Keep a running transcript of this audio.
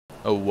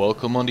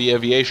Welcome on the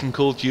Aviation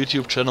Cult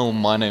YouTube channel.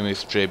 My name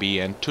is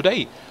JB and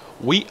today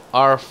we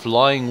are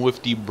flying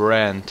with the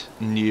brand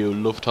new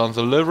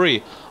Lufthansa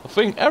livery. I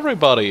think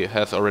everybody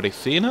has already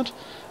seen it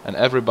and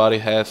everybody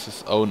has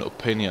his own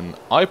opinion.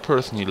 I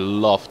personally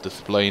love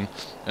this plane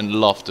and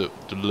love the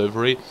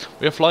livery.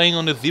 We are flying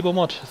on the Zibo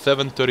mod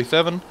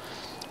 737,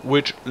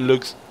 which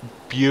looks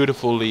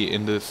beautifully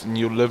in this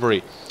new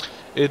livery.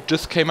 It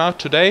just came out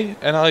today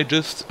and I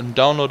just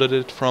downloaded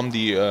it from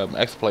the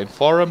XPlane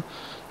forum.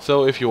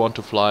 So if you want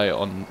to fly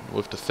on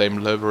with the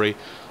same livery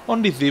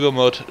on the Zibo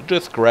mod,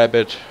 just grab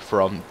it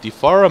from the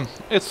forum.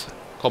 It's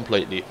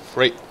completely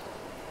free.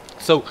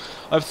 So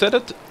I've set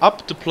it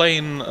up the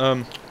plane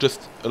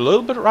just a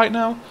little bit right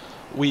now.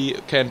 We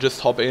can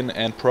just hop in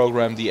and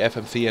program the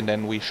FMC and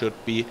then we should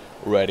be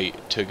ready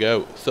to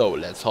go. So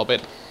let's hop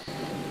in.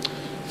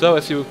 So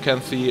as you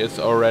can see, it's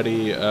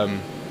already I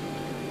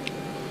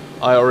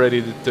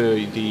already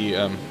did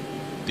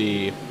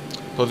the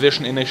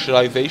position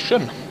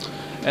initialization.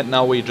 And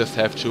now we just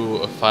have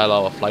to file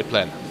our flight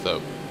plan.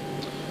 So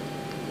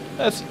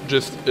let's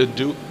just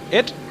do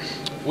it.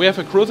 We have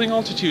a cruising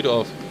altitude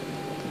of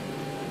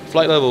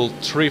flight level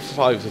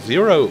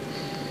 350.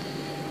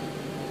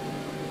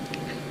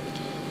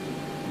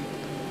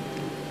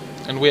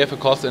 And we have a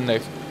cost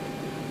index,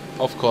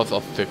 of course,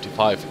 of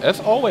 55. As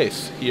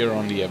always, here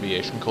on the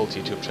Aviation Cult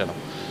YouTube channel.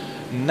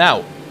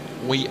 Now,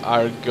 we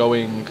are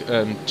going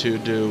to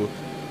do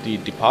the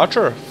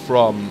departure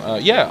from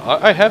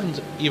I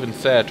haven't even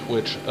said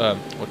which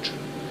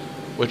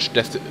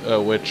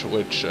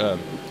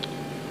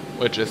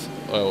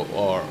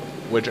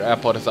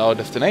airport is our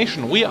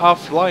destination. We are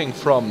flying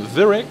from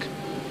Zurich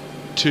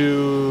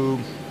to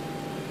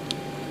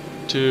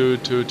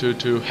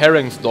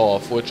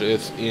Heringsdorf, which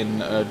is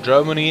in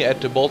Germany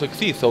at the Baltic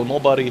Sea. So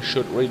nobody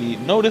should really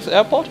know this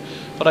airport,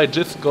 but I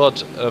just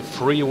got a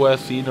freeware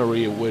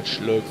scenery which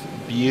looks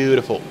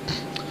beautiful.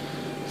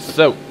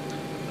 So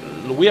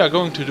we are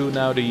going to do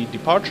now the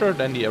departure,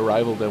 then the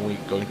arrival, then we're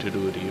going to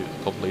do the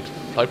complete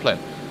flight plan.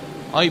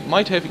 I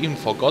might have even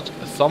forgot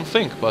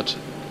something, but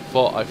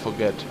before I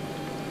forget,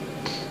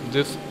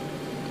 this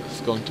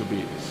is going to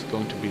be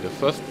the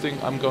first thing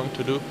I'm going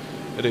to do.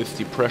 It is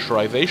the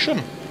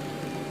pressurization.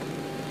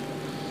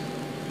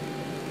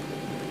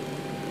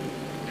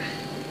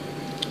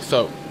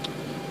 So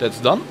that's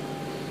done.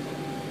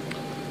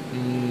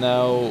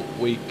 Now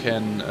we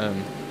can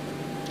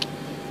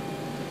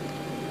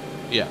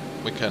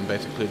we can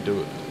basically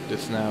do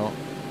this now.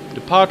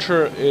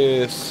 Departure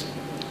is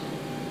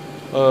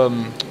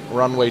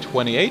runway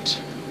 28,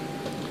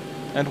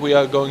 and we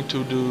are going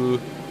to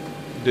do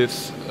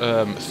this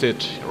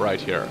sit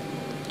right here.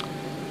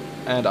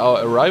 And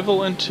our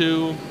arrival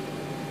into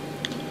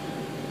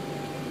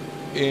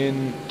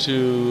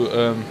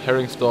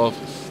Heringsdorf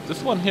is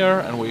this one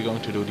here, and we're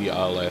going to do the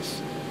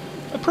ILS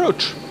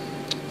approach.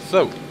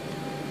 So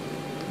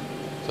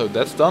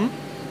that's done.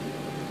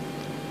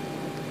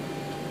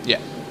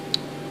 Yeah.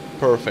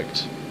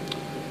 Perfect.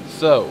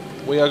 So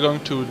we are going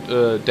to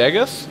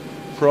Daggers.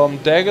 From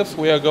Daggers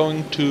we are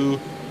going to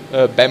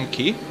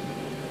Bemke.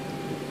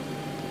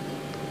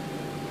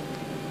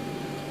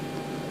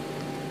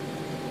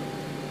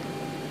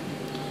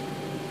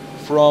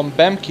 From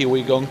Bemke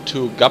we're going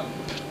to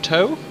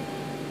Gapto.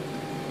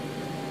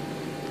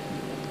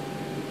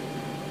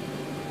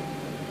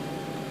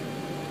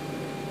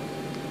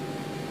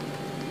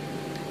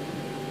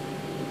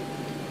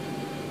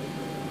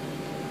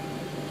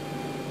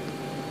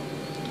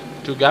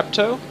 To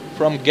Gapto.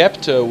 From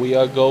Gapto we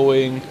are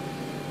going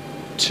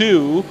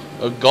to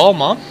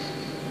Galma.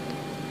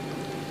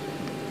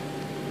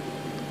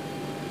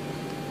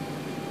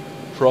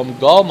 From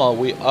Galma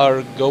we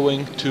are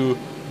going to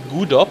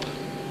Gudop,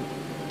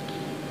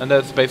 and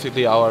that's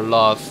basically our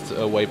last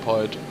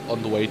waypoint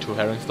on the way to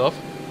Heringsdorf.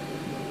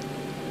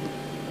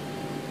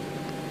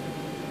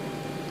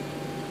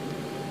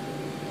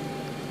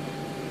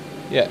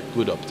 Yeah,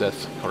 Gudop,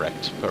 that's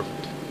correct,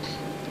 perfect.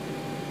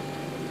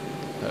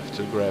 Have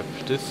to grab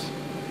this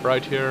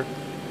right here,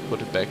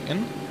 put it back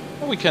in,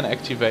 and we can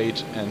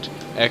activate and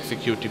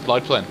execute the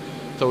flight plan.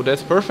 So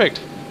that's perfect.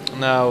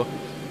 Now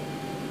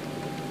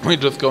we're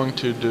just going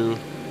to do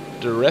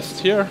the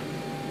rest here.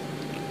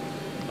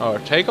 Our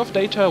takeoff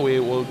data, we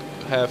will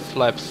have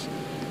flaps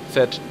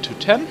set to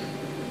 10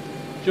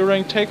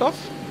 during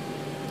takeoff,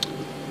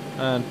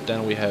 and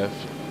then we have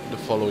the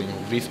following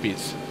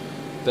V-speeds.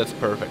 That's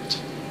perfect.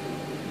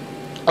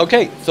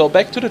 Okay, so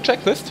back to the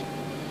checklist.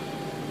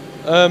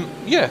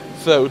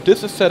 So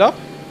this is set up.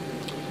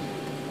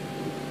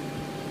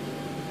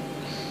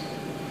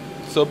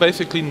 So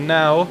basically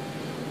now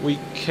we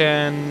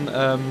can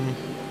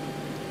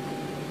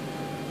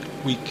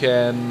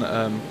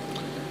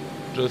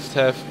just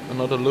have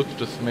another look,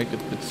 just make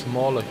it a bit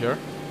smaller here.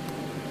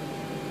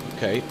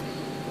 Okay.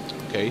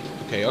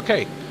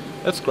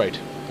 That's great.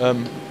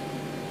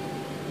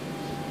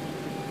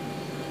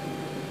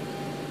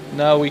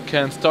 Now we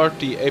can start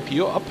the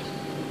APU up.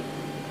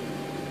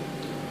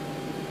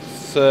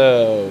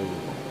 So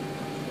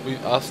we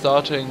are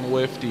starting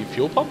with the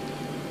fuel pump.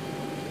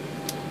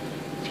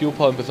 fuel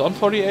pump is on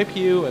for the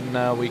APU, and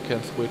now we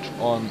can switch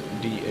on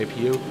the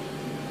APU.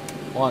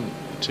 1,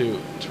 2,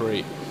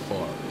 3,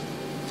 4,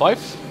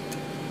 5.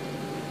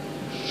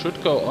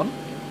 Should go on.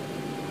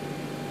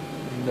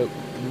 Nope,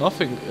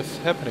 nothing is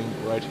happening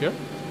right here.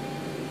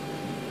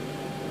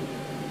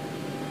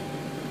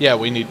 Yeah,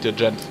 we need the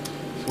gen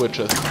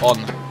switches on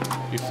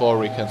before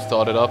we can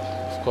start it up.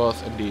 Of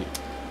course, and the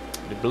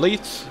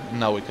bleeds.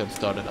 Now we can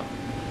start it up.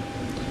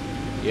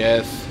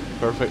 Yes,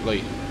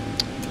 perfectly.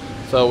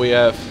 So we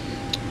have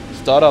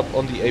startup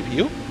on the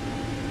APU.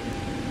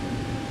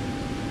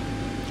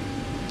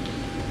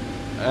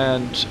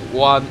 And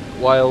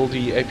while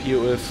the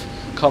APU is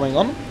coming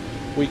on,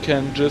 we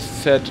can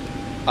just set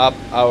up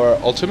our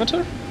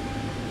altimeter,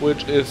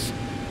 which is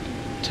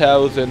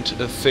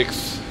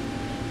 1006.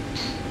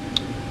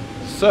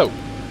 So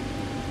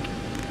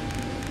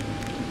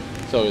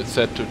it's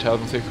set to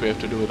 1006. We have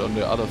to do it on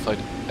the other side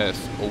as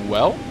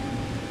well.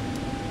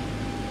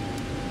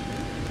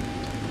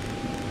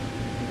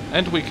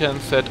 And we can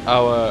set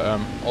our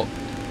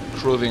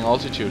cruising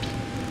altitude.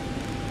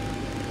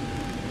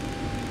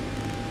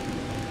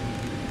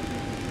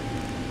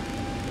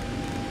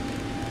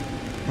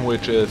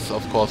 Which is,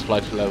 of course,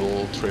 flight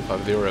level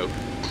 350.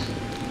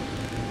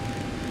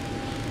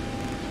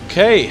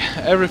 Okay,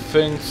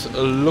 everything's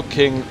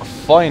looking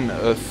fine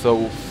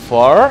so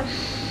far.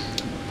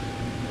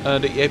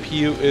 The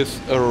APU is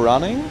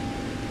running,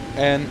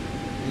 and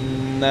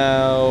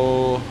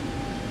now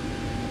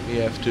we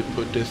have to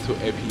put this to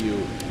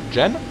APU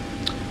gen,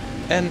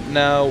 and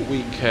now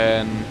we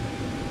can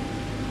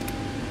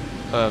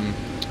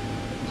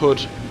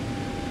put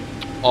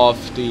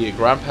off the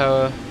ground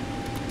power.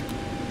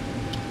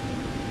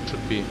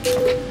 Should be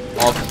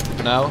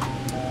off now.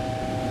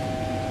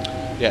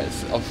 Yeah,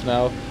 it's off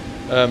now.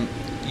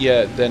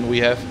 Yeah, then we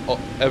have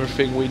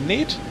everything we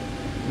need.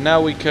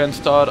 Now we can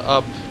start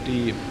up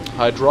the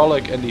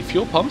hydraulic and the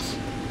fuel pumps.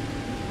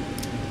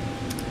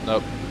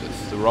 Nope,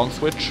 it's the wrong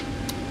switch.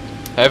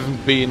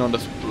 Haven't been on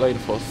this plane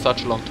for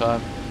such a long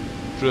time.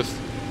 Just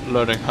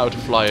learning how to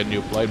fly a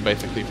new plane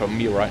basically from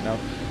me right now.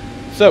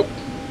 So,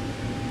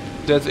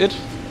 that's it.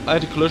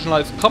 Anti-collision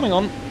lights coming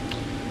on.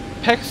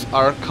 Packs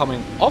are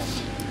coming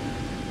off.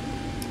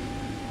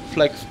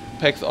 Flex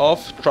packs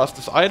off, thrust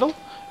is idle,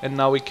 and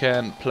now we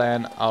can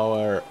plan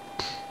our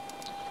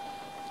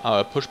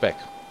pushback.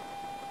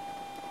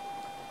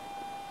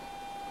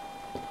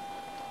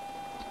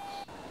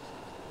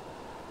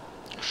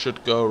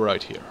 Should go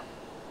right here.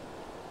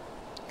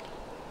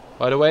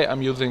 By the way,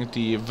 I'm using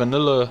the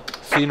vanilla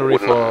scenery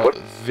for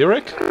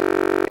Zurich.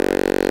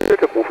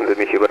 Bitte rufen Sie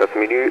mich über das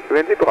Menü,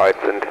 wenn Sie bereit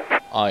sind.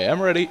 I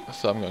am ready,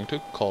 so I'm going to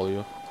call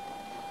you.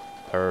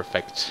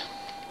 Perfect.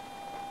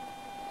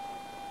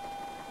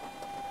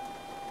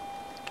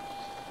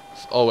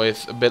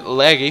 Always a bit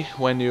laggy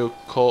when you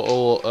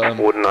call the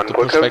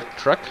pushback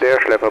truck. Der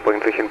Schlepper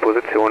bringt sich in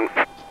Position.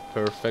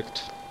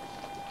 Perfect.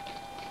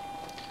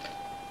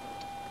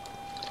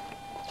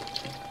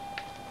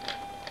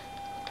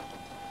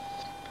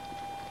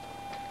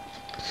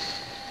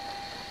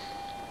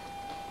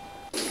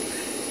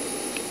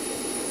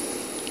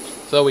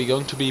 So we're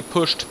going to be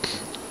pushed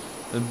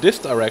in this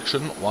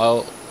direction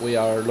while we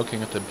are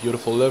looking at the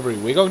beautiful livery.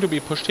 We're going to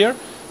be pushed here,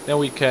 then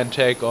we can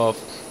take off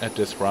at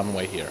this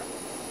runway here.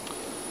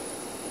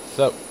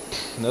 So,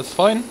 that's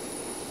fine.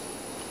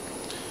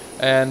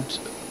 And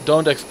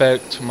don't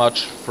expect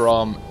much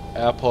from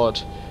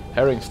airport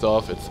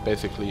Herringsdorf. It's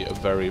basically a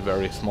very,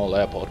 very small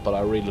airport, but I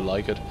really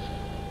like it.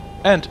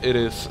 And it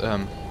is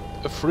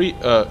a free,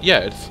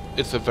 yeah,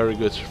 it's a very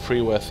good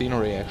freeware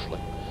scenery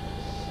actually.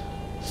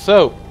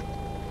 So,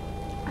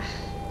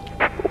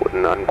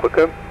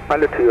 Bodenanbrücke.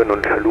 Alle Türen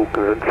und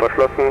Luken sind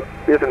verschlossen.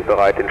 Wir sind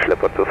bereit, den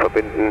Schlepper zu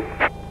verbinden.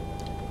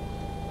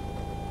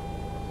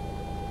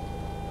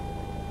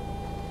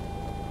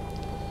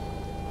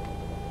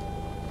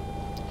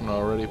 I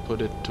already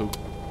put it to...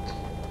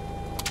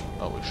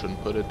 Oh, we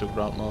shouldn't put it to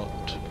ground mode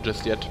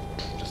just yet.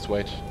 Just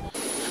wait.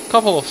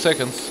 Couple of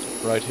seconds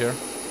right here.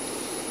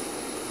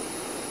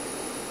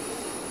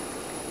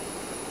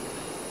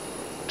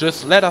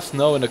 Just let us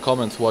know in the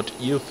comments what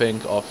you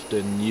think of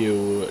the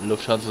new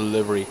Lufthansa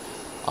livery.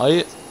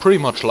 I pretty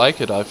much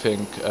like it. I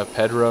think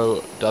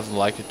Pedro doesn't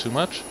like it too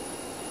much.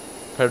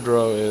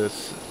 Pedro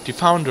is the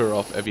founder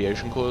of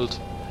Aviation Cult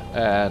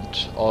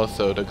and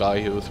also the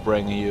guy who's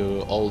bringing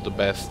you all the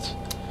best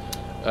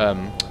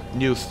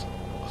news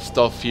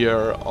stuff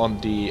here on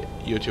the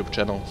YouTube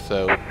channel.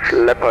 So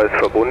Schlepper ist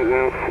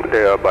verbunden,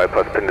 der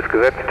Bypasspin ist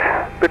gesetzt.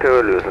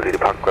 Bitte lösen Sie die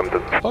Parkbremse.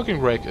 parking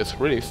brake is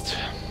released.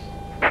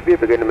 Wir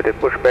beginnen mit dem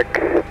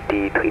Pushback.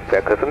 Die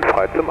Triebwerke sind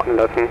frei zum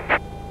Anlassen.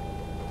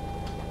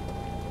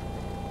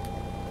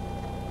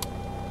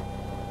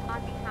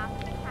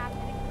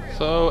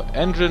 So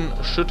engine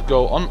should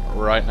go on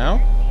right now.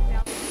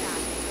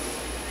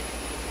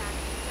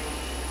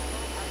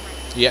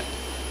 Yeah,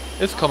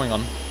 it's coming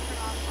on.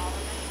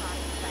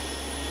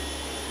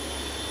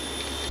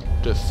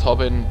 Just hop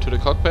into the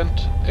cockpit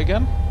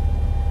again.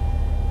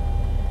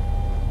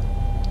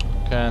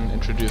 Can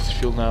introduce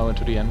fuel now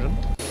into the engine.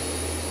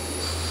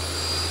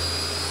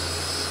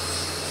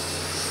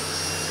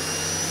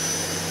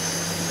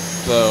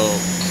 So,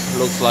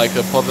 looks like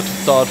a positive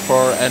start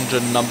for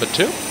engine number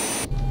 2.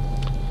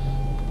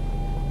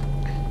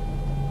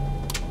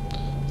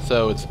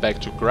 So it's back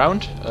to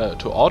ground,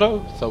 to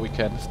auto, so we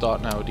can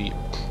start now the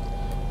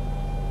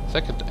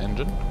second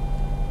engine.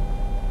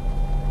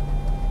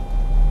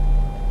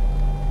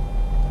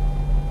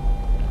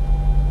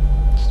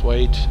 Just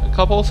wait a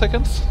couple of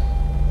seconds.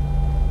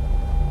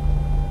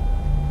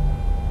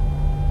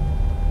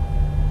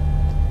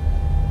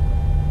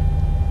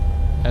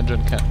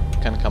 Engine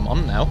can come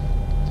on now.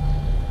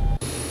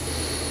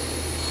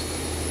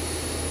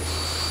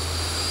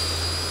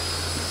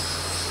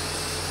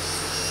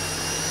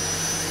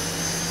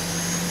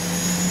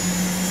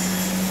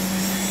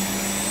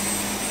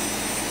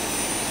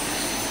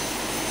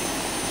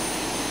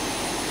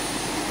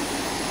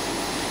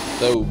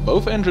 So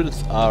both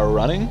engines are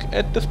running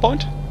at this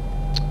point.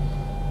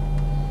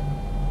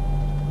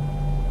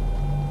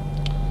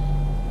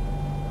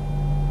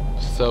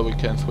 So we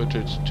can switch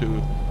it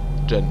to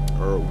Gen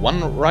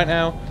 1 right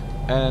now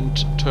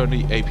and turn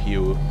the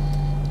APU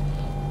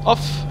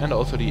off and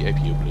also the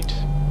APU bleed.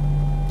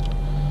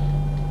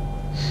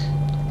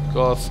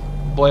 Because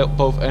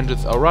both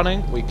engines are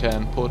running, we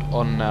can put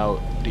on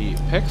now the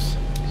PEX.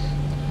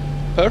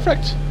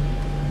 Perfect.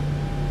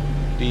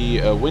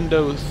 The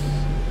windows,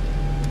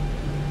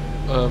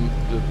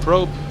 the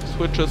probe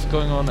switches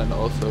going on, and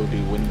also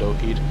the window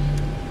heat,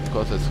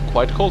 because it's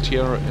quite cold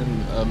here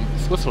in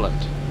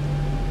Switzerland.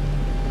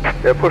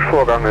 Der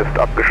Push-Vorgang ist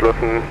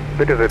abgeschlossen.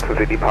 Bitte setzen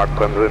Sie die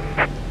Parkbremse.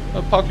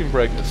 The parking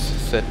brake is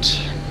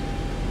set.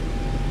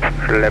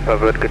 Schlepper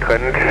wird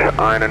getrennt.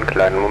 Einen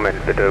kleinen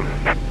Moment bitte.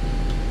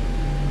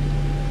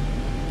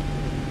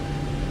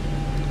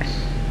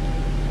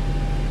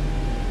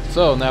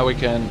 So now we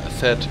can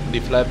set the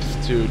flaps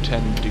to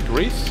 10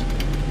 degrees.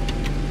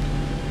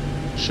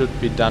 Should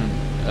be done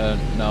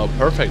now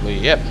perfectly.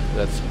 Yep,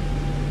 that's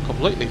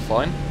completely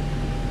fine.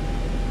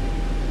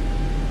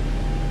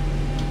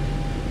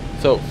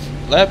 So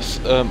flaps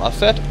are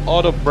set.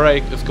 Auto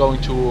brake is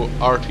going to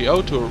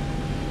RTO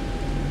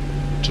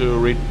to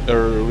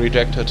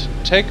rejected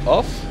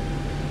takeoff.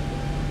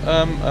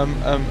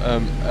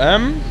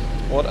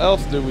 What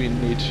else do we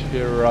need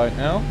here right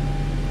now?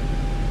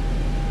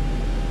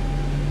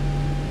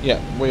 Yeah,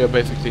 we are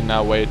basically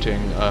now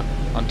waiting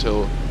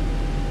until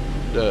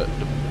the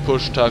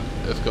push tug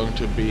is going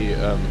to be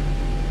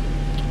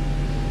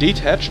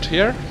detached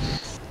here.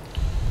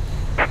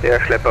 Der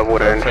Schlepper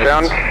wurde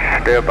entfernt,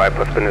 der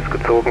Bypass-Pin ist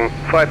gezogen.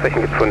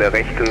 Freizeichen gibt's von der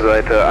rechten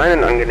Seite.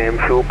 Einen angenehmen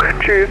Flug.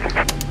 Tschüss.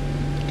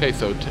 Okay,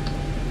 so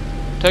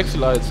taxi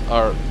lights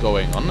are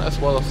going on, as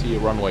well as the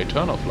runway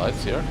turn-off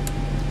lights here.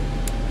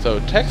 So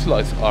taxi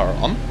lights are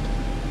on.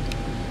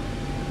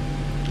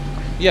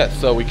 Yeah,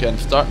 so we can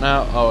start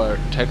now our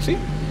taxi.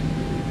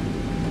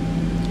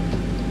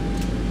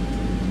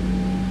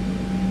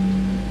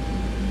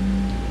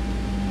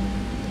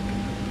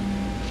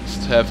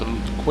 Just have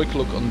a quick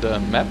look on the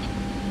map.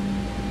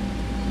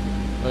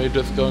 We're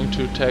just going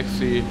to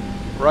taxi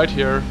right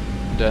here,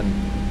 then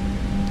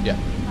yeah,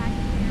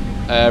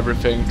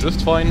 everything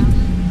just fine.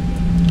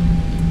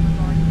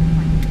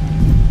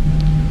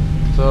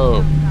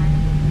 So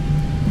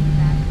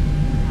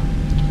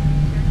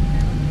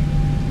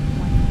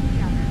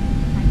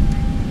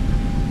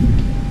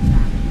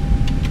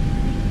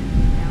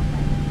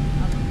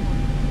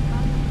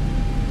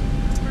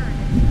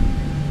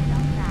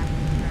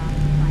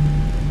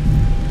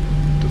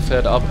to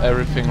set up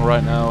everything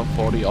right now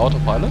for the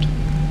autopilot,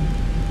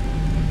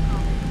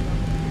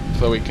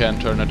 so we can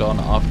turn it on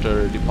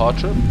after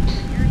departure.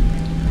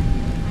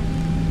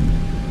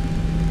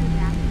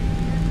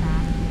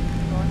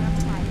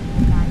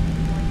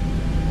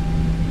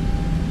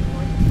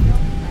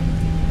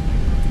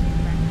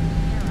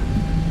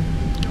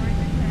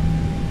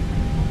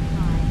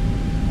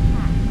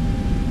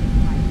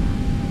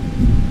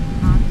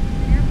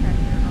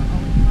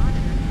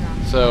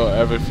 So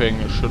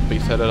everything should be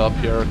set up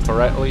here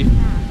correctly.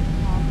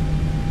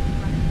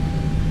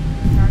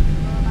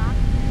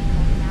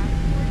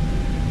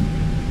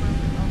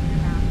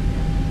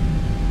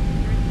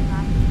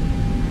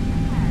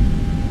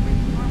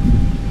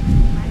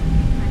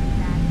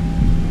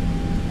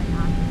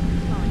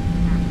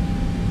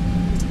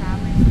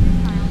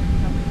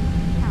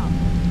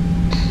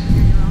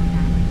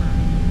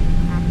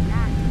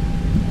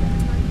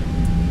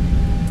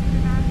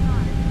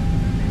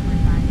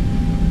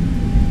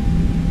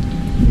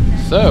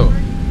 So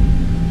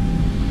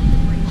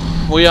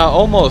we are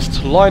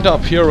almost lined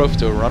up here with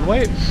the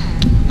runway.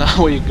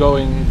 Now we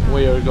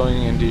are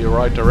going in the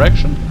right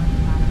direction,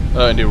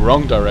 in the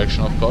wrong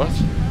direction, of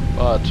course.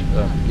 But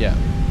yeah.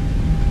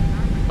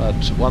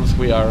 But once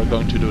we are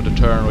going to do the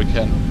turn, we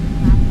can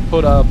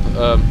put up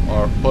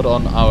or put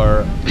on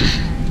our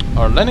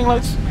our landing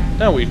lights.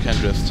 Then we can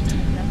just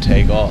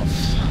take off.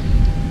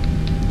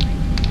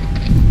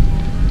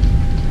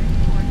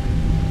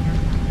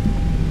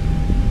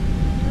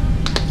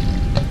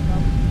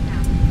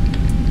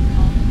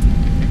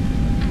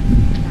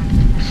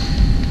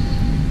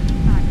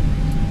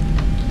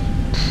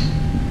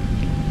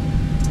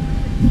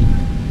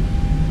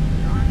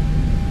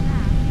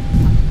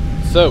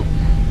 So,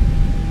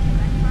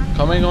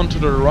 coming onto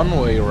the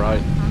runway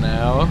right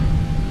now.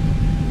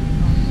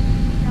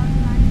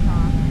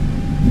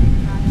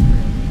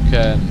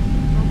 Can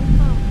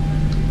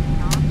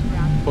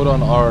put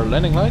on our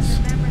landing lights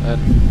and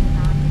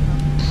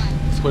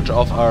switch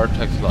off our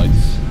taxi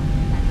lights.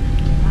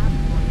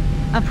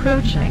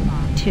 Approaching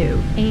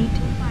 28.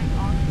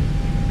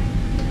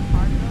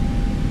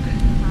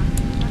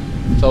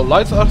 So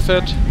lights are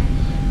set.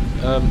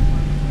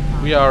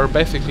 We are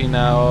basically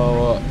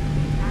now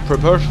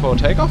prepared for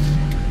takeoff.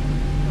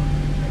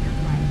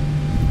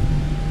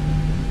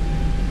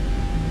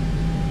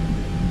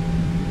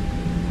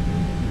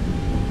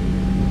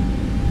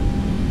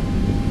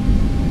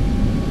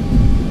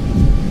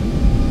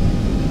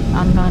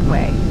 On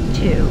runway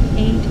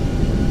 28.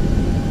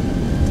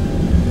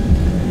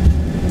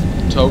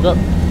 Toga.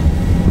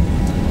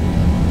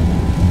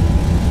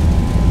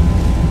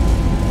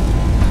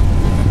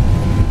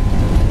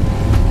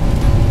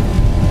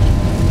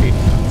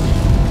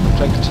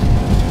 Checked.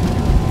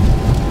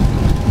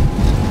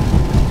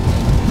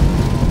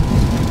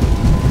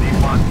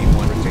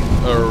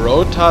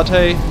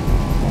 Rotate.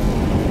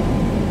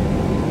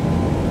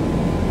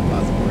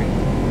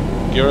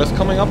 Gear is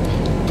coming up.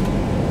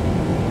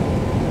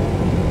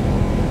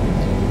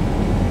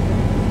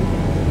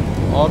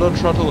 Auto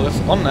throttle is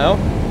on now.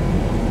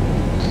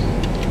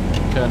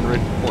 Can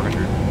read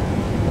 400.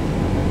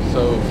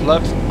 So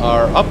flaps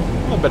are up,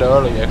 a bit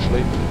early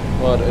actually,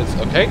 but it's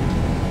okay.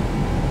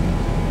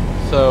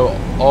 So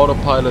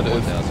autopilot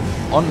is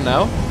on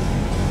now.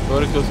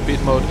 Vertical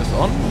speed mode is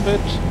on a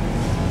bit.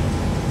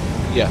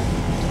 Yeah,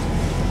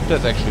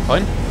 that's actually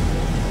fine.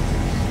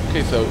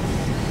 Okay, so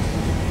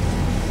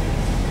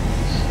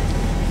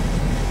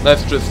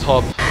let's just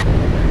hop.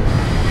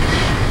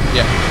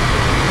 Yeah.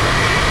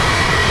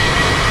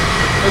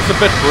 It's a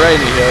bit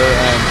rainy here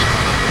and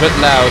a bit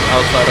loud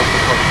outside of the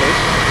cockpit.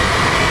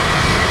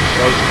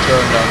 So to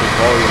turn down the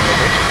volume a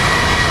bit.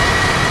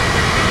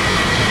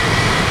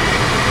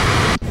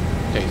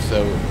 Okay, so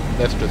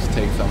let's just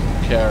take some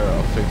care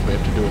of things we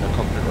have to do in the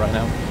cockpit right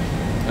now.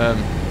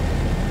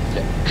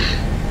 Yeah.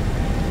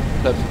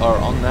 Flaps are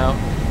on now.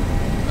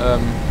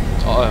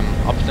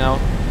 Up now.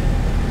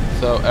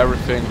 So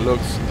everything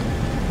looks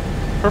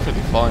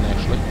perfectly fine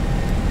actually.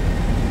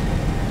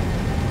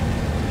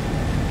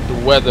 The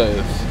weather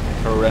is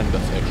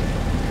horrendous actually.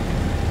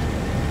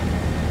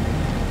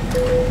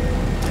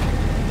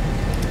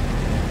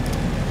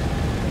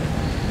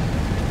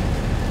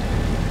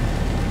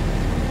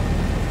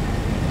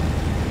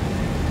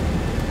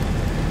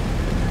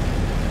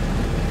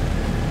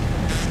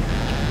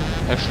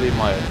 Actually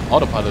my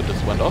autopilot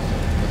just went off.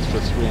 Let's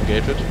just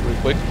re-engage it real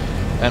quick.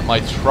 And my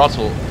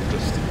throttle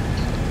just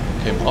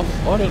came off.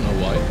 I don't know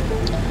why.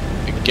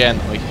 Again,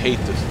 I hate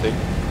this thing.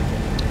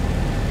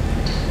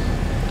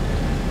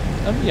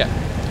 Yeah.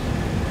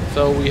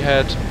 So we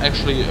had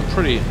actually a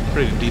pretty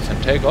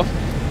decent takeoff,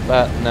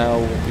 but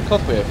now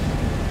because we have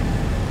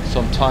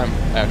some time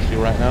actually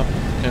right now,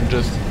 can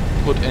just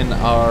put in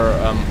our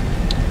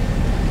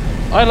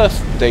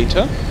ILS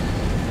data,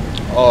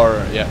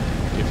 or yeah,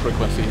 the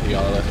frequency, the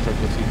ILS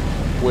frequency,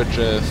 which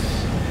is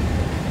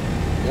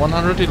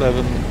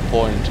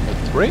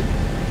 111.3.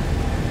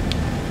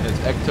 It's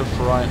active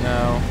right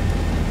now.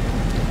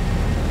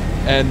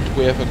 And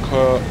we have a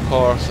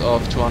course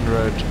of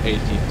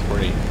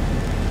 283.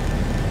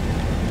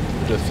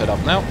 We just set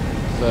up now,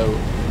 so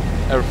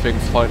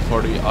everything's fine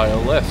for the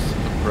ILS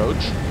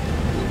approach.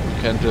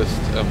 We can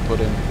just put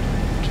in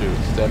to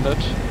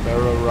standard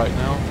barrel right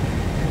now.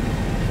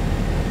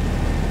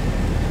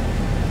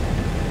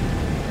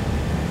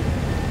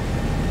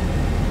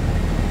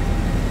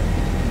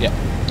 Yeah,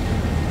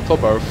 for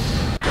both,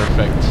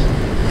 perfect.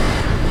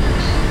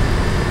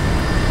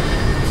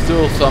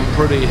 Still some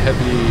pretty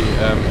heavy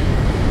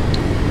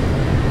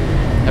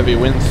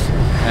winds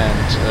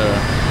and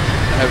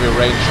heavy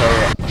rain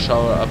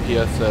shower up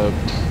here, so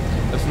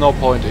there's no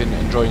point in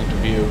enjoying the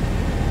view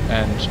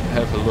and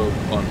have a look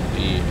on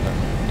the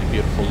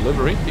beautiful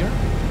livery here.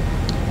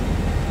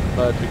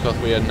 But because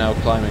we are now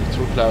climbing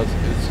through clouds,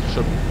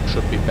 it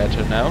should be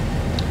better now.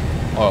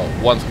 Or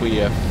once we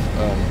have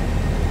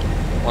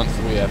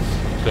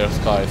clear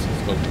skies,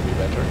 it's going to be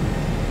better.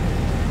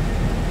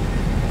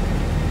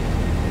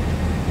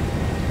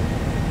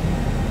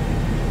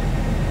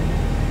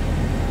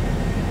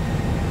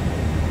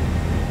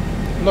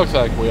 Looks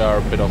like we are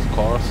a bit off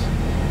course.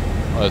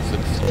 Oh, it's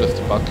just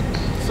a bug.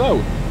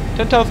 So,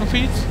 10,000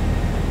 feet.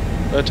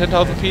 10,000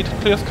 feet,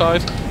 clear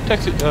skies.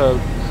 Taxi,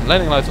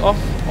 landing lights off.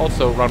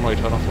 Also, runway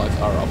turn-off lights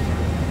are off.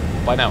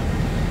 By now.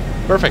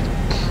 Perfect.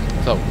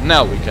 So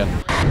now we can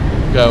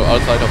go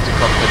outside of the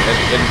cockpit and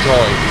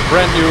enjoy the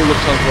brand new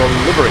Lufthansa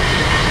livery.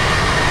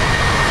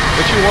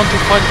 If you want to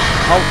find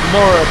out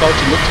more about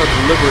the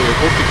Lufthansa livery, it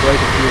would be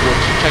great if you would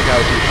check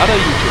out the other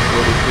YouTube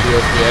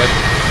videos we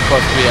have.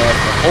 Because we have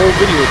a whole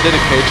video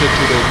dedicated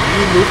to the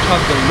new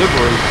Lufthansa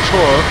livery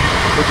tour,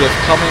 which is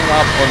coming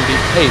up on the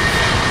 8th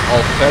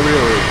of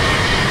February.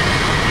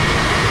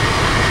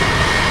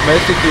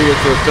 Basically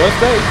it's a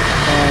Thursday,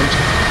 and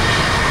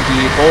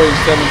the Boeing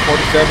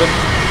 747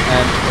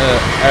 and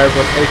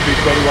Airbus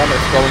A321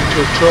 is going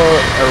to tour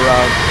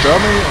around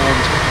Germany and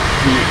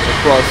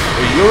across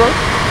Europe.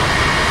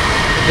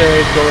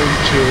 They're going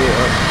to,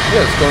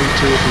 it's going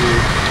to be,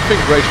 I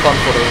think, great fun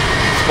for the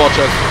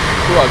spotters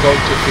who are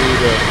going to see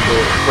the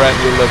brand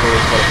new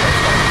livery for the first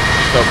time.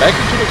 So back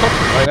into the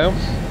cockpit right now.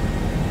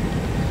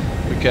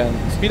 We can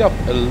speed up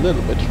a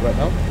little bit right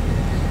now.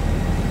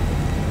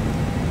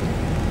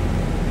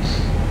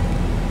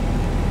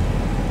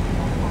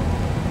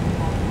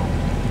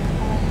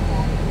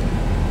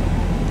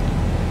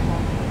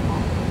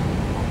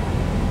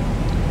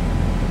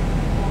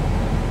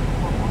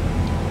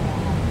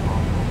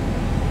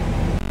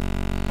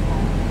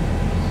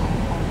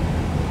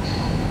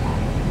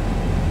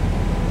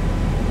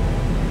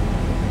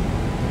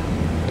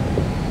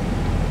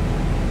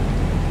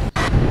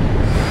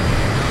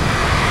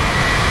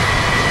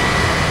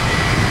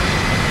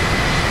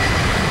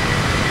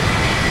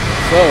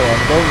 So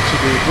I'm going to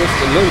do just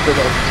a little bit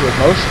of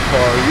promotion for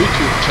our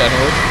YouTube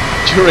channel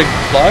during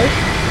the flight,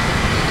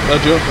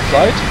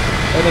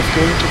 and it's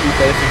going to be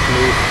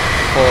basically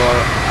for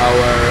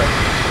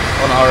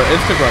on our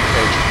Instagram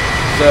page.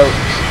 So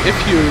if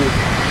you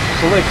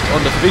clicked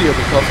on this video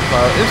because of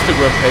our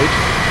Instagram page,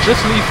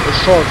 just leave a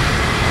short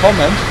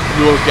comment,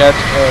 you will get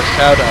a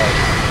shout out.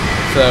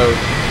 So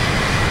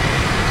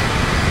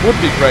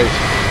would be great.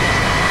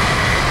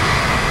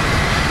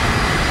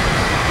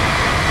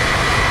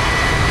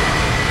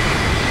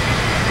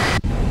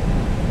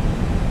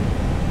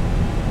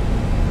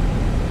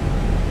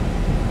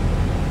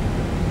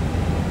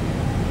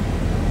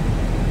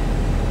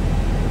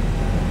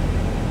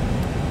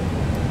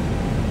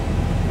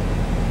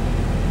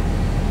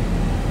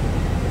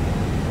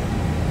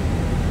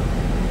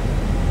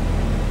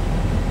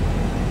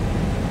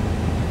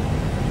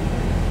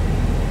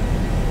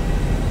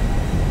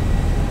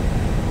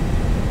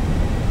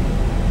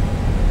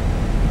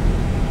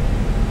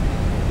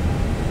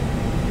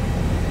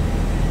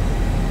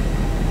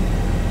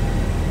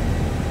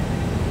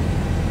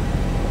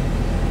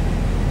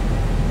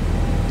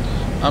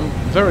 I'm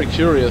very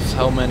curious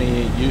how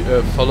many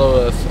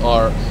followers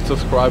or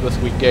subscribers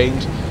we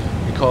gained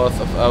because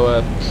of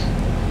our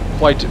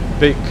quite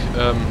big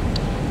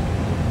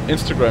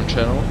Instagram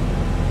channel,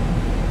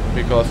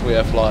 because we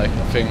have like,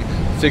 I think,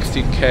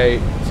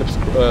 16k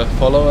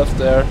followers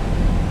there,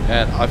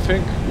 and I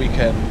think we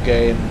can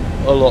gain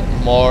a lot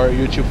more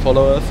YouTube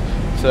followers.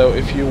 So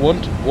if you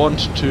want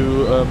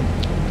to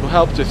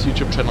help this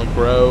YouTube channel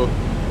grow,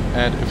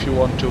 and if you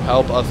want to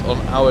help us on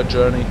our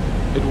journey,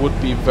 it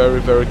would be very,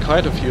 very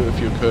kind of you if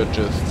you could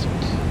just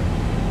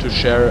to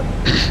share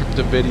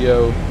the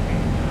video.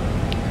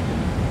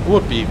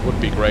 Would be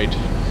great.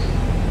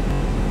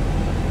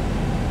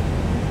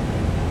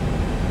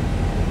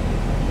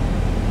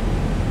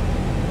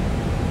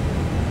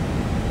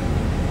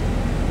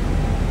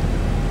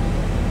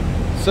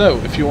 So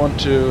if you want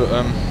to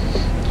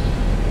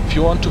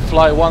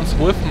fly once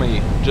with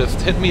me,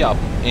 just hit me up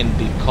in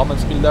the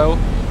comments below,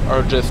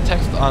 or just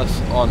text us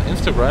on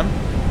Instagram,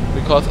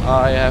 because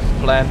I have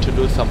planned to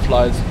do some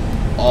flights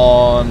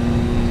on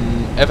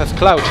FS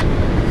Cloud.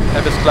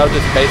 FS Cloud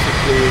is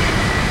basically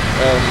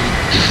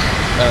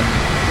a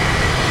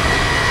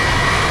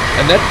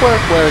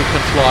network where you can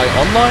fly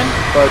online,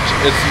 but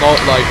it's not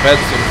like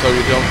VEDSIM, so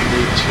you don't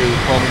need to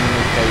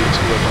communicate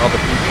with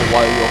other people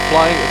while you're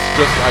flying. It's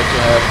just like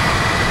to have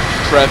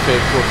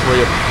traffic with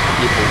real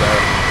people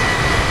there.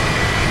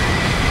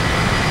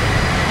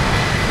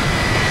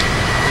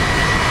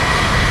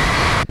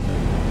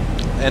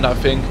 And I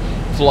think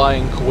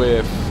flying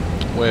with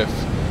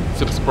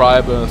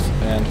subscribers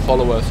and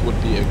followers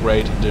would be a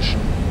great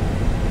addition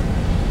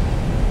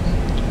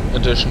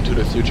to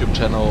this YouTube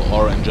channel,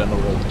 or in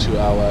general to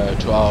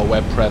our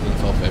web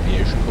presence of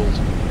Aviation Cult.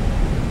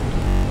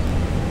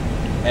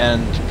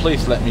 And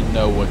please let me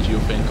know what you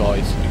think,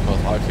 guys,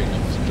 because I think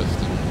it's just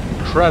an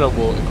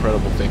incredible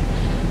thing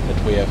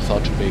that we have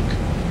such a big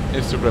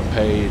Instagram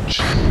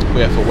page. We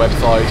have a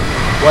website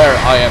where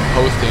I am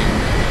posting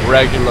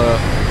regular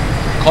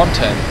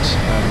content,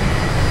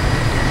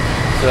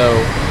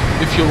 so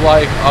if you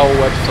like our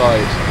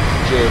website,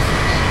 you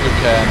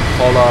can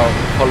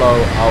follow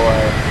our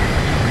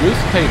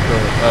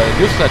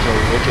newsletter,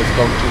 which is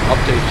going to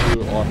update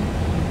you on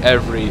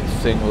every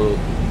single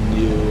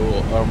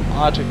new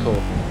article.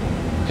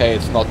 Okay,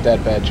 it's not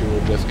that bad. You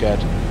will just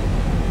get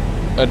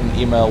an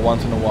email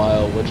once in a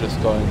while, which is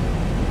going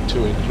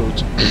to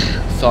include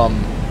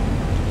some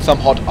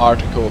hot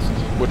articles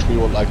which we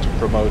would like to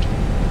promote.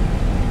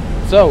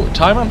 So,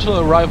 time until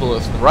arrival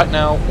is right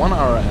now 1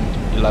 hour and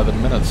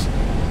 11 minutes.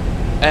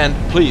 And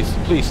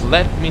please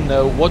let me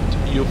know what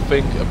you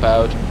think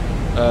about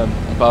the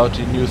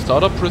new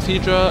startup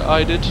procedure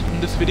I did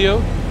in this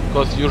video,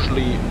 because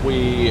usually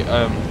we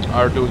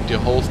are doing the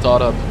whole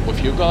startup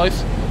with you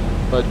guys,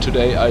 but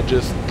today I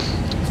just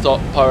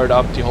powered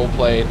up the whole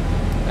plane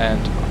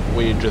and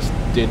we just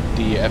did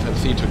the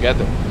FMC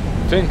together.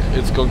 I think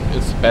it's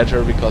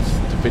better because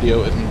the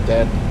video isn't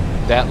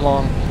that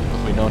long.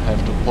 We don't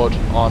have to put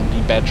on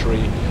the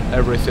battery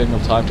every single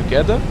time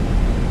together.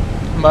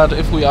 But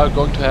if we are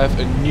going to have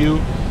a new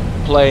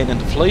plane in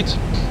the fleet,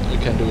 we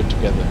can do it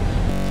together.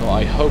 So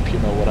I hope you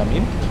know what I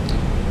mean.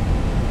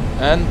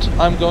 And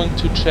I'm going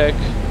to check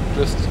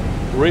just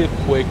real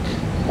quick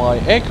my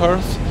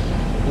acres,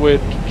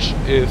 which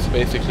is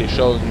basically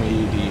showing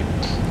me the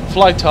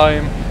flight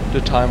time,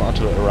 the time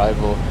until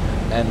arrival,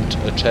 and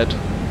a chat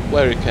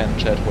where you can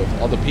chat with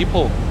other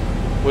people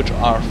which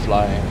are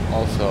flying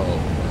also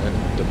in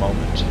the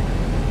moment.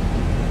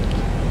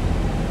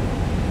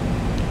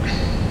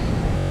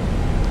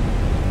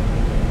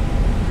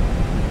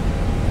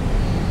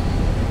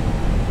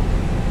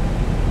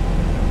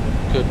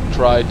 Could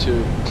try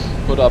to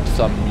put up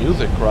some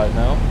music right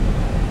now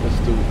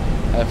just to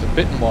have a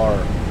bit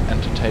more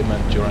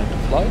entertainment during the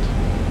flight.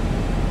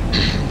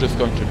 I'm just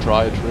going to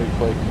try it real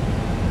quick,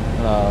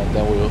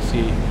 then we will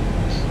see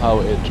how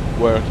it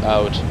worked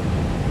out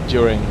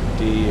during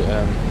the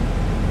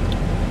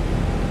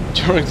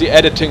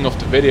editing of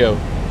the video.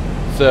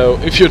 So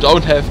if you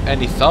don't have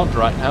any sound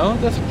right now,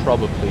 that's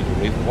probably the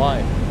reason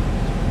why.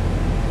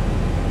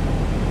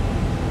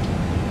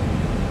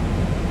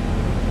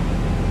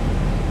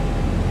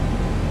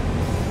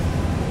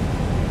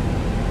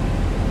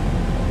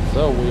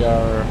 So we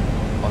are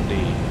on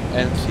the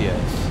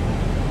NCS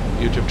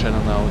YouTube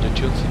channel now. The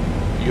tunes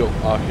you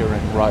are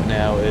hearing right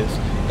now is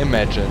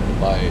Imagine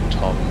by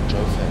Tom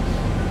Joseph.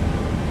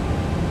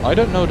 I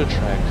don't know the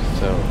track,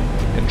 so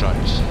enjoy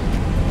it.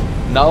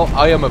 Now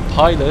I am a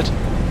pilot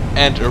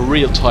and a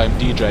real-time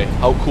DJ.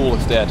 How cool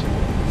is that?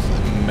 It's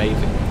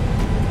amazing.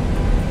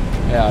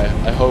 Yeah,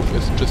 I hope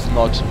it's just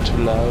not too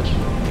loud.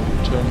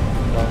 Turn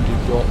down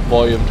the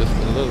volume just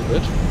a little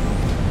bit.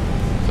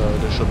 So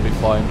this should be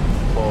fine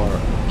for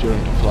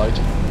during the flight.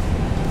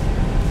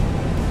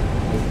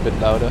 A bit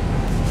louder.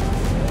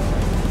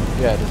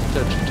 Yeah,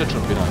 that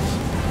should be nice.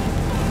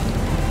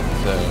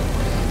 So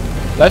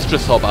let's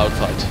just hop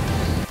outside.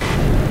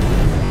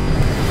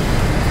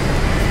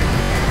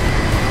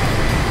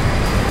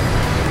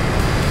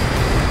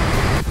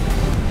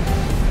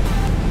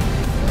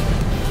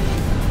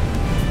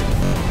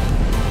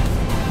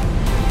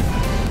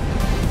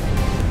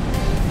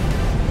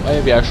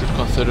 Maybe I should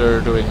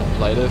consider doing a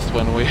playlist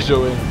when we're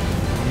doing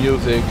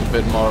music a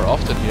bit more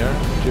often here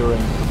during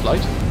the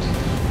flight.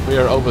 We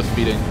are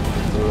overspeeding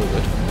a little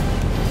bit.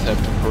 Just have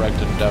to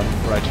correct it down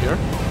right here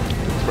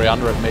to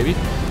 300 maybe.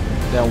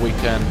 Then we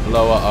can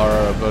lower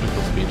our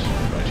vertical speed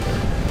right here.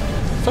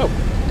 So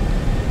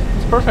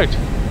it's perfect.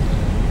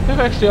 We have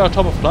actually our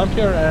top of climb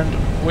here, and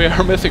we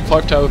are missing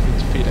 5,000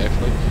 feet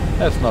actually.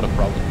 That's not a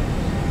problem.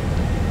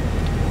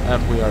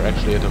 And we are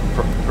actually at a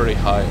pretty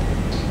high.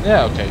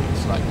 Yeah, okay,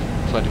 it's like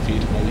 20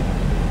 feet maybe.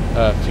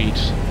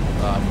 Feet.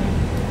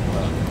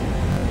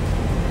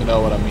 You know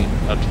what I mean,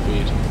 not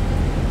feet.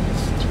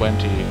 It's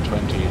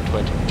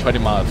 20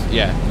 miles.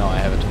 Yeah, no, I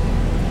have it.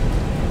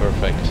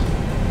 Perfect.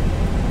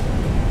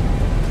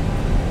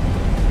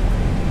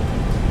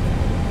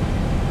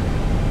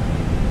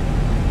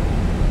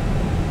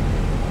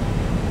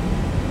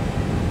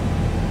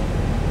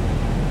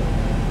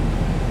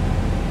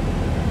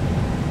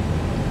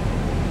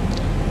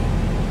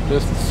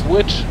 Just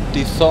switch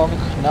the song.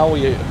 Now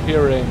we're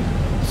hearing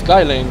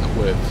Skylink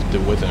with The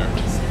Wizard.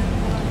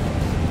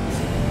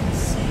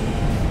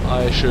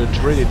 I should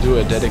really do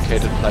a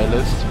dedicated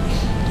playlist.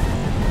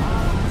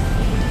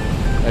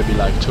 Maybe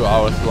like 2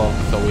 hours long,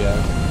 so we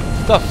have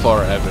stuff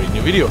for every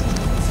new video.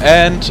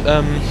 And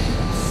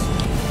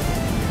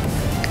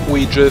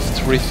we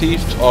just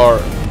received,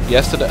 or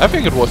yesterday, I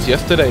think it was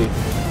yesterday,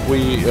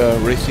 we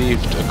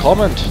received a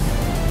comment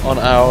on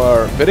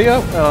our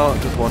video. I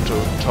just want to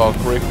talk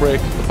real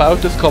quick about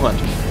this comment.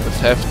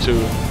 Just have to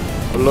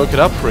look it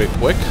up real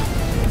quick.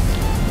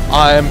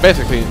 I'm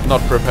basically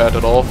not prepared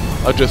at all.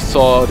 I just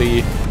saw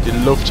the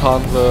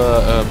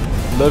Lufthansa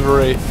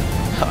livery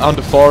on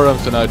the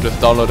forums, and I just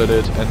downloaded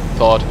it and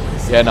thought,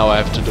 yeah, now I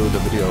have to do the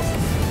video.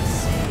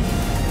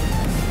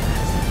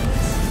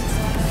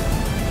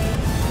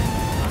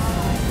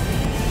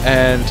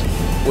 And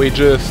we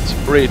just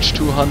reached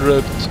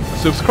 200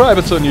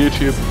 subscribers on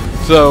YouTube,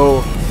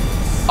 so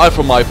I,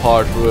 for my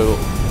part,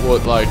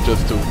 would like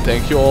just to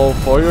thank you all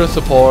for your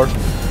support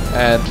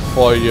and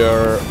for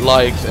your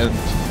likes and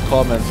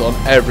comments on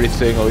every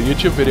single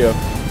YouTube video.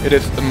 It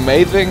is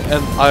amazing,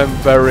 and I'm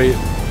very,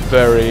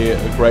 very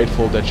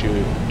grateful that you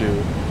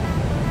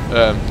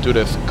do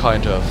this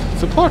kind of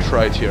support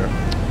right here.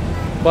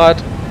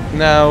 But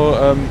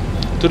now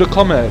to the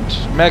comment.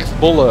 Max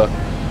Buller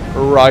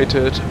wrote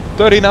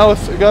 13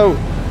 hours ago.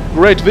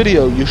 Great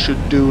video, you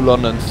should do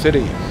London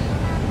City.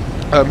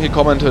 He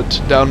commented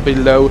down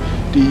below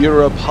the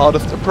Europe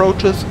hardest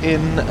approaches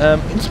in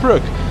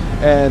Innsbruck,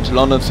 and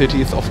London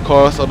City is of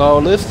course on our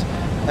list,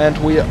 and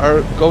we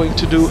are going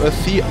to do a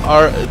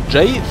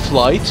CRJ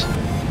flight,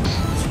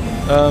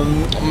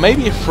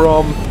 maybe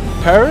from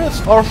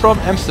Paris or from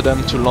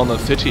Amsterdam to London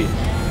City,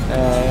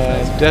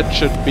 and that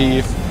should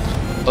be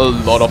a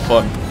lot of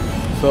fun.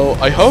 So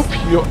I hope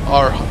you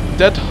are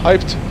that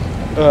hyped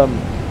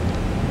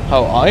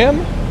how I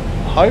am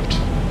hyped.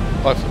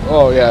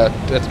 Oh yeah,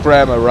 that's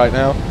grammar right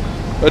now.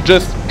 But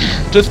just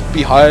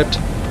be hyped,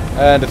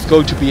 and it's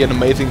going to be an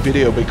amazing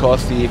video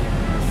because the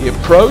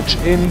approach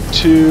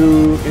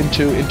into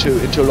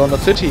London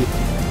City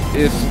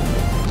is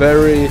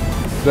very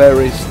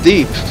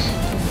steep,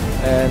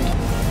 and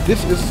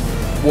this is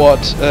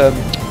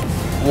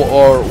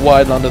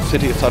why London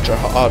City is such a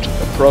hard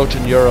approach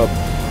in Europe.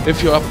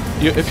 If you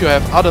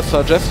have other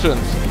suggestions,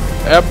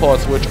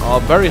 airports which are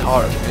very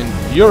hard in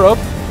Europe,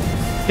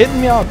 hit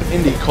me up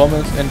in the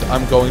comments, and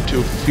I'm going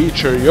to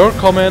feature your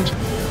comment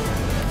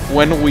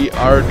when we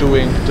are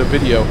doing the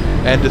video.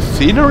 And the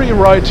scenery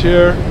right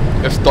here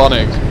is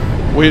stunning.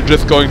 We're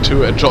just going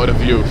to enjoy the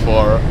view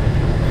for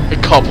a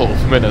couple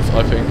of minutes,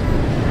 I think.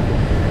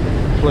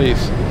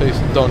 Please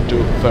don't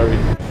do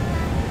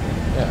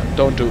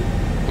don't do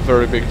a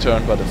very big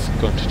turn, but it's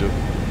going to do.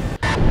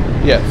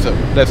 Yeah, so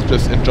let's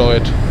just enjoy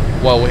it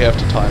while we have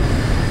the time.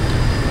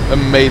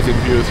 Amazing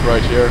views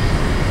right here.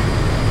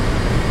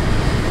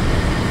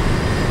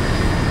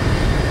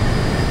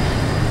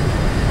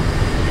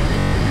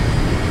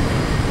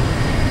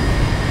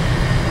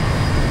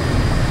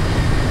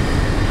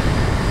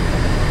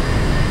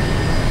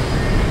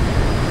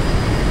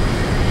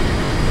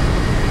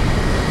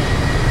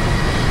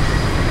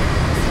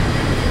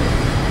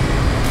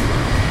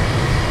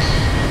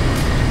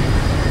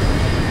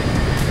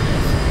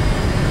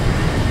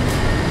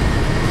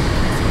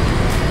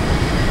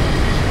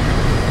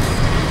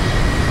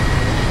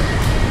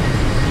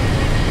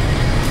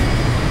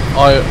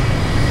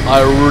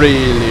 I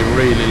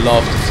really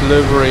love this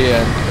livery,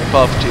 and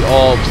above the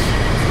Alps,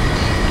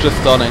 just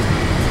stunning.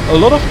 A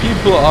lot of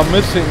people are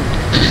missing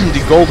the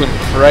golden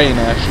crane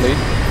actually.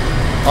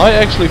 I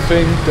actually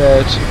think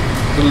that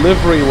the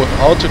livery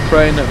without the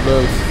crane, it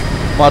looks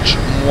much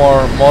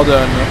more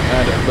modern,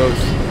 and it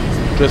looks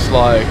just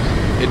like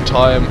in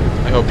time.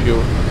 I hope you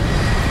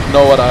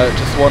know what I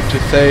just want to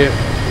say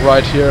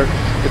right here.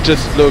 It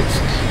just looks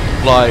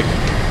like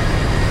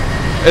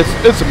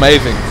it's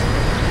amazing.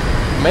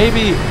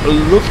 Maybe a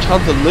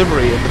Lufthansa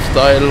livery in the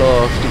style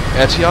of the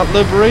Etihad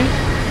livery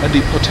and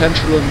the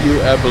potential new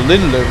Air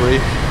Berlin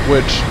livery,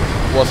 which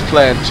was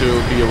planned to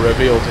be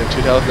revealed in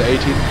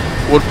 2018,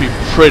 would be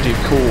pretty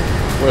cool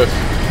with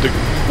a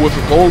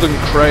golden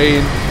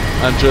crane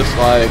and just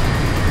like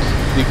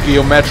the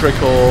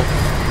geometrical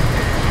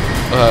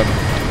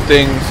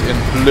things in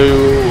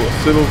blue,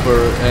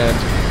 silver, and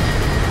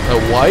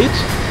white.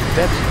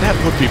 That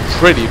would be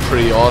pretty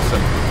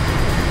awesome.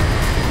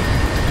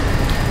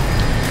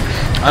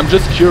 I'm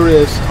just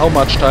curious how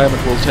much time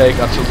it will take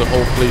until the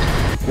whole fleet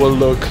will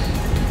look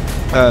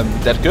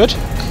that good.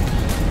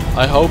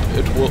 I hope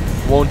it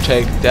won't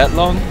take that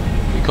long,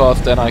 because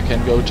then I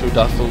can go to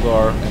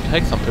Düsseldorf and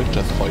take some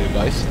pictures for you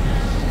guys.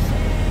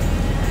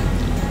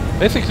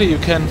 Basically, you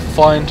can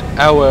find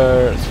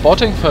our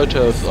spotting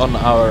photos on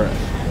our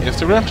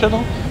Instagram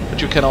channel,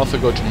 but you can also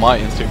go to my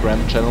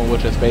Instagram channel,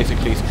 which is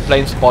basically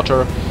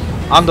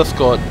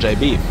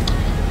XPlane_JB.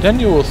 Then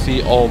you will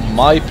see all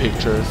my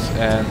pictures,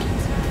 and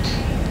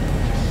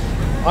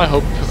I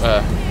hope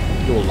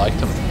you will like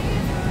them,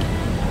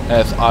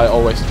 as I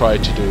always try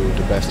to do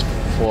the best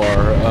for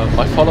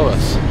my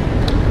followers.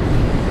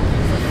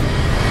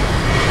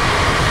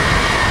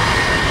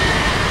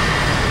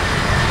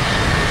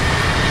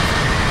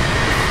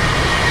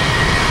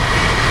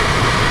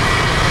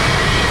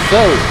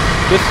 So,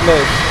 just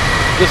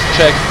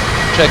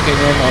checking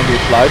in on the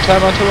flight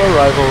time until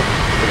arrival.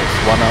 It is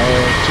 1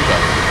 hour to go.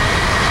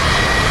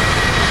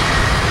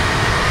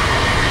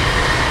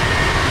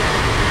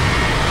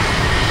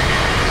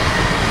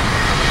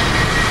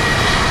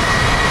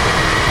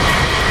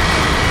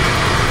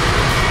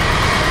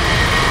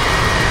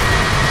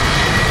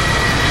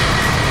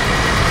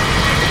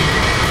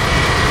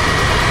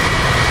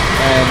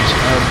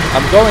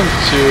 I'm going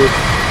to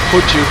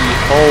put you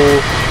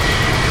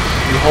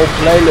the whole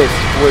playlist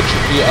which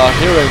we are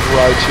hearing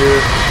right here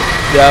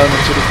down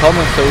into the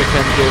comments, so you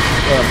can just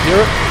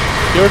hear it,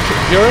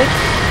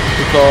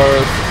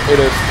 because it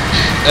is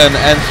an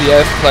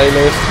NCS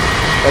playlist,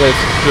 but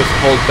it's just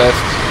called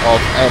Best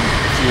of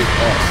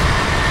NCS.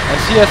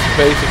 NCS is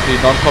basically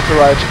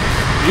non-copyright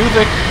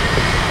music,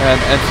 and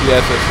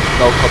NCS is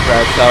no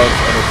copyright sounds,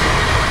 and it's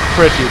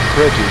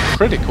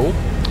pretty cool.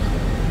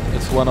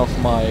 It's one of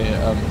my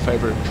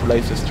favorite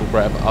places to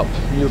grab up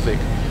music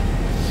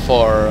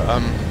for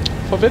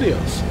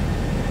videos.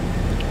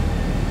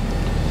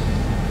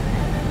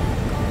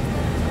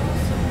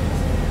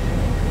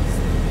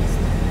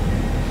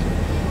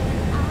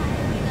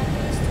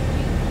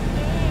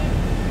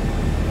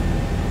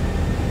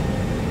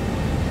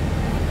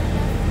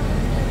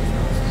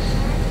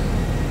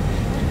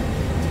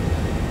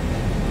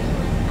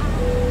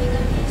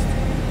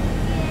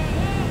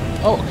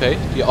 Oh, okay,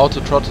 the auto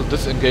throttle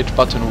disengage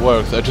button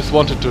works. I just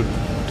wanted to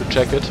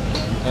check it.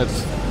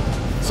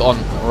 It's on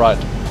right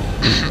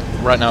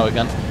now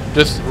again.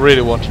 Just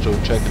really wanted to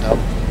check it out.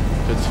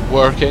 If it's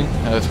working,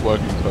 and it's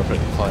working perfectly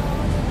fine.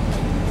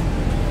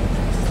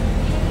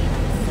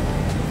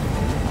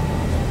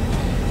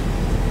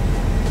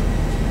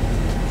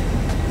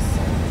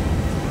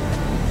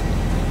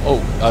 Oh,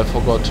 I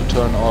forgot to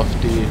turn off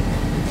the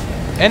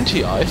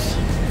anti-ice.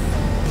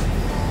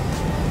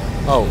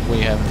 Oh, we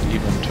haven't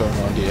even turned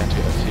on the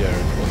anti-ice here.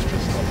 It was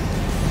just not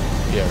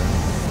here.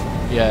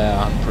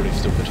 Yeah, I'm pretty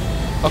stupid.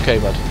 Okay,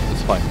 but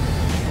it's fine.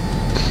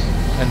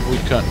 And we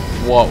can...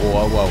 Whoa,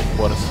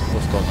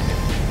 what's going on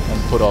here? And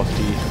put off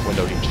the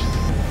window heat.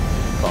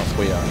 Because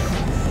we are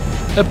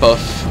above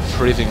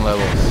freezing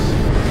levels.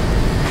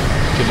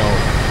 You know,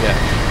 yeah.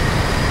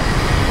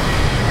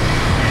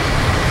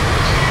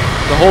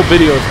 The whole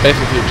video is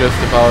basically just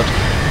about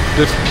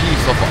this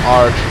piece of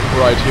art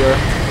right here.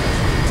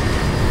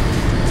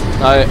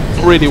 I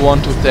really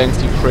want to thank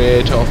the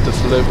creator of this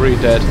livery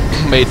that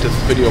made this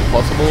video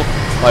possible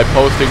by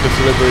posting this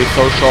livery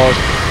so short,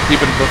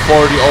 even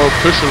before the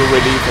official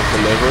release of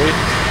the livery.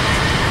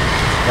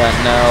 And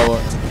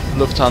now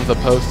Lufthansa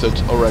posted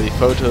already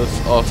photos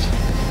of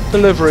the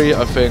livery.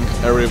 I think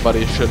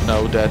everybody should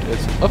know that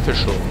it's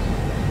official.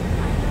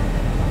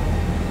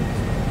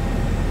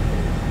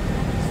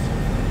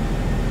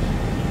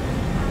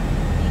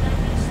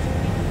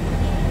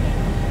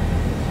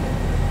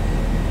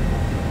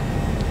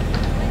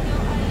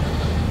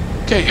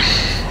 Okay,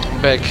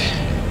 back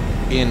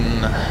in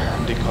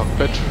the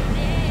cockpit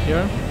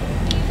here.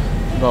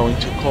 I'm going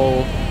to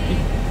call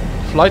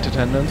flight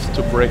attendants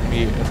to bring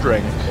me a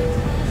drink,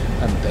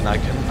 and then I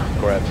can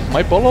grab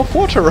my bottle of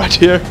water right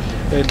here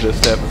and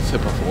just have a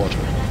sip of water.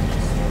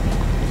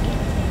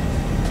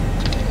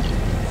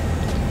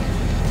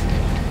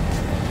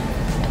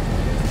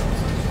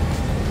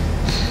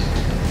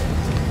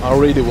 I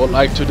really would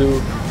like to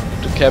do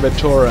the cabin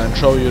tour and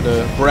show you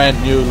the brand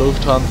new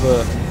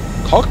Lufthansa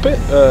cockpit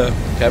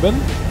cabin,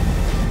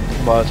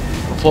 but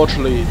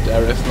unfortunately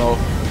there is no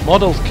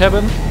modeled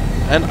cabin,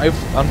 and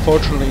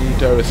unfortunately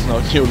there is no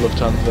new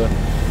Lufthansa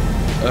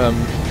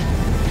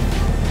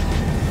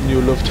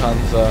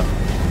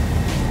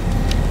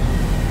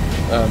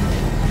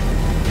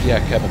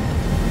cabin.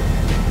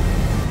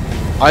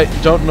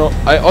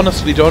 I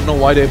honestly don't know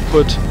why they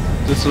put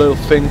this little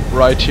thing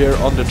right here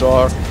on the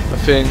door. I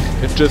think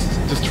it just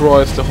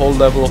destroys the whole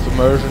level of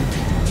immersion.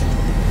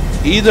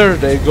 Either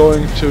they're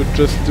going to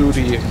just do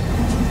the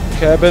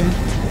cabin,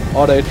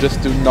 or they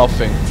just do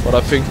nothing. But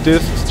I think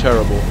this is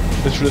terrible.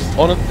 It's just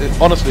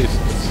honestly,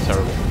 it's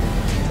terrible.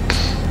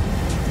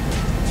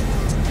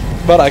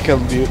 But I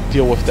can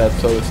deal with that,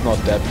 so it's not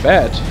that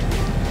bad.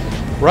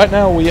 Right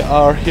now we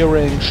are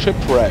hearing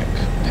shipwreck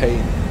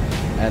pain,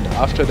 and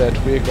after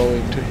that we're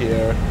going to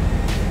hear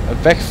a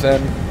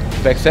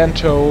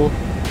Vexanto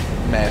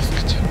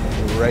masked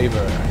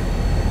raver.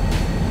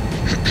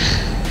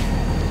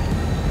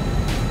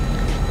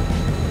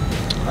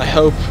 I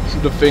hope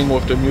the thing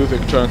with the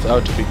music turns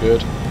out to be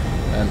good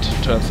and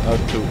turns out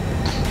to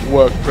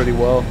work pretty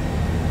well.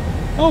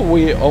 Oh,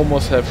 we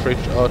almost have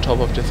reached our top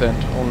of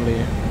descent.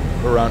 Only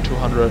around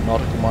 200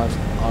 nautical miles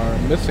are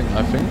missing,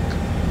 I think.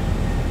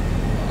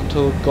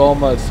 Until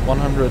Gorma it's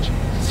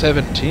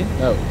 117.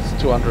 No,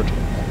 it's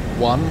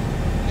 201.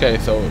 Okay,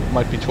 so it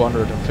might be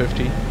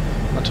 250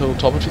 until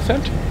top of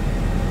descent.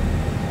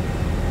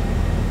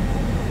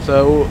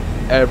 So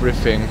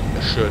everything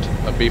should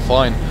be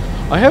fine.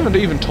 I haven't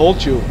even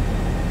told you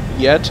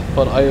yet,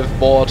 but I have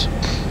bought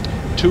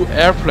 2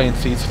 airplane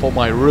seats for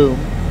my room,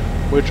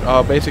 which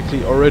are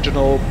basically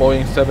original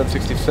Boeing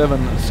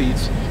 767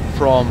 seats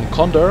from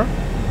Condor,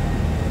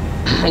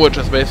 which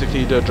is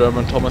basically the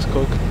German Thomas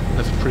Cook.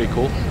 That's pretty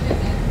cool.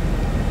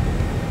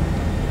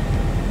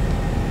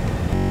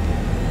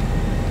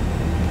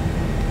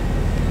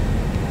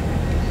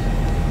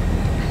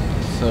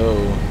 So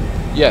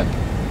yeah,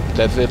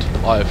 that's it.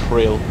 I have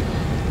real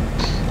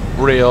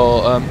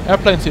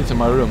airplane seats in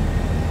my room,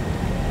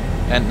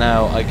 and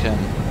now I can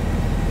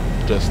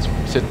just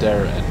sit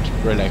there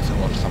and relax and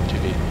watch some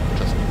TV,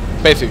 which is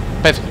basically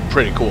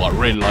pretty cool. I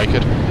really like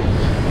it.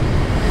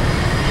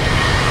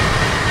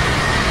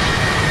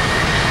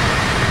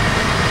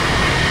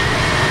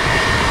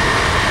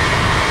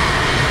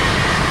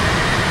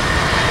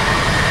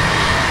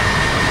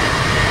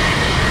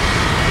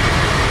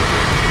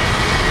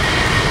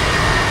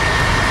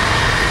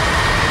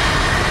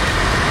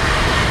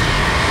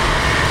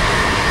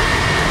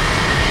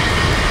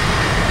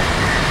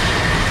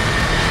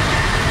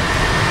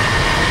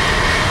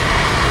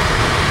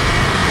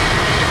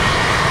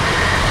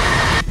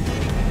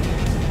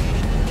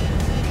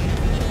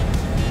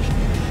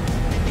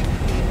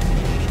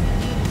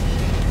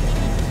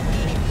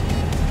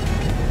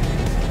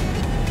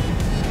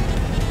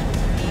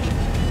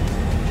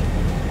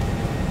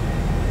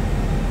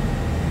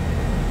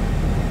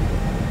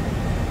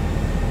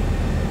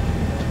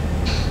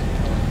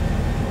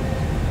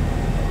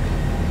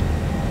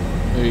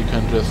 You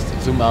can just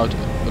zoom out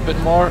a bit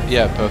more.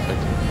 Yeah, perfect.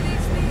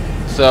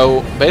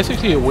 So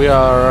basically we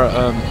are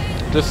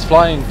just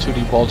flying to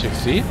the Baltic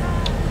Sea,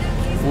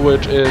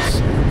 which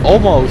is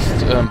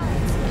almost in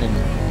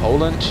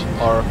Poland.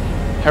 Or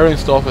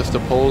Heringsdorf is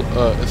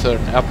is an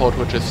airport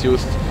which is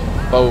used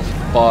both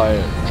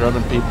by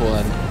German people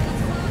and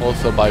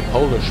also by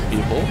Polish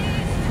people.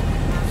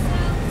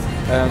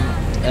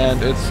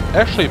 And it's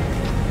actually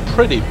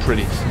pretty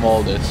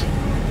small. It's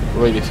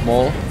really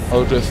small.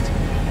 I'll just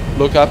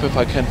look up if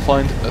I can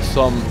find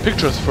some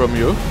pictures from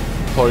you,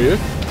 for you.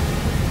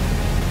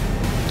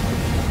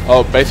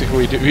 Oh,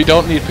 basically we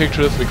don't need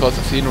pictures because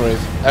the scenery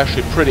is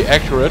actually pretty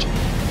accurate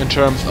in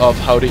terms of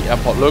how the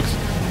airport looks,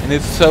 and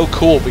it's so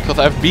cool because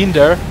I've been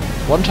there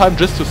one time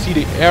just to see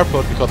the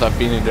airport because I've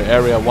been in the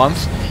area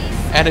once,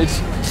 and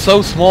it's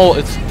so small,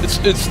 it's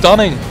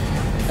stunning,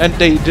 and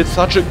they did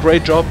such a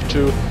great job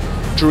to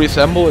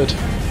resemble it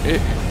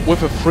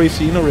with a free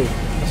scenery.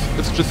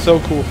 It's just so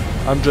cool.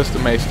 I'm just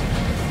amazed.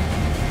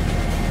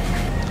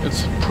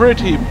 It's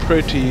pretty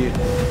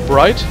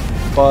bright,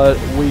 but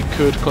we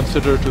could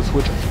consider to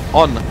switch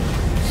on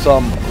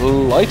some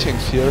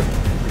lightings here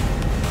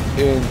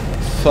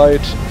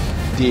inside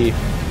the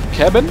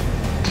cabin.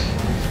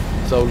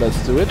 So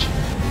let's do it.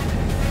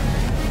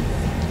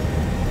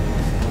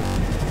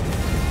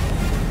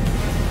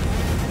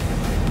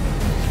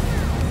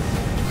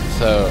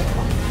 So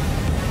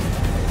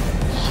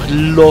I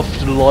love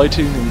the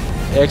lighting in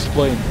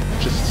XPlane,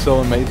 just so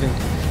amazing.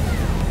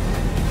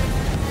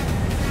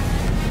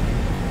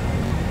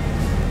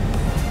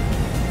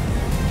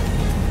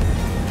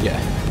 Yeah.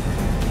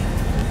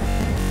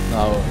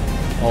 Now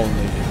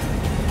only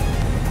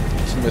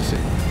it's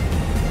missing.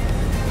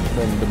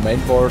 Then the main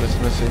board is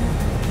missing.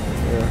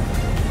 Here.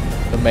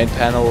 The main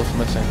panel is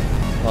missing,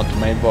 not the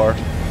main board.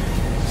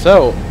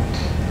 So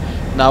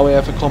now we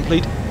have a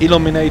complete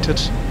illuminated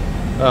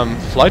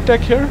flight deck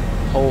here,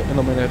 whole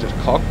illuminated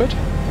cockpit,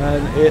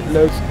 and it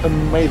looks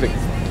amazing.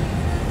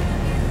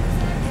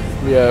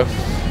 We have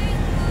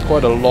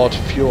quite a lot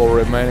of fuel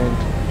remaining.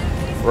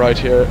 Right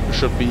here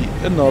should be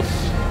enough.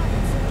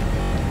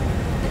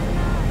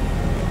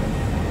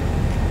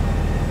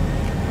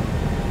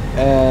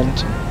 And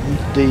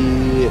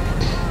the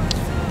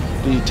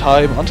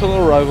time until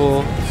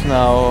arrival is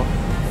now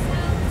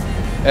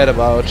at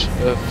about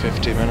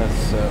 50 minutes,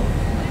 so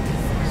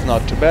it's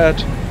not too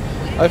bad.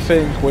 I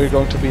think we're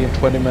going to be in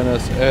 20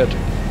 minutes at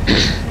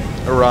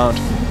around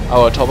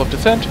our top of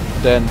descent.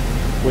 Then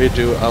we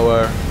do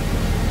our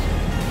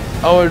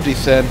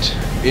descent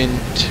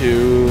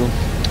into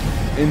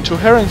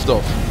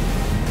Herringsdorf.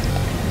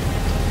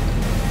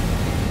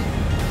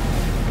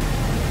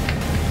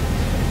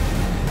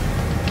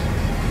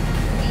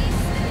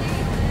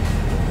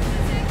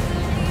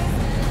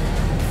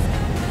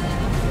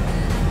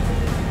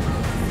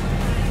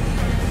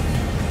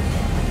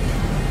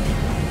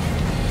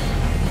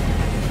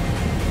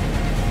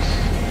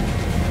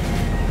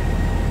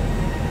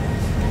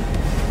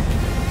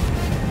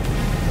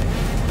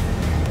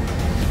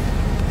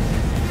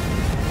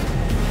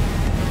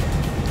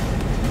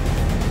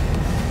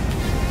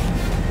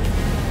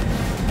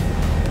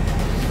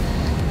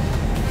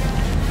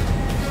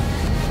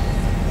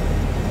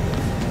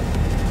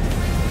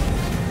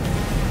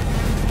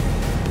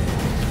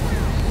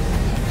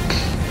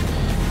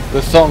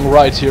 The song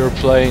right here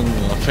playing,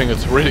 I think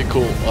it's really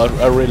cool.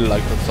 I really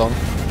like that song.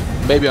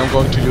 Maybe I'm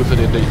going to use it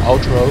in the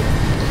outro.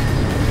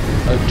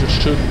 I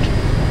just shouldn't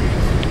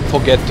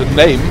forget the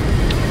name.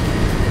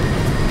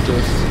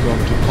 Just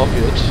going to copy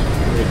it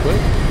really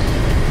quick.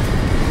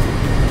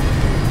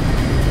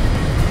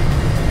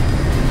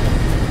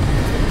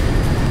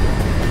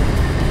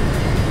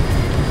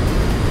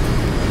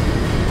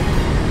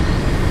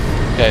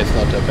 Okay, it's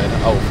not that bad.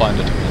 I will find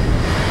it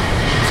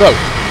again. So.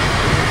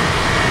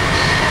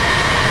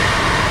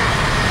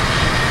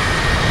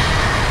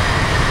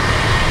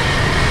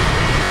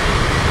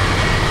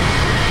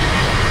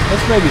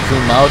 Let's maybe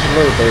zoom out a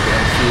little bit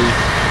and see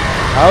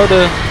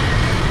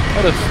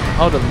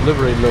how the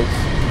livery looks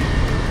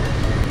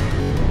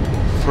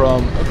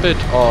from a bit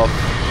of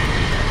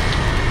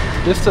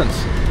distance.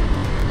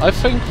 I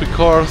think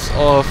because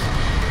of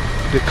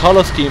the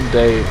color scheme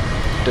they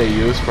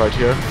used right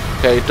here.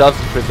 Okay, it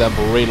doesn't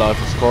resemble real life,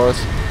 of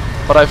course,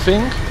 but I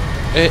think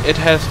it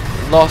has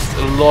lost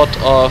a lot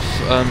of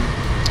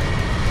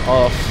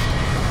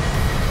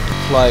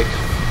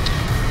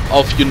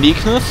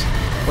uniqueness.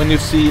 When you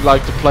see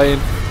like the plane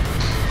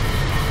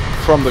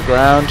from the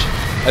ground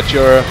at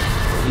your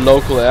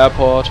local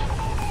airport,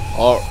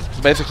 or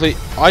basically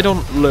I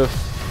don't live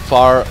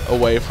far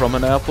away from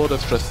an airport,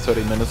 it's just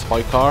 30 minutes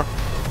by car,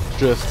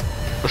 just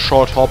a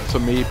short hop for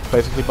me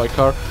basically by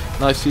car,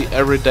 and I see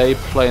every day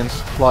planes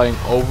flying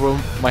over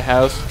my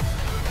house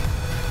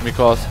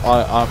because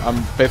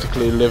I'm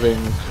basically living,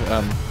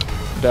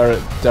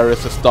 there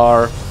is a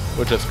star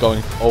which is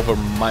going over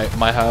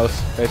my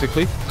house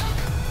basically.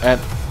 And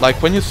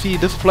like when you see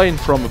this plane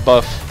from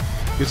above,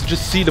 you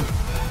just see the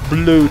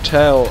blue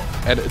tail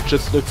and it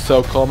just looks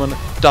so common,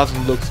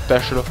 doesn't look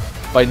special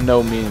by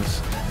no means.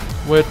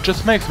 Which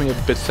just makes me a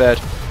bit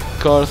sad,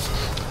 because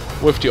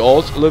with the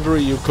old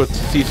livery you could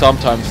see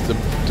sometimes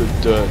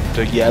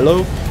the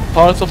yellow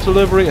parts of the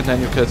livery and then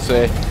you could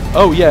say,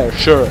 oh yeah,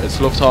 sure, it's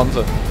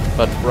Lufthansa.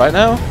 But right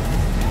now,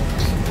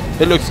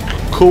 it looks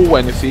cool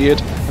when you see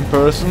it in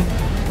person,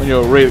 when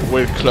you're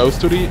really close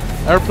to the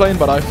airplane,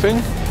 but I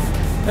think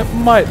it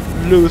might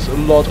lose a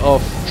lot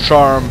of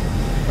charm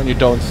when you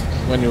don't,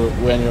 when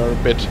you're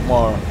a bit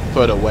more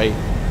further away.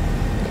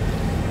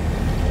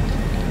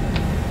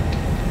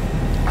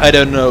 I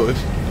don't know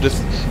if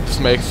this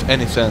makes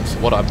any sense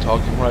what I'm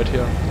talking right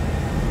here.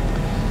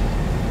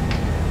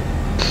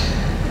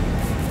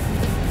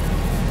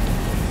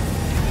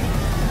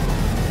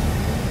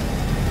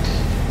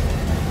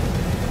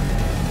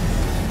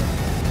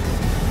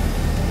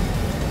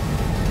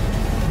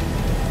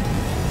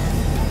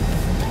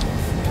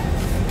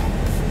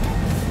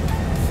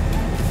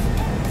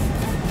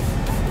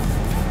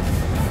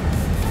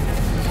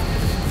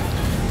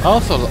 I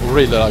also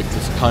really like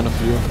this kind of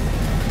view,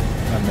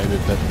 and maybe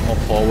a bit more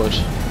forward.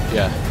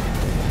 Yeah,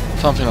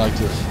 something like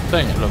this. I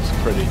think it looks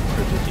pretty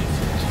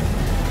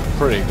decent,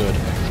 pretty good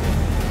actually.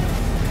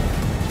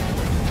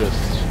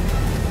 Just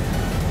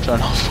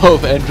turn off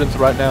both engines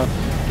right now.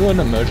 Do an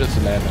emergency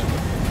landing.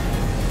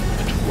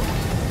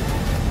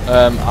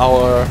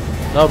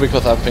 No,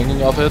 because I'm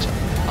thinking of it.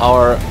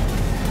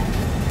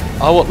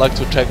 I would like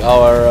to check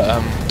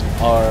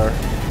our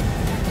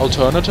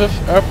alternative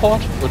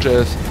airport, which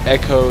is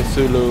Echo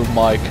Zulu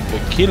Mike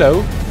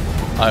Kilo.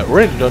 I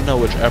really don't know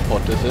which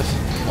airport this is,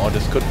 or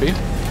this could be.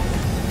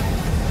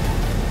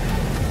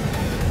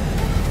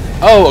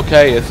 Oh,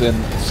 okay, it's in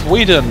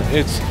Sweden.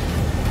 It's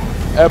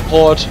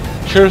Airport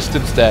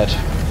Kirstenstad.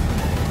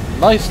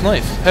 Nice.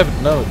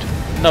 Haven't known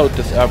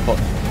this airport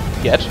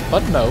yet,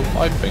 but no,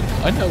 I think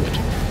I know it.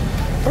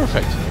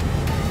 Perfect.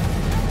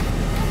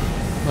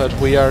 But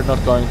we are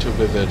not going to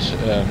visit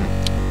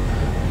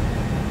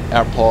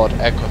Airport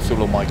Echo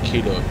Zulu Mike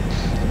Kilo.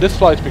 This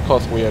flight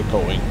because we are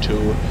going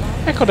to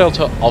Echo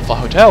Delta Alpha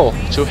Hotel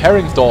to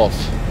Heringsdorf.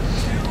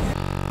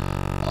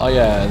 Oh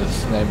yeah,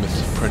 this name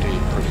is pretty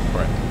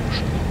correct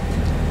actually.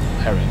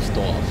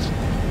 Heringsdorf.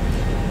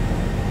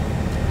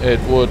 It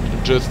would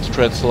just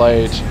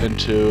translate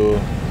into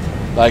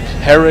like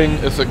herring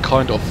is a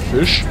kind of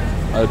fish.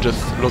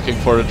 Just looking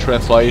for a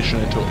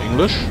translation into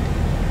English.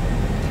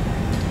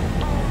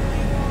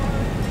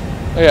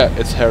 Oh yeah,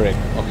 it's herring.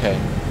 Okay.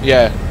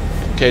 Yeah.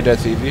 Okay,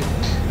 that's easy.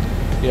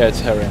 Yeah, it's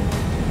herring.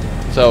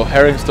 So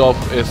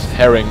Heringsdorf is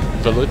herring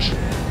village.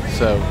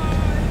 So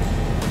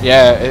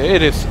yeah,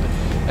 it is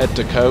at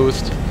the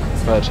coast,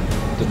 but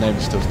the name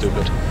is still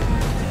stupid.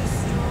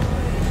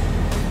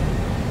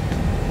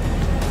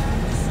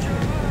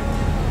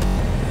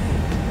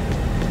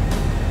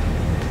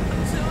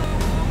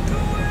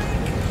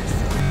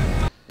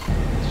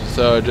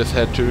 So I just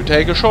had to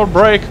take a short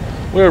break.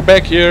 We're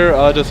back here.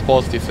 I just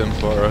paused the sim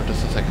for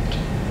just a second.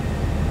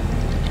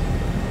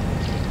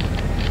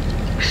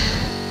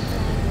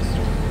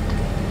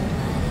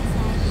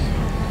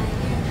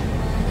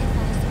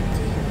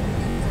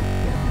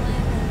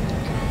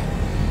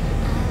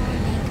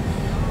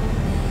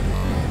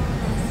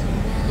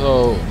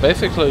 So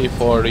basically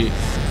for the...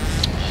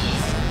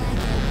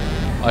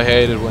 I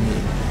hate it when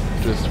you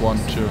just want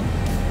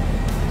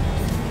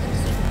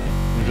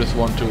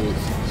to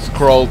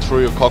scroll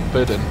through your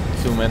cockpit and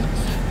zoom in.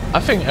 I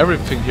think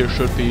everything here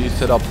should be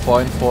set up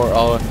fine for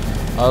our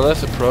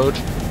RLS approach.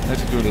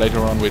 Basically later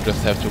on we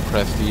just have to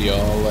press the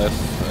RLS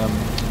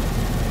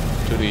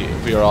to the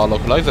VRR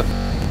localizer.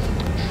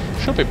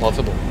 Should be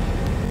possible.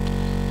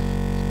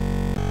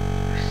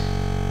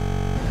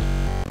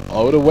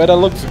 Oh, the weather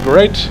looks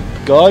great,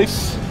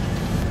 guys,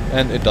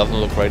 and it doesn't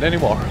look great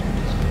anymore.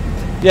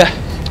 Yeah,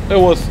 it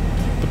was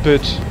a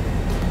bit,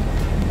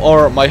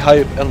 or my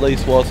hype at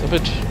least was a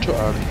bit too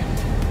early.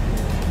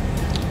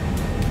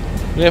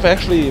 We have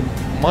actually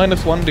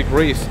 -1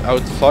 degrees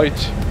outside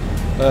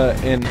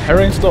in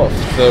Heringsdorf,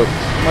 so it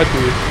might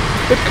be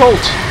a bit cold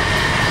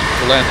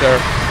to land there.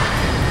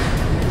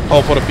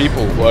 Oh, for the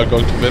people who are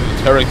going to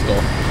visit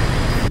Heringsdorf.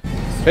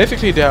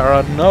 Basically there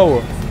are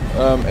no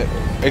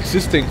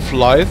existing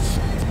flights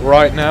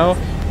right now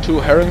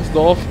to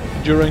Heringsdorf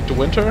during the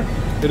winter.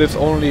 It is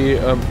only,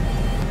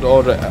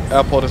 the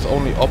airport is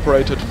only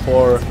operated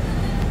for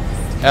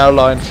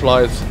airline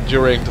flights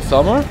during the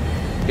summer.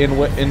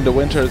 In the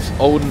winter it's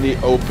only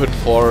open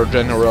for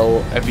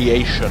general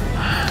aviation.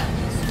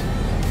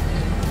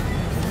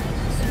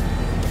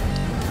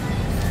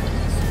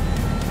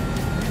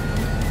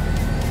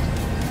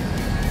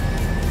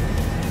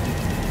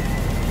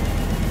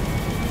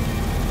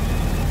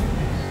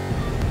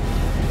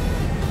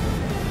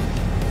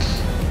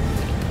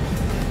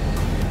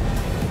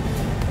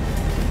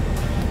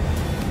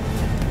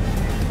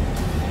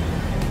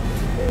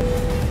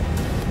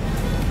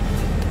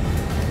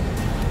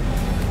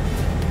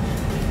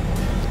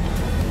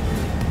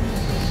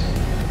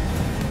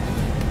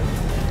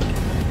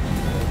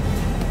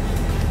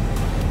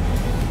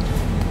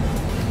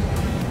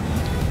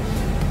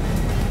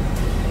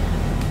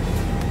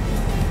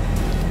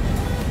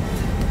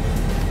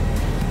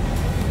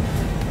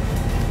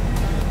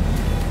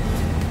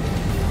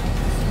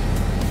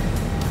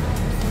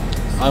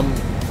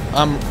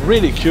 I'm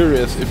really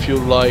curious if you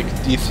like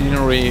the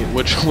scenery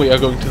which we are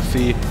going to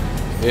see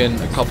in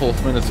a couple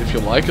of minutes, if you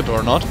like it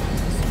or not,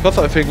 because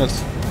I think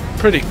it's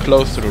pretty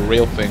close to the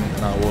real thing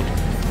and I would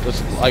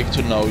just like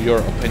to know your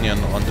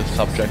opinion on this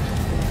subject.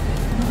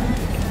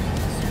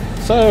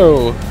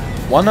 So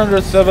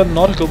 107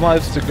 nautical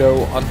miles to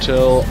go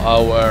until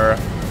our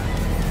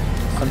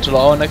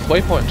next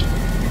waypoint.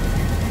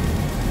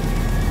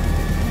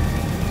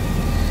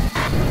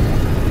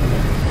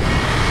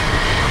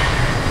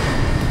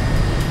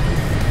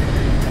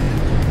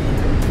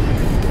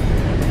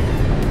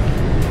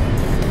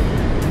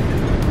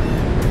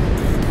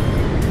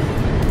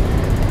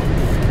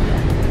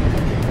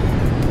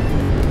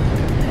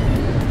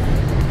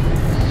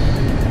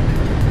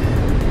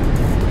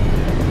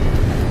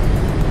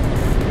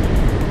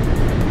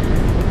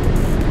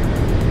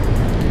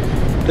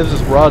 This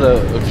is rather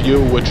a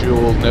view which you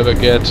will never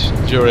get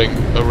during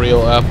a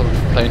real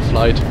airplane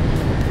flight,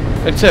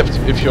 except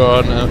if you're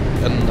on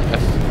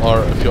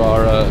if you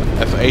are a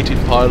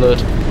F-18 pilot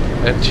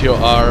and you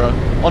are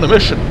on a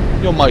mission.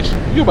 You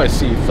might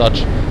see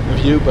such a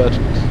view, but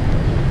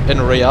in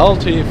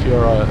reality, if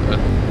you're a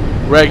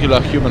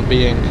regular human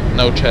being,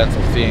 no chance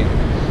of seeing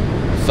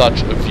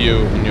such a view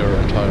in your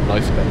entire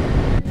lifespan.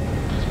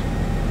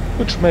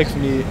 Which makes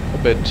me a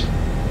bit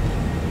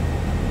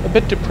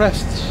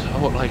depressed.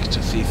 I would like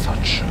to see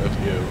such a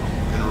view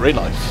in real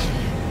life.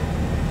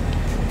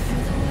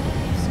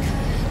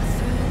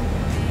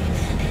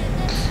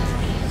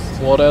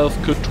 What else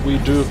could we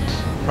do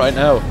right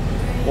now?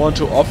 Want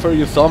to offer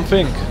you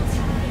something?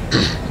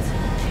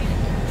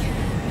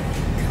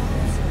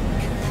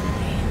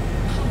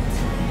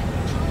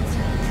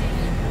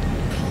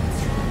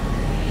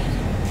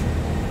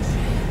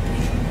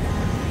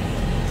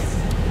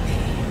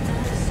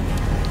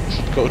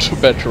 Should go to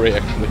battery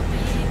actually.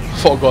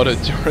 Forgot it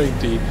during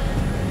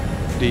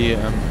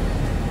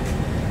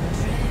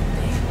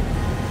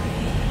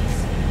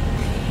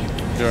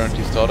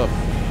the startup.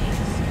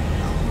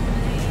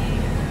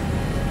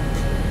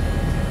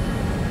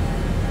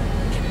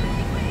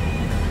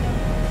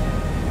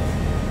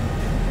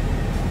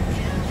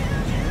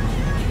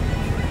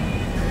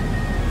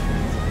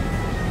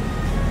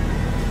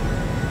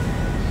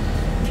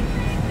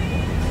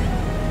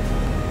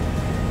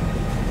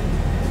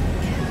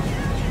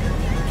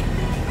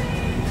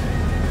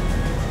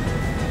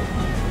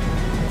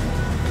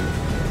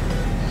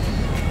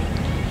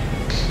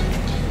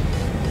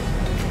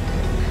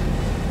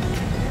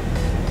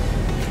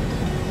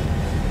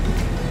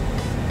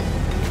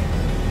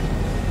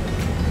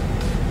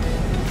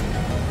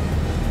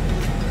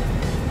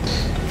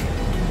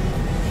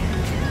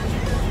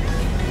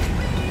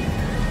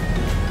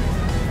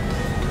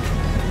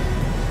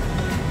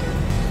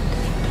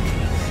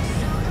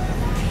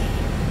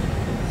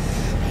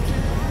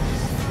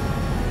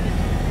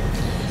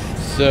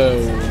 So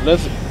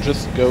let's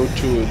just go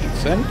to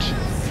descent,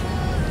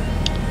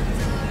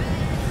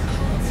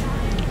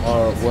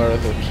 or where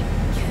is it?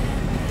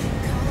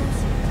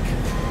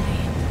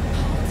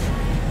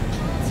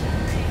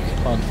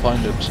 Can't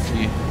find it.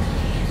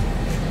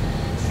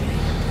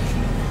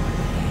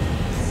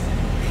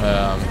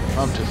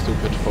 I'm too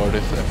stupid for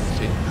this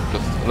FMC.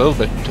 Just a little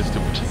bit too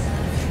stupid.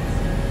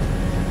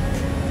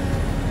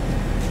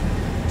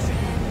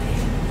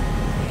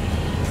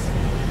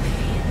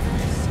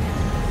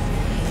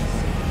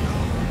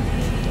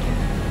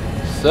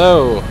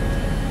 So,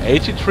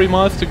 83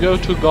 miles to go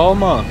to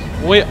Galma.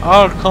 We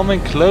are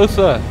coming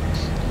closer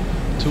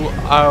to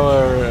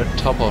our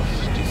top of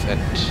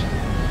descent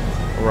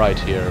right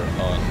here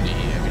on the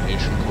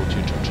Aviation Code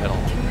YouTube channel.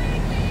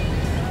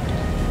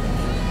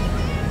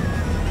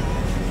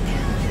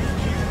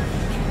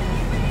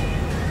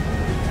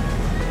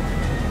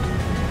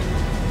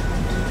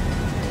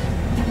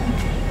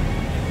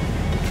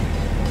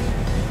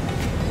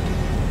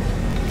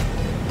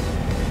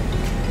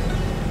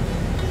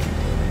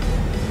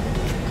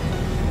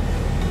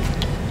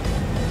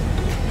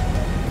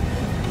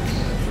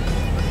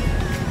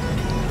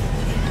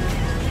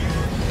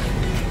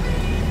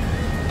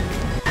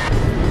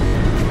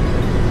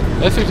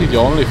 Basically the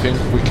only thing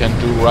we can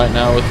do right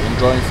now is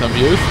enjoying some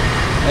views,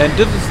 and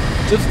this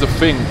is the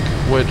thing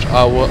which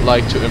I would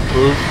like to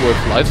improve with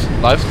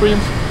live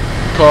streams,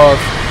 because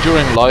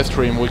during live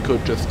stream we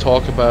could just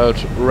talk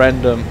about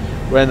random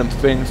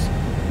things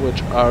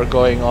which are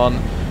going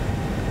on,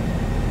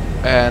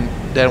 and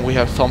then we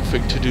have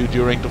something to do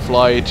during the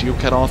flight. You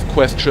can ask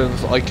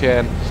questions, I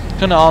can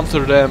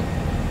answer them.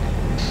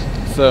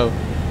 So,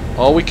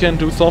 or we can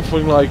do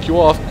something like you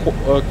ask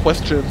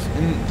questions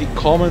in the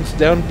comments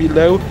down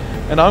below,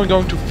 and I'm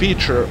going to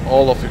feature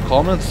all of your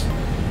comments.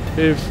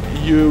 If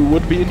you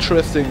would be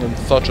interested in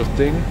such a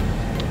thing,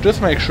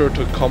 just make sure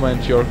to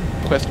comment your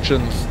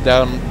questions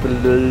down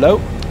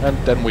below, and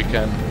then we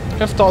can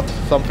start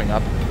something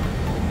up.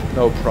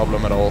 No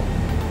problem at all.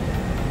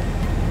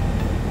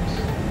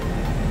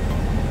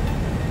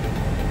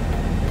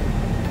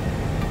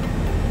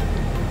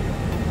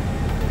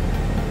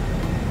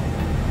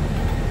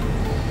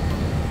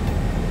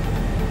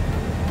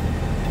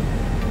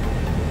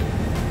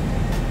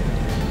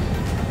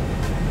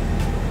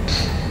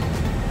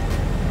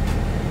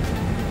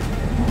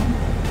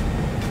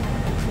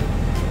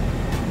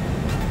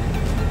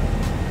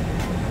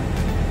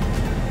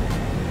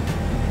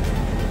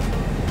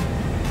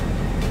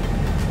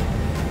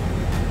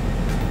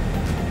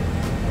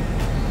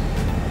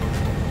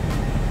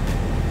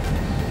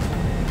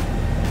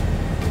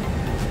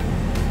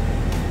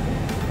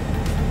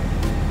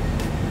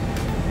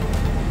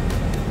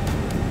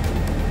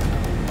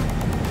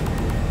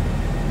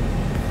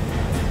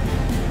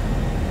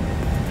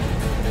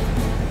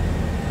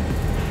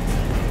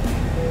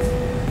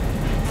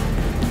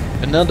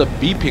 Another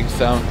beeping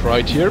sound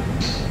right here.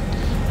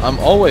 I'm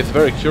always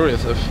very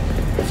curious if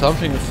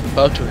something is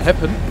about to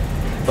happen,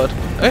 but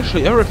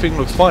actually everything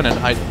looks fine,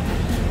 and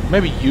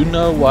maybe you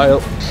know why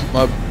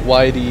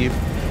the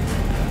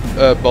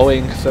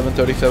Boeing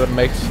 737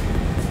 makes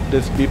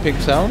this beeping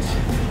sounds?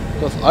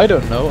 Because I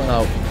don't know, and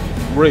I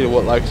really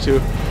would like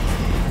to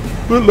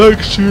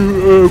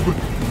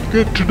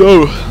get to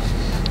know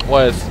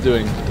why it's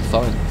doing the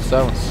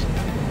sounds.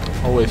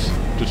 Always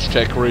just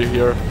check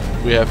here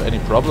if we have any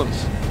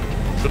problems.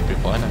 Should be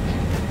fine actually.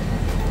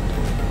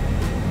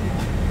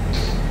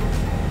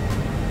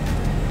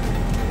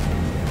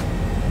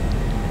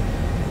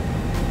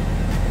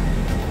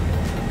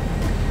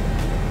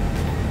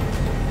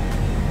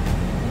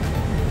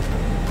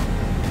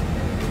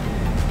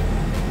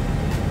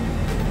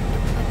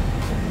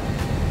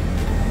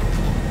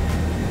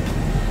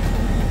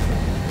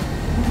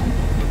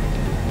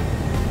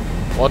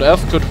 What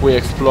else could we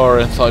explore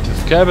inside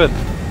his cabin?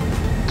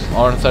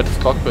 Or inside his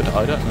cockpit,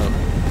 I don't know.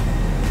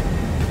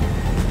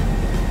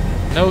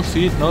 No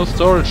seat, no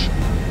storage.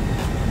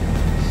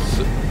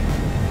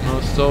 No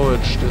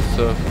storage, this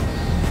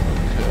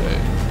okay.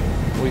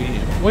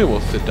 We will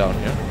sit down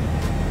here.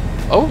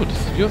 Oh,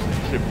 this view is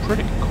actually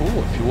pretty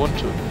cool if you want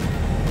to.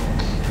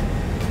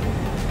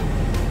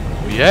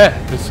 Oh yeah,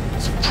 this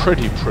is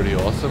pretty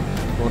awesome.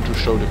 You want to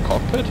show the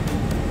cockpit?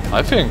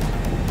 I think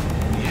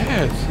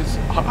yes,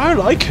 I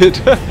like it.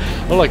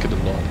 I like it a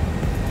lot.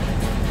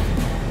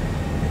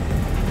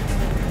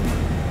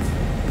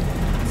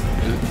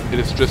 It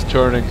is just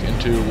turning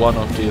into one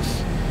of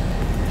these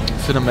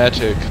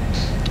cinematic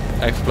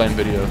XPlane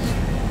videos.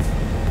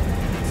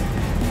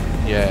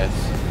 Yes.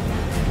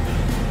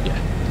 Yeah,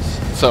 it's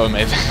so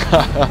amazing.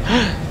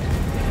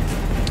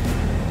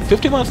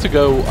 50 miles to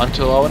go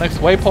until our next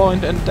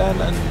waypoint, and then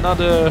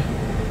another,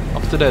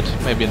 after that,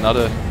 maybe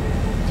another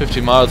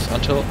 50 miles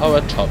until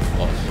our top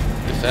of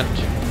descent.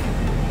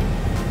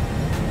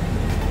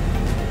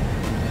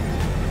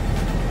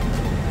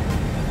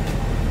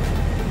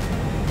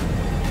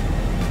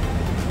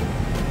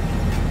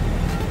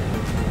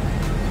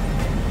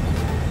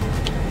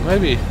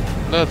 Maybe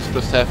let's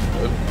just have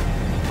a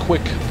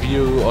quick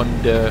view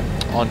on the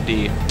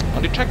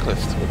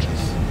checklist, which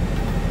is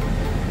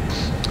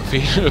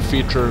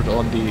featured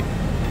on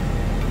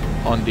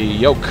the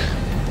yoke.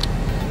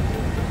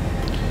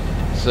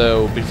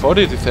 So before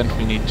the descent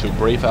we need to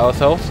brief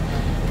ourselves,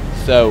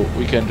 so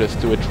we can just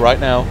do it right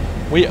now.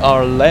 We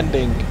are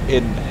landing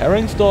in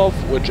Heringsdorf,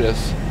 which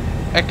is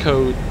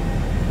Echo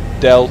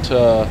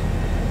Delta.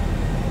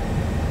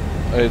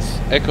 It's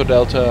Echo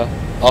Delta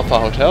Alpha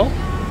Hotel,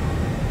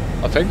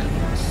 I think.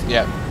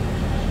 Yeah.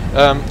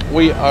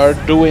 We are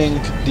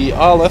doing the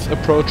RLS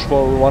approach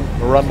for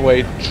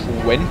runway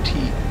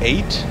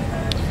 28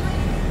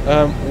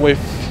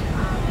 with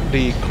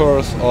the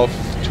course of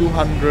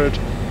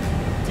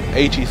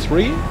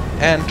 283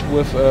 and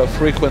with a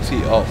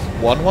frequency of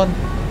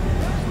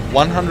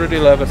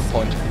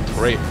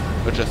 111.3,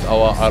 which is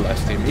our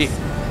RLS-DME.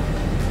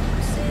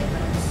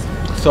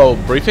 So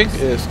briefing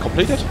is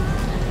completed.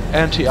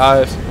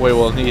 Anti-ice we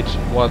will need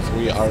once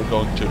we are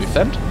going to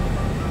descend.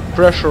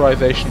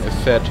 Pressurization is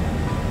set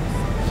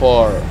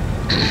for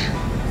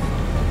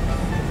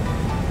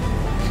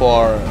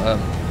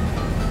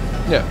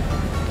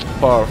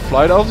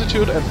flight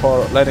altitude and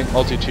for landing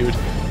altitude,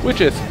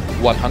 which is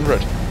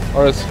 100,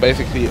 or it's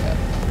basically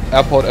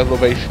airport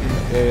elevation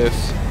is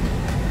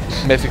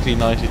basically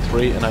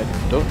 93, and I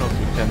don't know if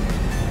we can.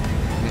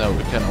 No,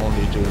 we can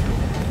only do the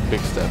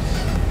big steps,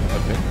 I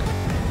think.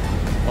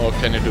 Or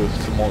can you do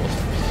smaller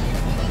steps?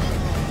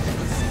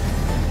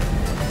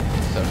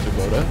 Just have to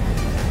go there.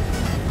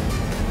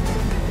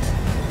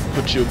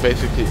 Could you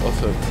basically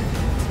also...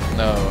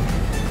 No,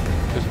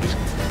 it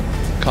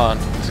can't.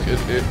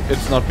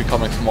 It's not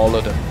becoming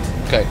smaller then.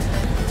 Okay,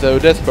 so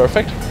that's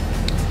perfect.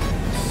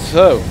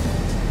 So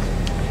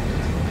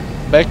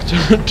back to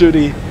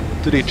the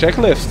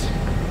checklist.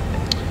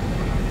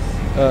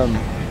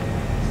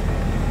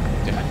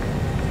 Yeah, I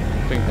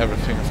think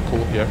everything is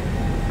cool here.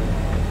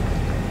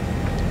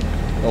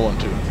 I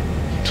want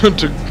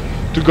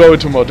to go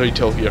into more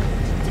detail here.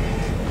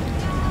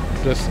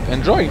 Just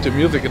enjoying the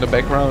music in the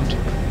background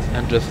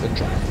and just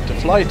enjoying the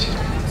flight.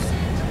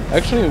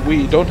 Actually,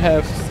 we don't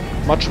have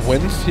much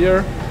winds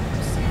here.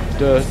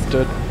 The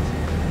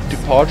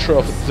departure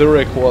of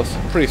Zurich was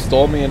pretty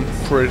stormy and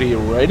pretty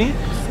rainy,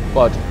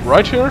 but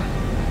right here,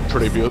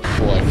 pretty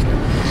beautiful actually.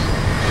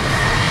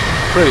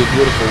 Pretty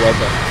beautiful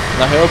weather.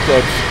 And I hope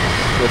that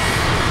this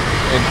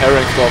in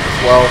Heringsdorf as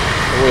well,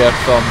 we have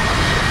some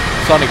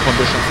sunny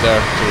conditions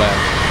there to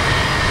land.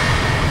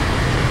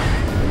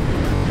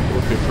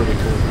 Would be pretty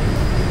cool.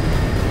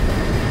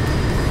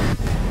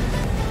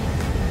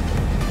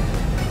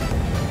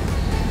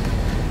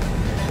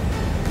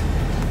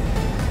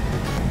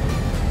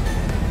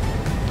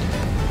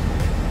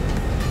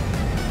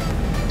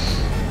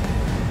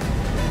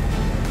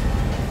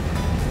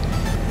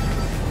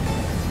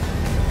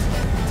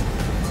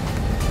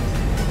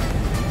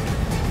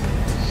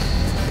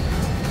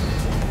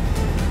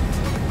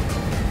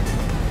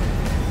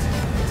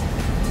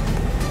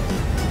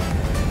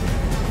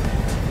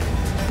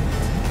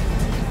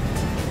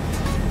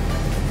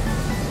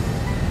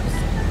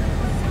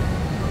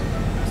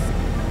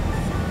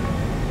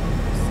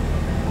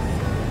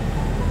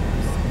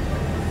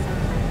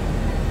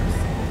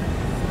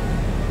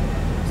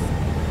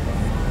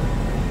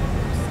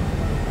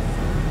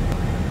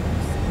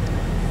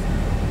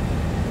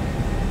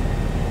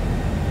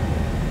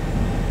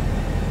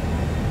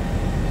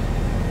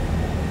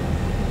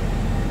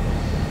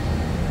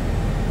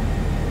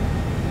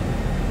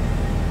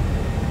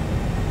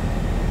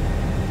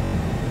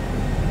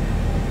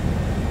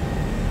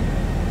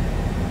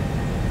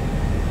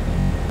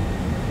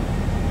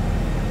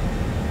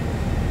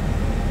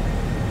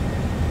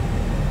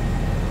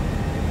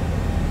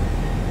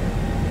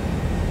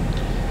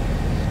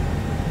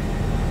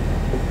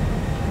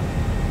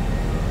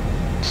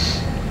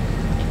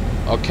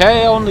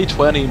 Okay, only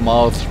 20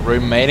 miles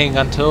remaining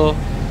until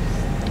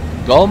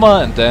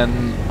Golma, and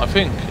then I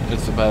think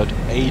it's about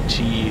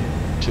 80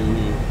 to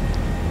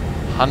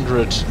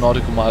 100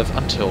 nautical miles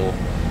until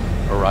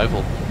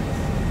arrival.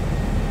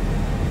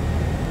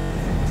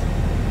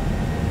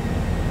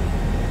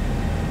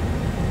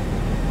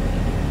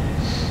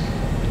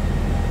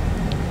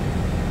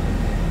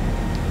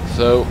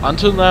 So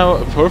until now,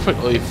 a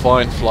perfectly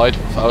fine flight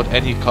without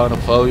any kind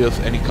of failures,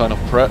 any kind of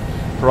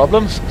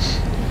problems.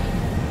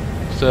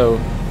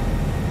 So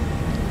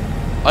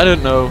I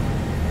don't know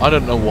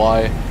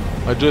why.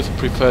 I just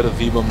prefer the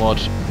Zibo mod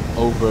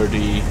over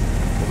the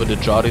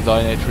JAR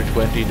Design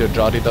A320. The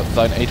JAR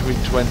Design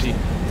A320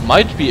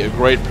 might be a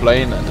great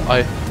plane, and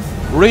I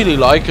really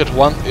like it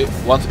once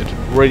it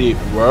really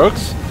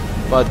works.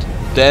 But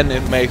then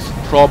it makes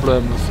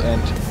problems,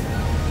 and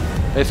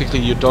basically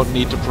you don't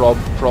need the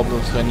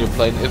problems when your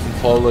plane isn't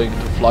following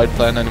the flight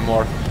plan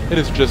anymore. It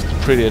is just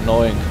pretty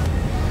annoying,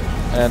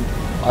 and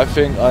I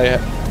think I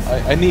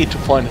need to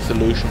find a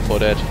solution for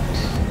that.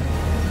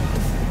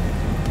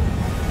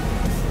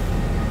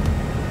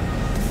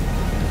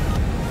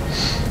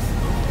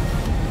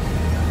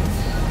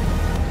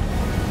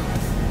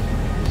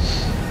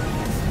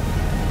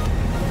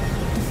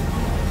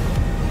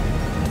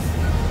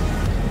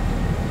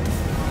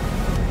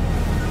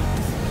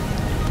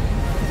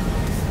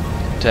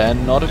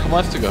 Ten nautical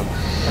miles to go.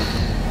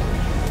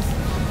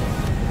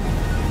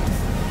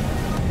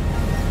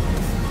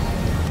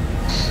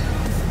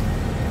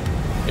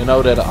 You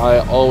know that I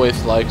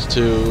always like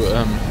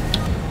to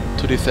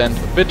descend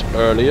a bit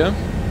earlier,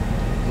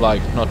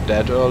 like not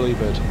that early,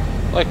 but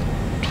like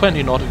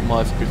 20 nautical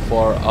miles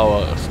before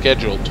our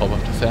scheduled top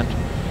of descent,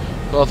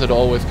 because it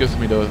always gives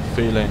me the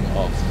feeling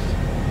of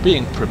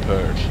being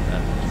prepared,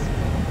 and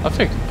I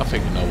think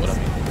you know what I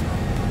mean.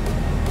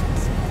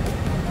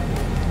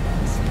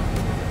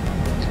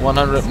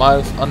 100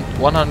 miles,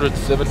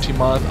 170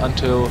 miles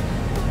until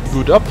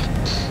Good-Up,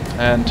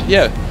 and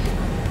yeah,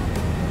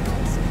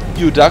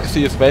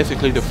 Eudaxi is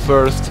basically the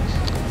first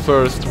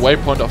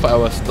waypoint of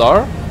our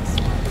star.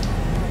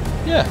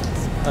 Yeah,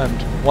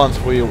 and once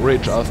we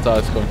reach our star,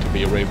 it's going to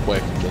be really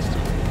quick just to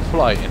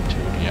fly into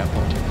the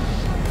airport.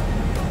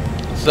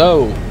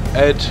 So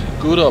at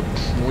Good-Up,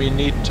 we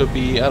need to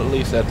be at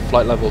least at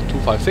flight level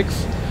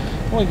 256.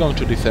 We're going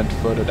to descend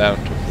further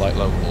down to flight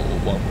level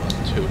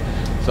 112.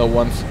 So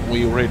once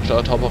we reach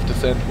our top of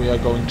descent, we are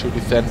going to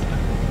descend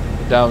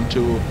down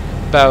to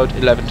about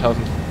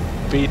 11,000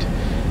 feet.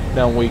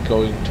 Then we're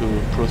going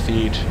to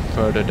proceed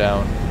further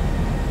down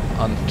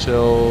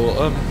until,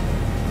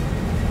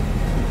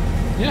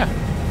 yeah,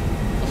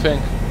 I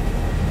think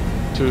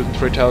to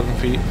 3,000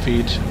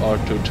 feet or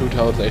to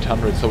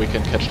 2,800, so we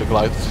can catch the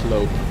glide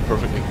slope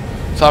perfectly.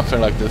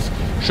 Something like this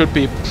should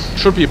be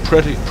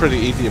pretty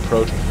easy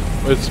approach.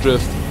 It's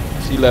just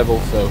sea level,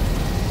 so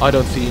I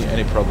don't see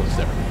any problems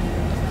there.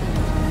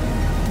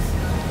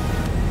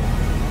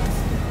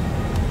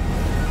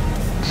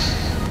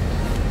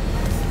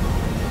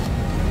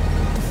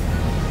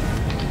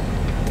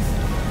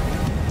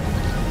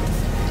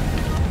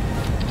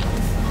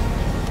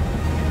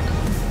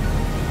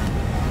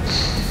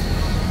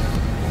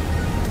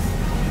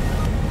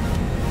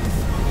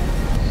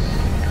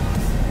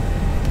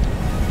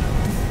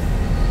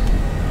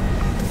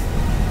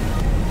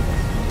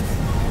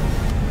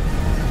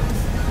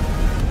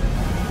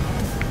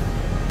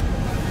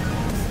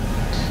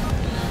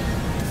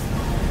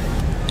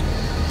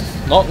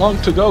 Not long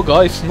to go,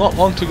 guys, not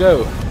long to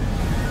go.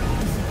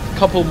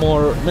 Couple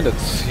more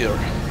minutes here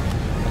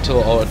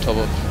until our top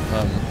of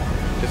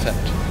descent.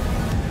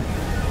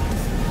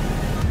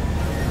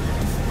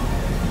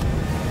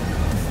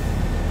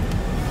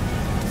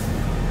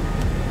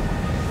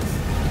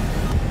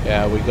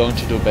 Yeah, we're going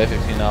to do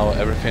basically now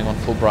everything on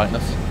full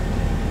brightness.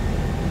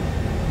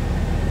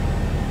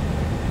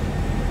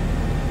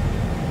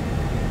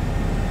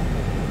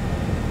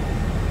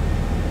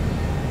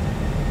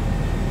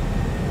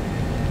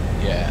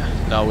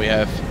 Now we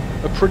have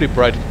a pretty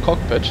bright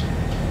cockpit,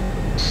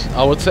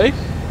 I would say.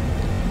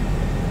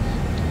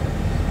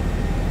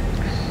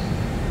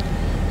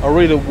 I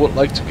really would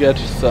like to get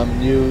some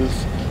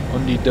news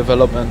on the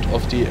development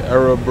of the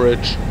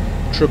Aerobridge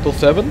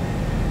 777,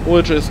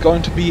 which is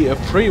going to be a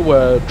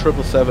freeware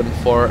 777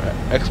 for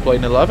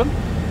XPlane 11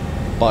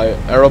 by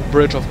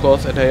Aerobridge, of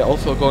course, and they're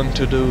also going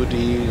to do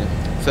the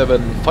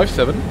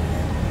 757.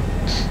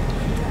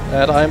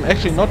 And I'm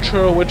actually not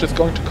sure which is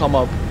going to come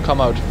out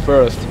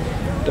first,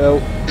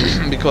 though,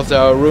 because there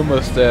are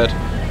rumors that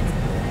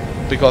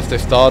because they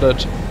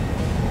started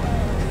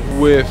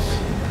with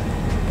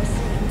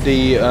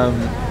the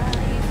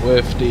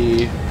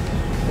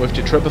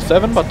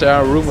 777, but there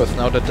are rumors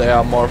now that they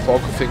are more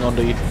focusing on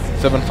the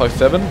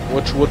 757,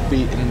 which would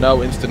be in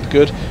no instant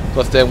good,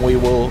 because then we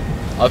will,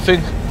 I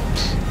think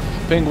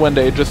when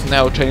they just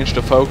now change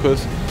the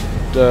focus,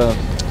 the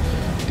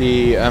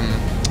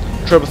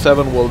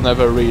 777 will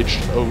never reach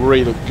a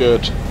really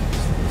good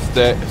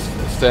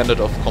standard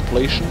of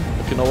completion,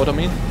 if you know what I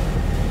mean.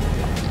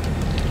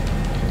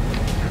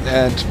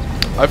 And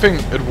I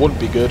think it wouldn't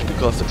be good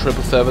because the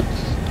 777,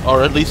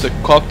 or at least the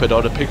cockpit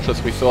or the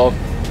pictures we saw,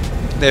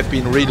 they've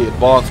been really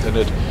advanced, and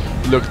it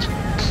looked,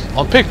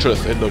 on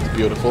pictures it looked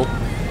beautiful.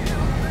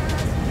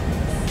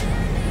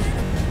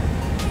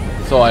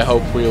 So I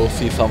hope we'll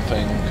see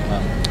something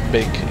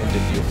big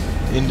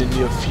in the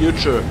near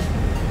future.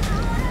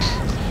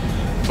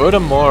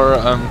 Furthermore,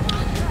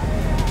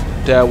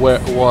 there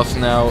was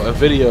now a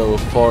video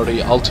for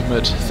the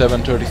Ultimate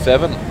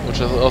 737, which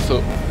is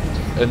also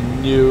a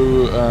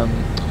new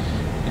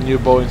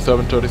Boeing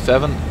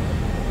 737,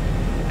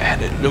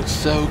 and it looks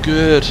so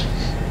good.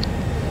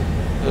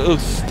 It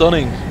looks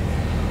stunning.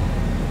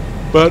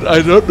 But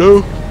I don't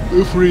know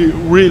if we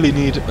really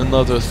need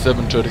another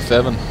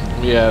 737.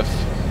 We have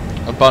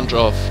a bunch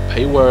of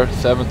payware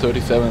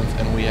 737s,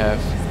 and we have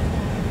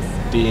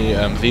the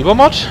Zibo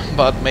mod,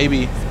 but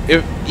maybe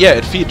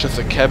it features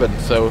a cabin,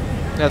 so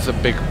that's a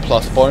big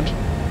plus point.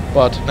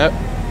 But no,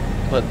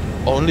 but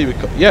only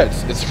because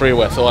it's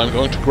freeware, so I'm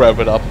going to grab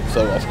it up.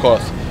 So of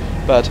course,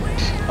 but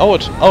I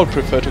would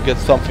prefer to get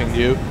something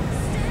new,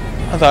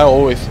 as I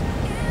always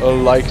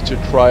like to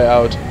try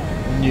out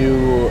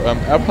new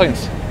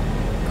airplanes.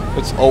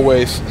 It's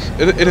always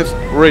it is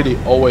really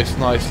always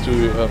nice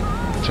to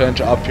change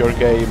up your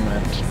game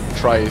and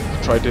try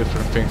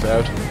different things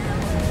out.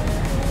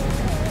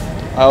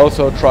 I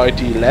also tried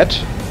the LED,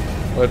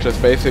 which is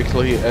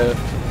basically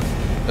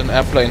an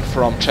airplane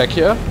from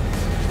Czechia.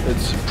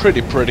 It's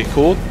pretty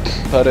cool,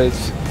 but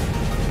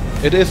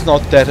it is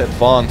not that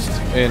advanced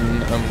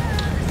in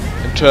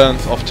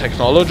terms of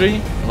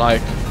technology.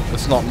 Like,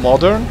 it's not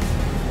modern,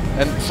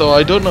 and so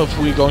I don't know if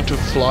we're going to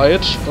fly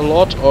it a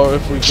lot or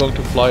if we're going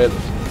to fly it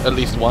at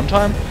least one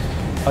time.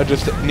 I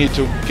just need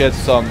to get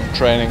some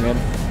training in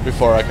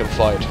before I can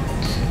fly it.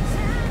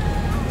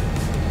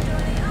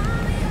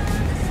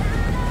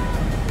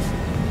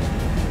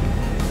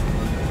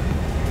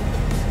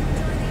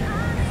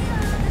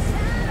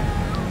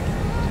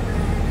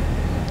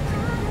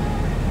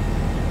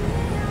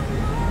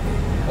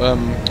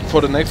 For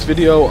the next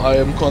video I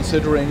am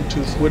considering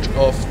to switch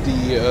off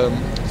the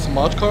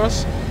smart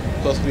cars,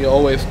 because we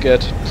always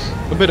get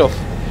a bit of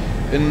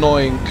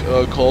annoying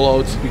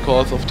callouts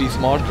because of these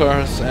smart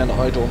cars, and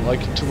I don't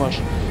like it too much.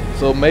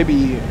 So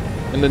maybe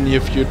in the near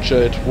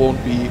future it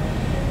won't be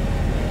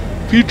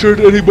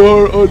featured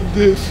anymore on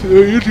this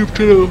YouTube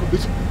channel.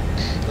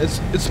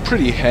 It's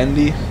pretty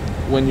handy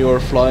when you're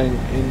flying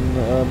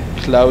in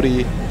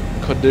cloudy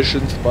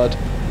conditions, but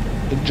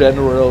in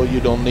general you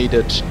don't need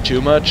it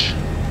too much.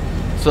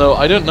 So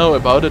I don't know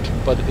about it,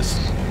 but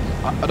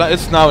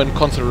it's now in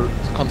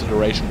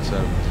consideration,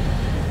 so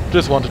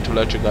just wanted to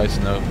let you guys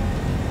know.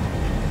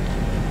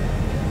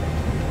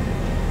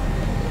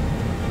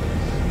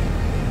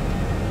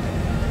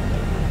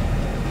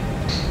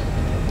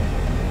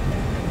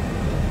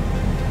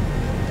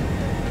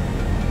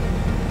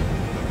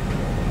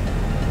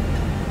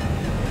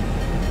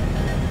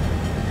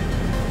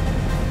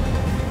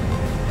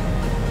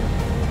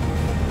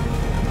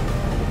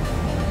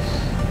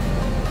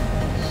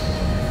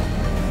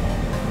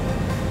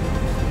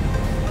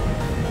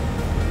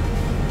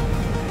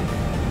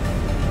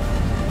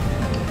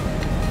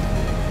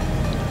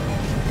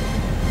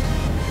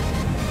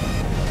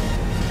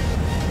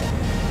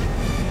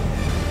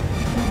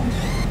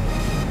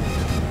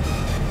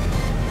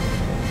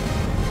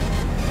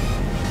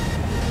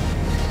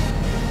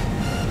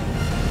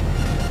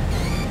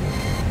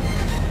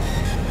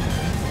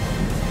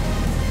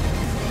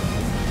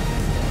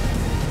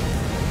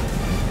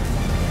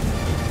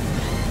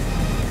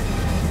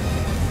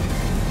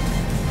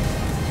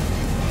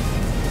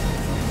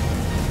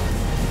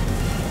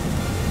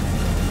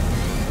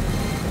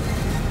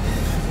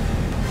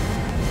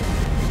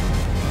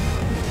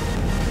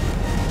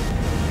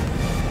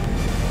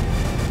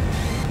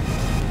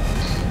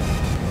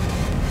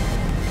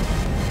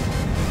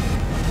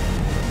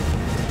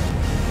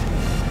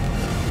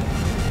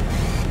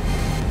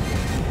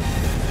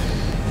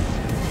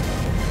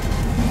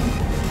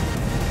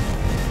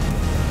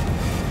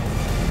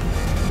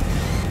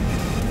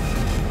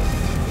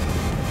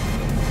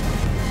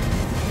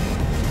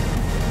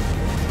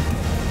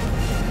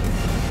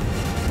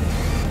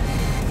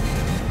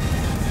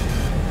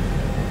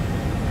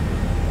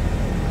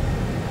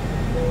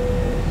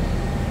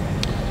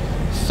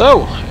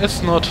 So,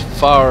 it's not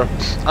far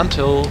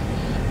until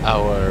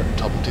our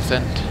top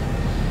descent.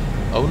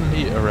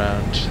 Only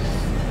around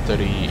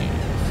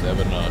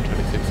 37 or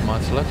 26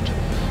 miles left.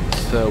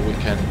 So we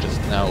can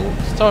just now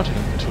starting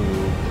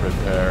to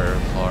prepare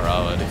for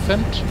our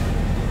descent.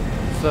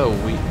 So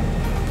we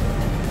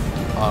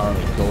are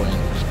going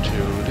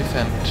to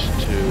descend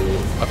to,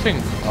 I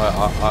think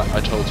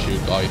I told you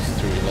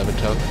guys, to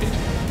 11,000 feet.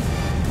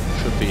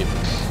 Should be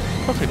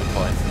perfectly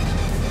fine.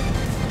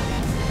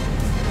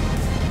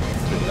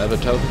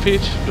 11,000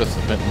 feet, just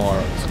a bit more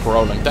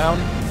scrolling down.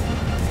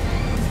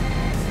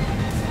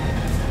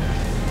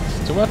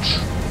 It's too much.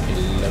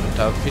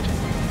 11,000 feet.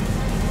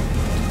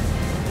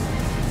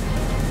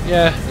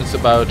 Yeah, it's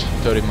about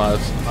 30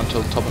 miles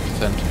until top of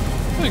descent.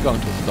 We're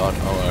going to start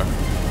our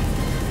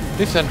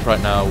descent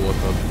right now with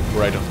a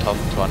rate of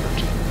 1200.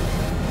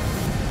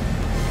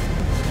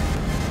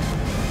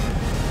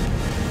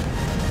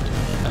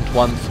 And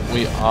once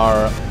we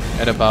are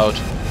at about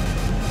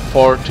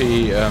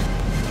 40,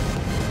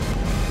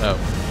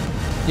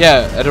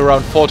 at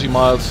around 40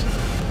 miles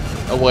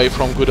away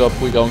from Gudup,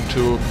 we're going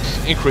to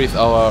increase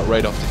our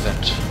rate of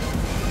descent.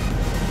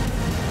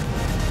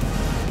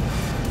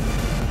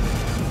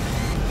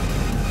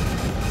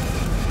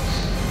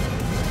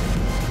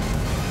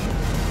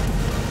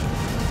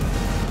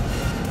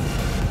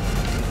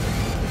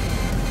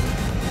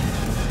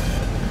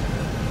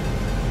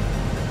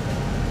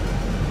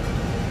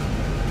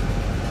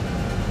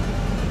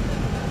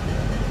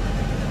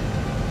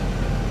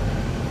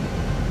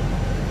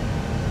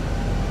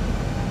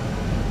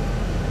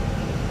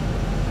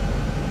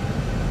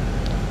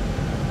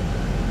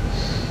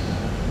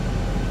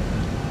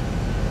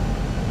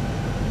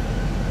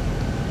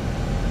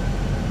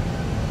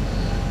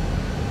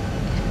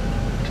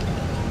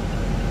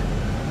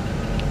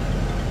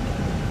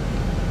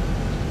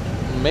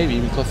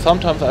 Maybe, because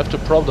sometimes I have the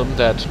problem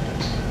that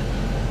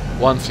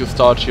once you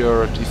start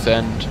your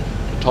descent,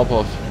 the top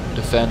of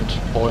descent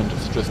point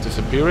is just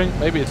disappearing.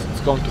 Maybe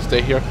it's going to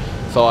stay here,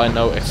 so I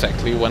know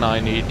exactly when I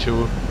need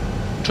to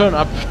turn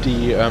up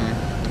the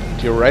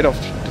rate of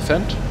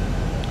descent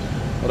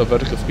or the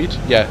vertical speed.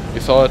 Yeah, we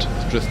saw it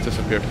just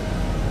disappeared.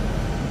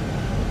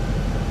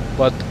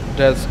 But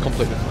that's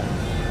completely fine.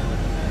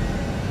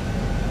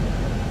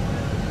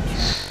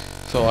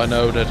 So I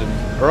know that in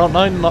around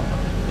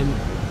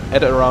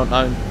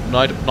 9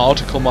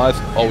 nautical miles,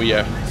 oh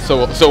yeah,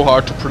 so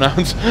hard to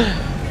pronounce,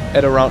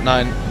 at around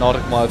 9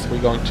 nautical miles we're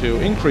going to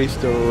increase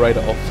the rate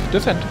of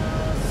descent.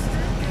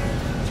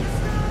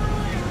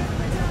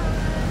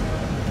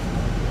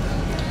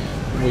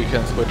 We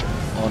can switch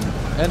on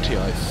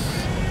anti-ice.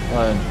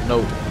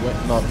 No,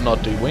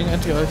 not the wing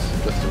anti-ice,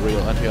 just the real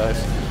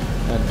anti-ice,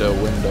 and the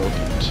window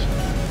heat.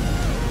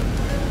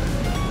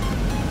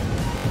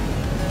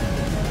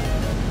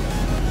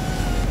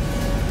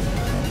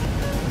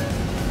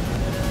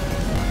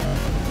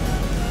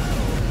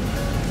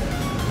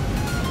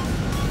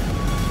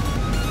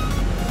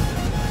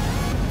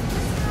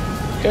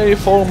 Okay,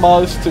 4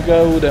 miles to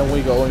go, then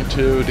we're going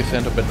to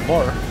descend a bit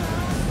more.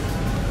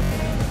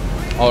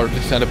 Or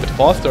descend a bit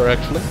faster,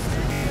 actually.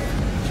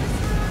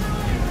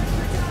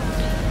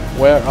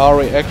 Where are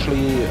we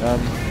actually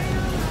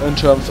in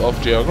terms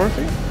of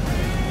geography?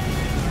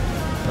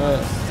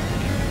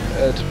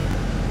 At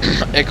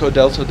Echo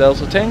Delta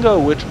Delta Tango,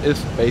 which is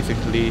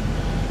basically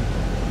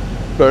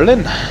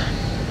Berlin.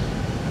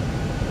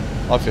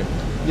 I think.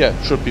 Yeah,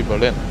 it should be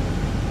Berlin.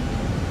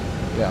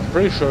 Yeah, I'm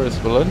pretty sure it's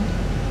Berlin.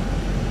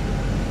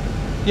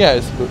 Yeah,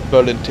 it's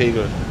Berlin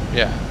Tegel.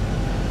 Yeah,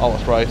 I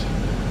was right.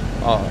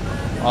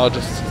 I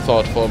just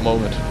thought for a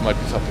moment it might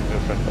be something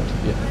different, but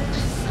yeah.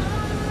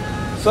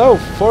 So,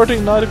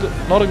 14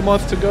 nautical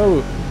miles to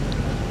go.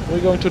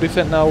 We're going to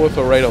descend now with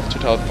a rate of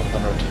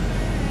 2,500.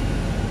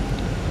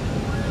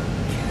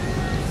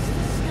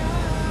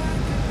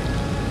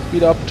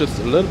 Speed up just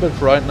a little bit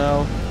right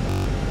now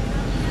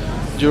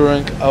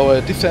during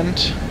our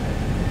descent.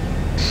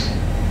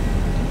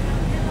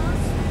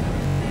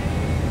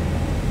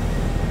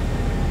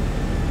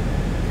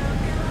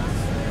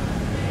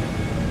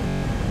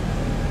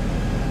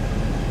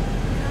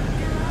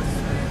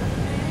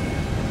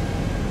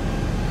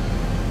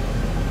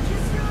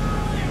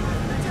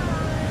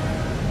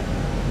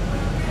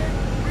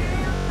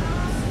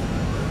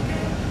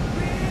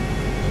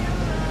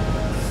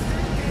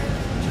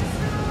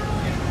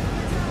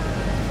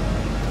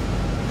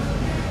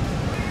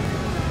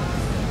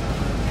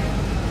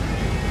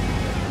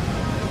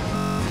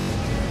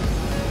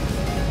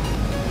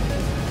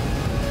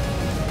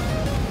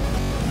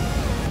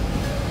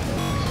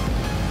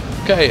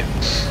 Okay,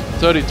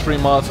 33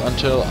 miles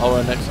until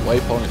our next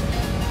waypoint.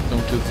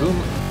 Going to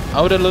zoom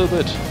out a little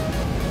bit.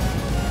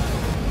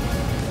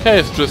 Okay,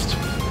 it's just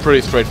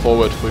pretty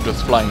straightforward. We're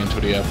just flying into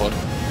the airport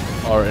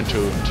or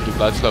into the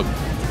glide slope.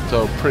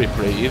 So pretty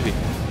easy.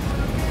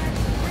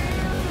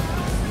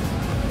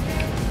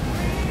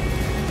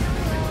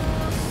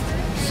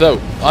 So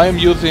I am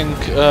using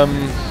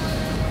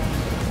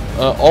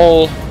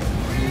all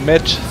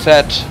met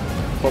set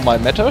for my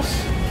meters,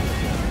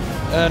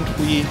 and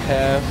we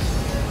have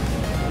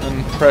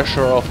a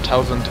pressure of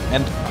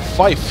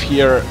 1005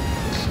 here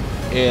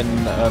in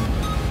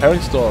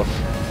Heringsdorf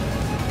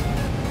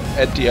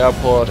at the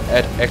airport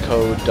at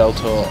Echo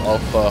Delta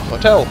Alpha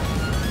Hotel.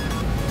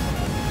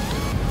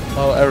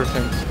 Well,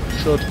 everything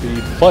should be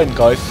fine,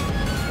 guys.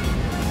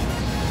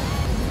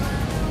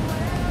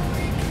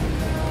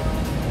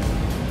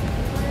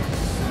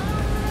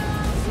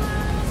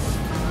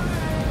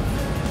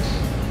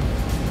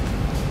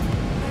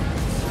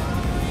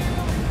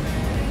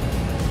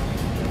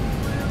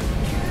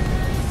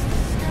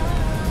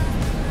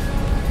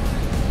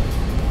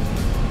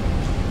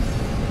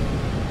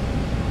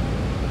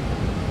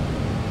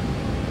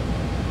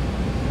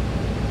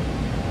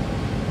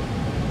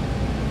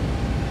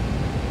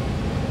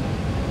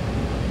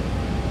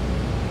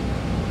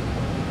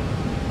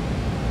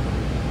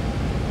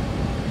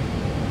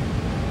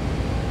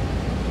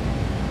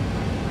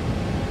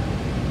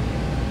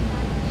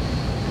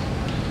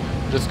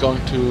 just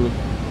going to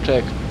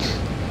check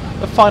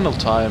the final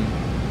time,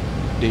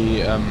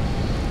 the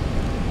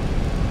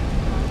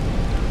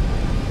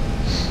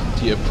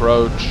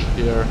approach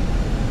here,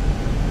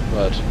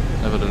 but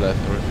nevertheless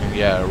everything,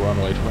 yeah,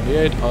 runway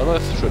 28, oh,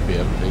 that should be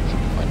everything, should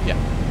be fine, yeah.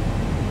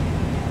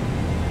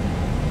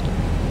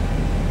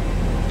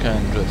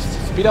 Can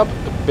just speed up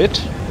a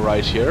bit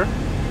right here.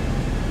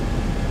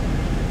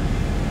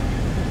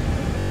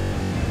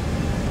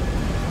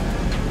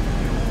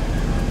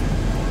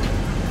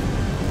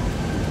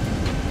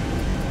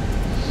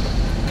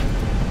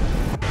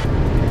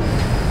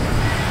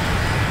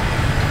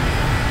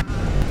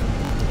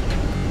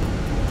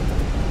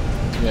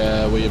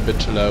 Yeah, we're a bit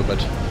too low,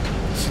 but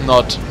it's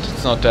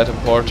not that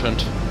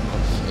important.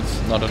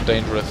 It's not a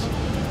dangerous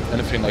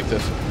anything like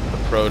this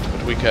approach,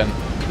 but we can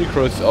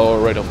decrease our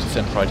rate of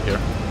descent right here.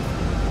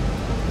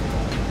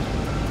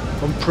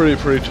 I'm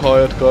pretty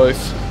tired,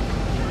 guys.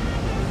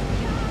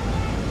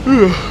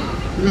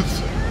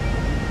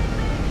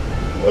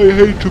 I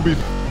hate to be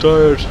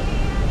tired.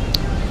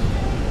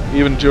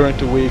 Even during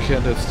the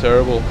weekend, it's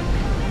terrible.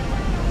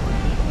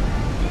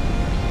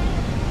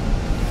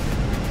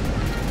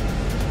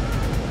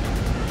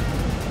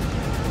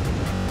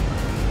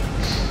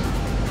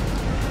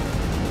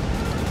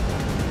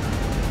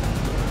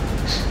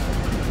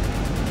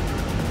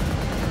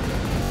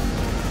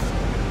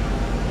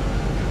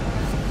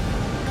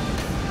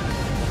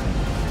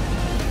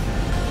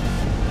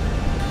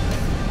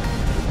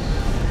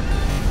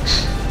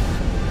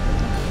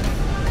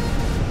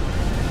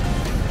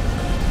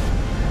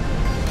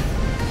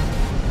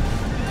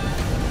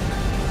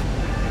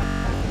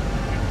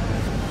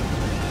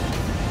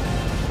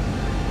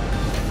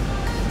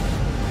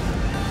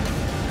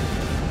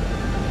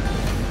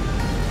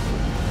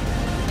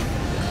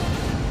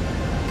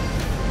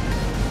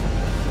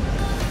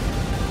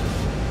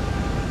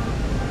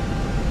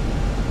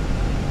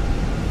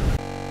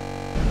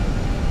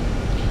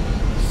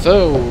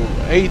 So,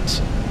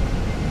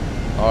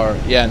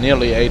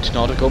 nearly 8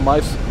 nautical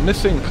miles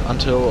missing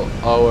until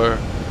our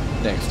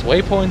next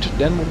waypoint.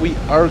 Then we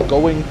are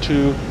going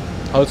to,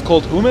 how it's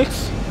called,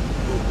 Umix?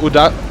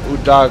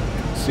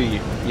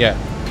 Udagsi, yeah.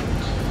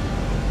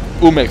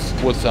 Umix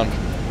would sound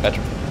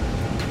better,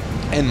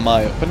 in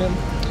my opinion.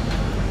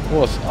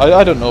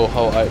 I don't know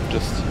how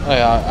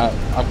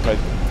I'm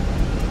crazy.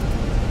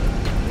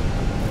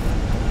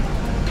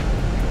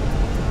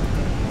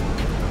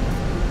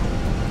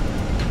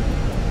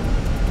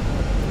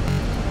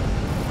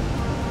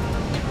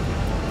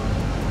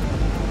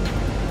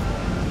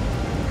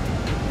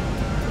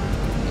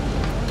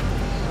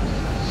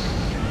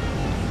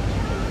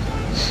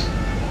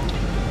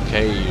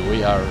 Okay,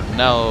 we are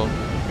now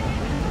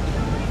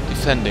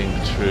descending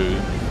through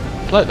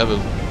flight level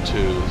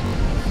 20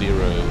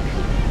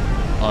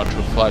 or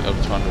to flight level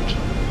 200.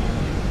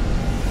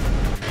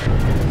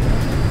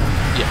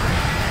 Yeah.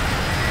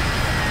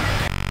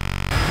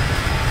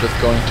 Just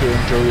going to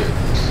enjoy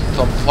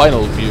some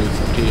final views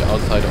of the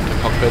outside of the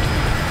cockpit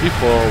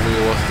before we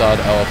will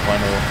start our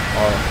final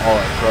our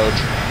approach.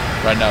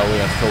 Right now we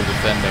are still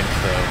descending,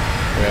 so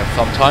we have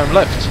some time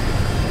left.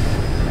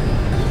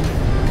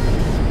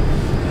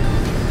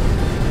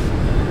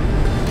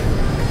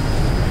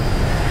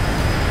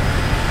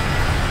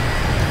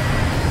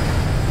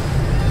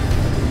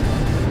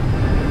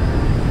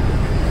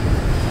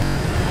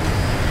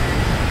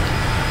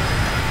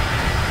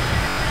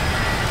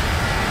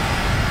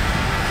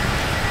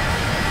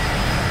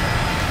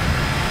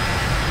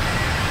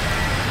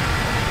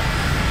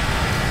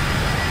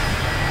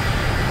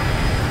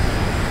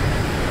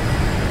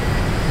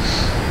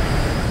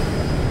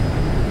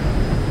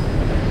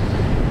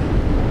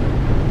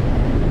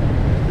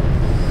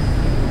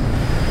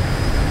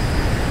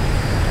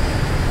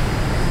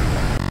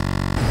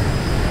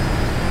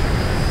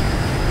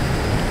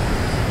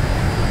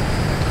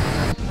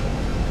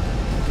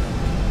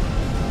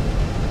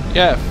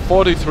 Yeah,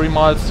 43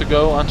 miles to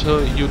go until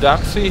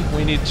Udaxi.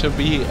 We need to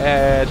be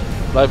at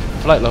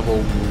flight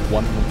level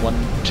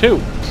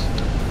 112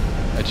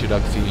 at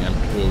Udaxi, and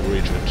we'll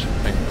reach it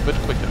a bit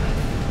quicker.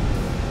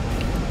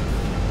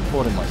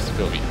 40 miles to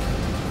go. Yeah.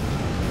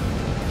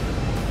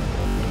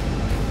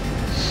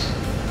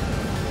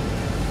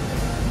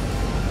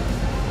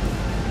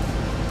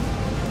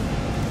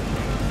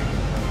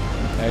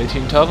 –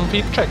 18,000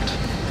 feet checked.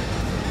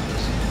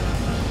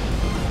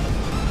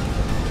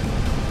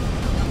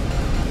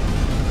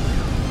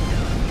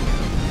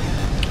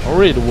 I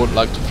really would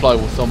like to fly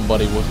with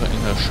somebody in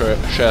a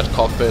shared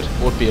cockpit.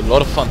 Would be a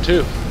lot of fun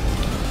too.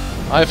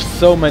 I have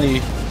so many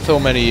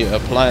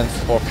plans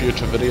for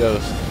future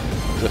videos.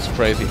 Just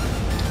crazy.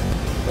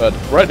 But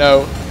right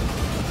now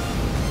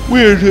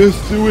we're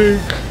just doing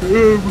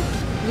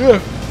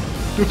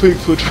the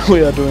things which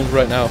we are doing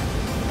right now.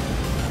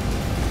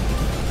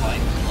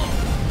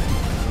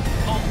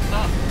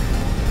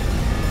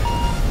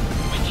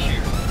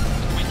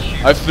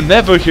 I've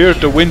never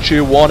heard the wind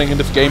shear warning in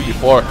this game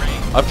before.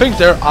 I think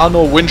there are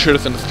no wind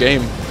shears in this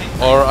game,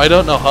 or I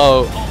don't know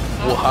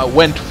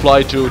when to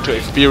fly to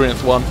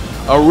experience one.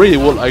 I really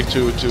would like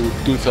to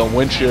do some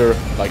wind shear,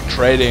 like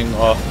trading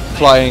or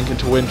flying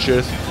into wind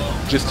shears,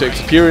 just to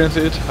experience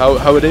it,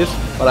 how it is,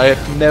 but I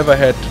have never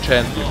had the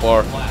chance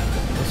before.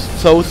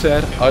 It's so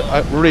sad.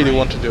 I really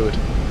want to do it.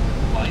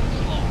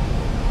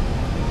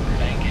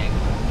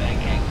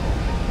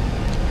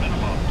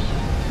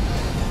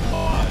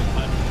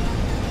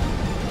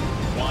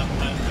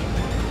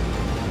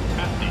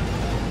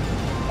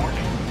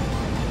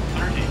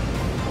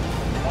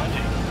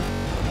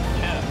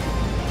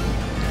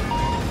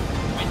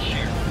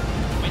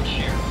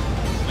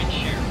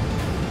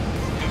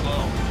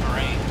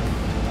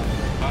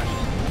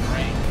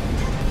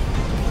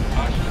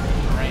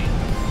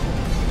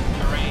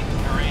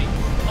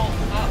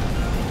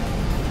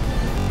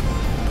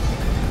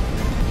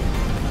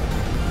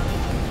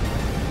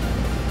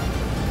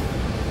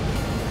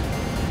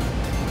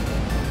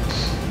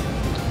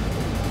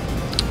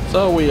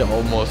 So we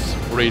almost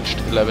reached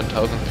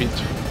 11,000 feet.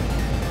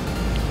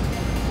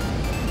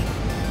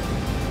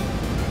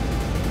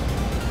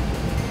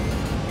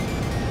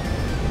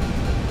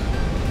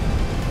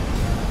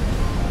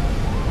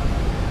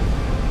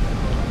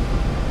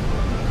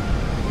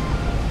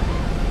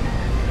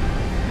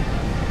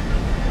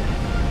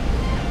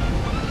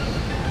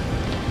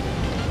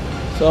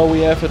 So we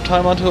have a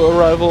time until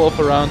arrival of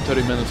around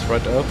 30 minutes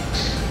right now.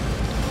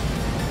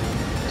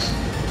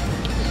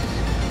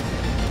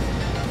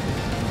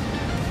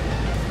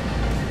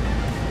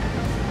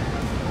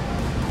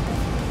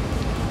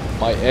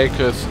 My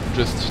ACUS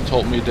just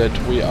told me that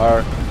we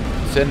are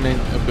sending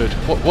a bit.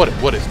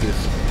 What is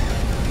this?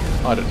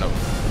 I don't know.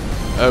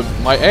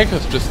 My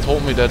ACUS just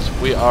told me that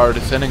we are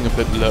descending a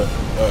bit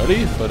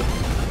early, but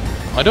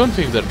I don't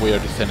think that we are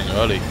descending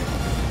early.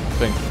 I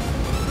think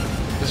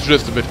it's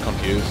just a bit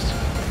confused.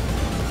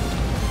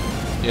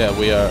 Yeah,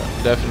 we are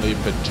definitely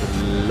a bit too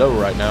low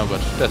right now,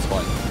 but that's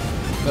fine.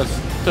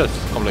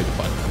 That's completely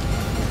fine.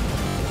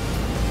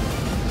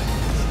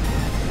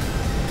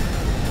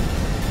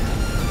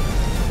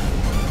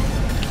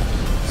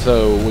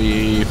 So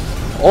we've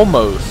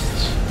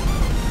almost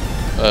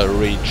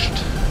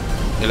reached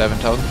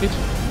 11,000 feet.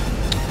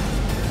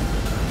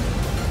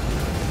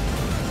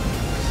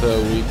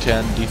 So we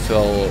can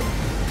decel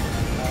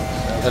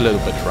a little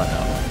bit right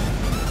now.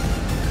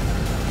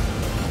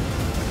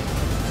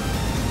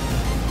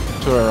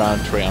 To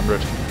around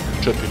 300.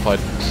 Should be fine.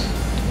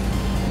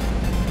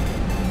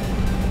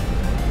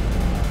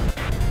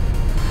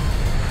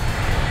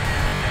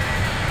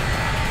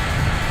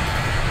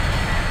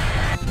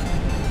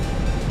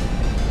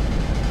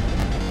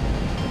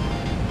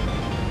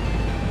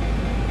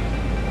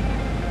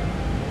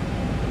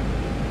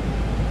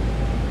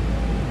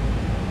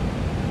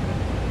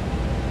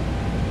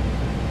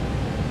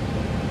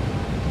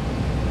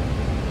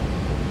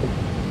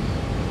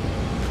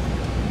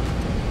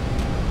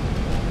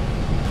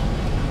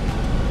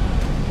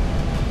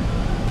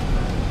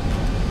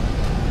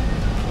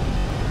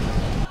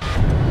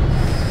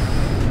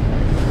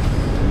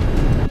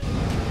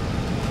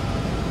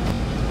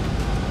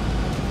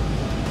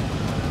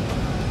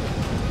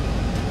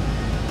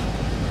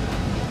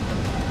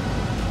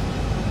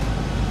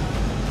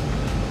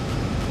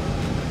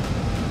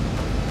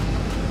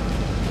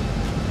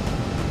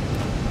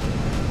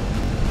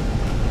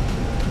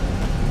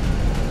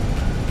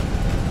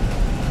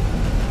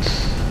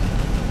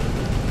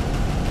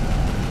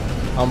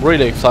 I'm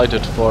really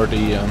excited for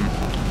the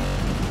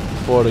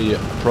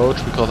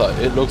approach, because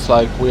it looks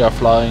like we are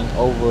flying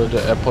over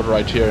the airport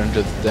right here and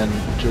just then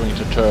doing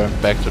the turn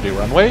back to the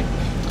runway.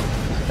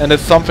 And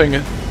it's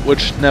something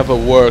which never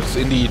works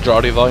in the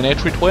jar design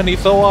A320,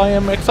 so I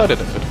am excited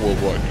if it will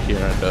work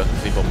here in the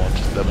Zibo mod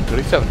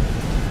 737.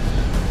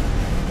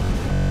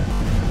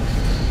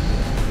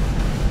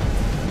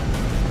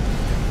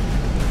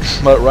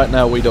 But right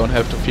now we don't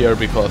have to fear,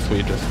 because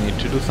we just need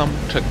to do some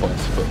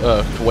checkpoints,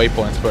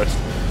 waypoints first.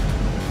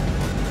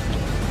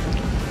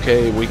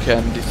 Okay, we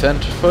can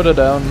descend further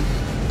down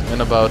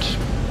in about...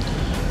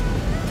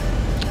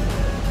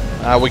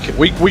 we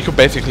could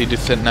basically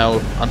descend now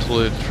until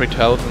the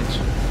 3000.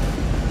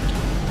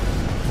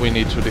 We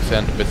need to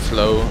descend a bit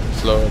slower,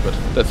 but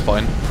that's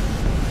fine.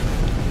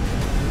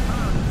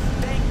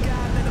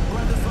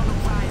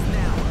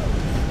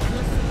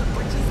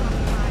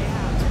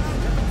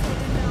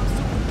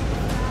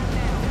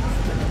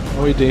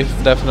 We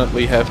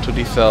definitely have to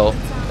decel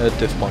at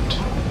this point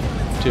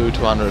to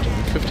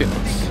 250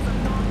 knots.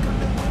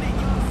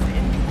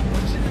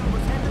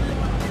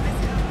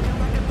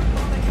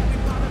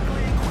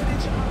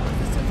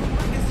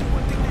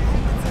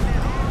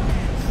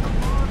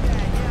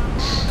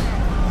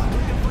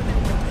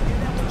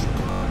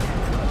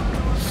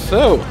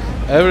 So,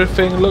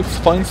 everything looks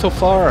fine so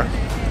far.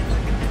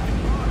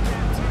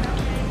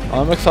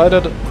 I'm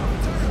excited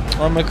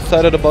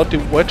about the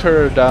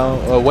weather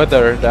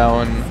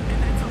down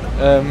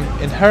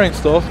in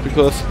Herringsdorf,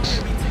 because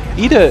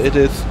either it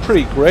is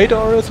pretty great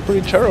or it's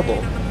pretty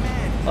terrible.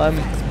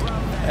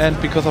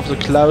 And because of the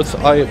clouds,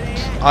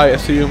 I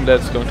assume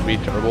that's going to be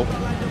terrible.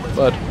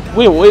 But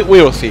we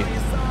will see.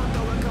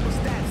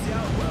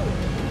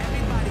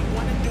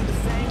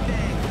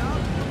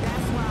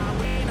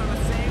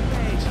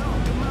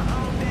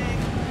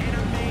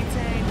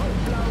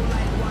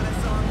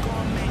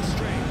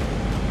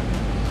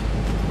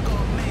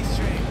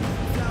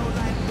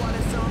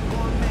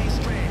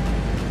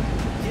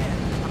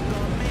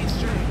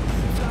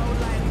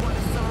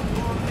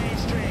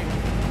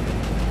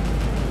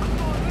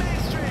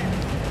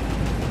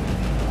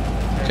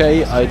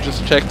 Okay, I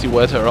just checked the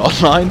weather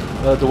online,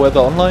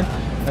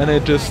 and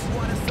it just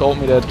told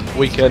me that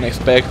we can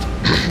expect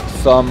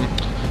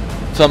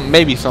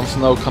maybe some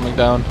snow coming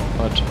down,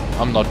 but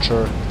I'm not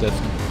sure if that's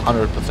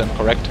 100%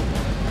 correct.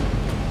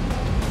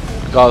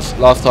 Because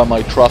last time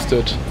I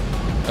trusted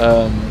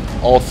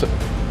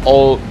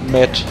all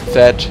met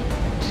that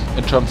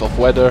in terms of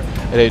weather,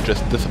 and they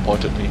just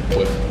disappointed me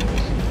with.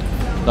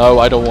 No,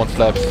 I don't want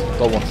flaps.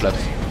 Don't want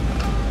flaps.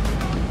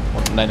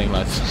 Want landing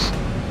lights.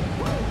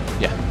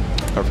 Yeah,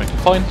 perfectly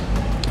fine.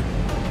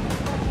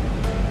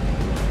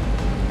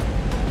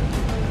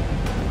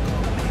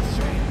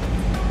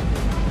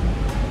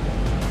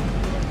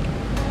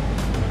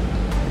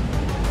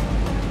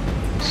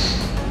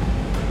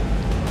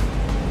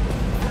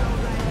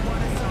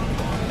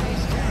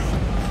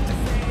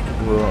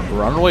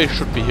 Runway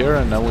should be here,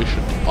 and then we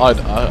should. I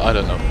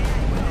don't know.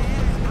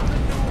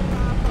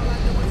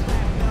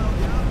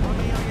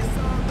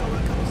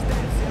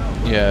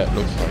 Yeah, it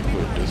looks like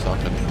we'll do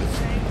something like this.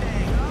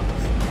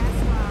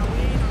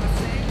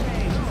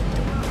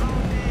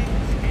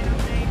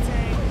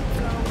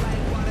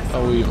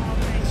 Are we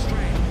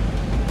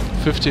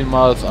 15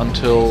 miles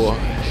until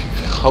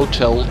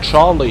Hotel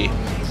Charlie?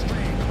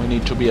 We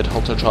need to be at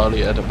Hotel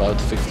Charlie at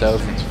about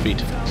 6,000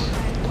 feet.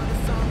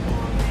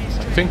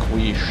 I think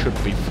we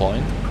should be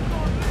fine.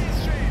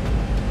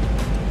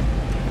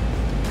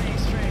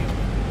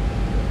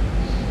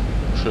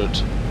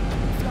 Should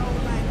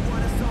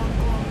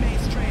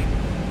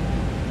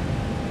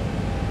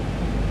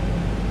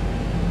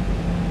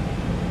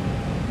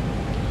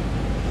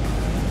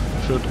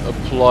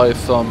apply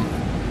some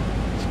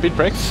speed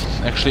brakes.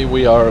 Actually,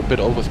 we are a bit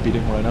over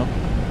speeding right now.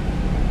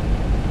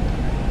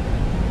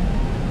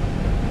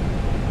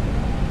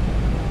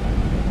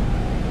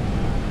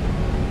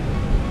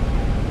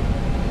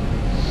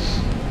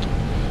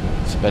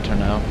 It's better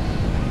now.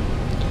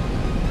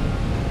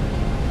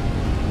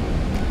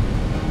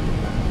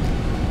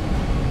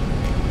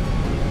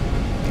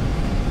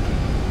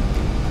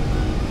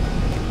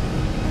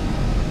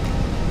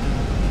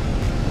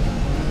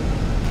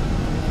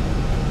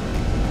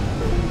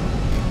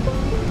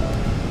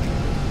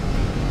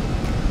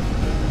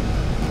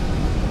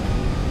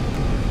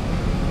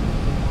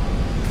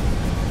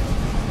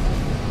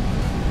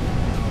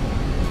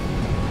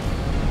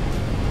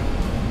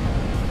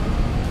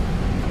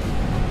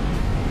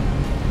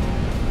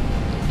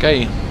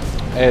 Okay,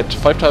 at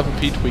 5,000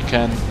 feet we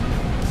can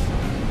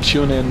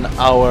tune in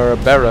our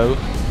barrow,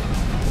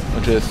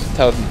 which is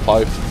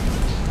 1,005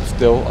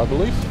 still, I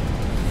believe.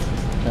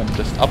 Can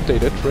just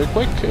update it real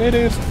quick. It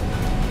is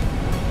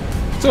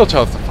still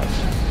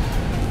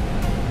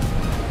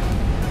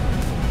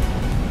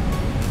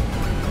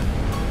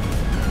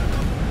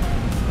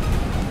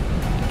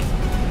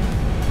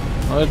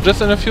 1,005.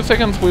 Just in a few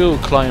seconds we'll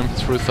climb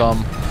through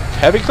some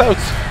heavy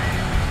clouds.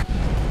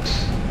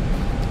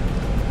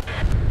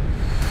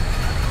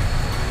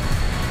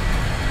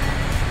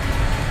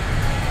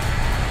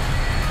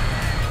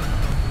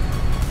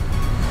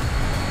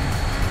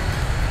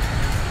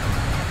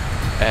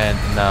 And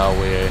now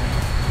we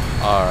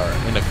are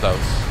in the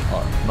clouds,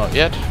 or not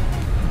yet.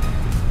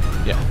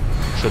 Yeah,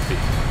 should be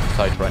in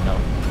sight right now.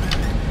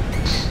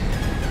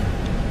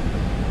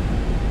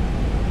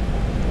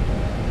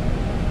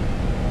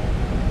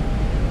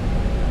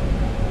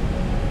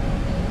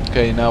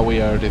 Okay, now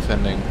we are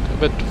descending a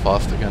bit too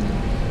fast again.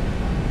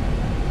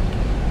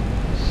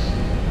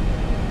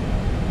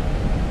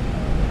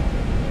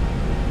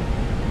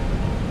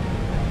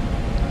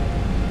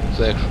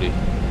 So actually,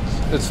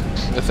 it's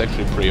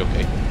actually pretty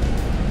okay.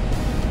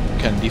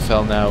 Can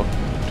decel now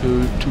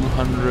to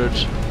 200.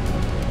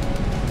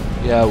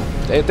 Yeah,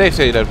 they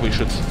say that we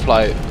should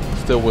fly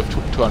still with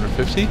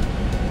 250,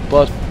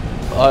 but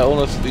I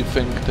honestly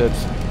think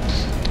that's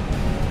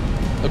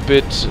a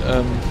bit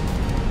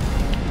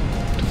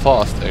too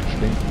fast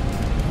actually.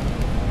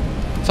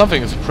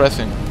 Something is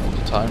pressing all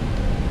the time.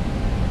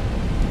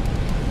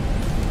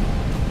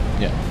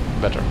 Yeah,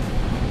 better.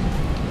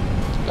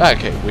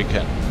 Okay, we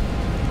can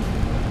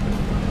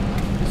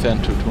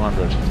descend to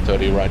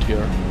 230 right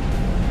here.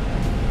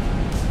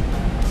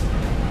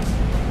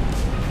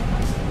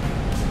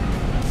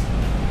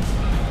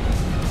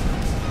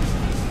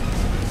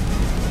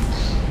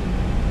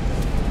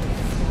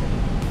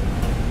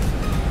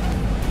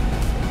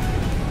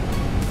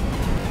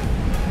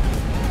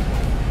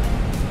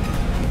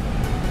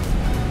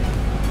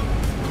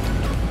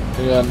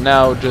 We are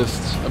now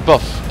just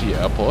above the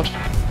airport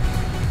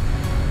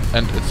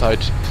and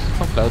inside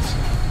some clouds.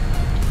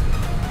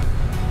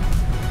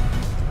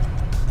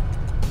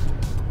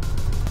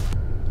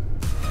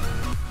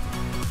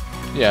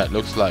 Yeah, it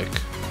looks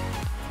like.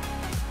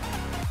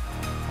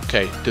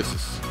 Okay, this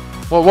is.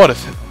 Well, what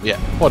is it? Yeah,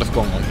 what is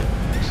going on here?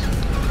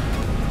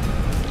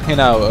 You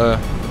know,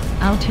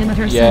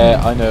 Altimeter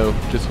yeah, setting. I know.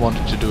 Just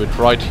wanted to do it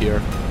right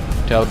here.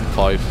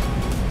 2005.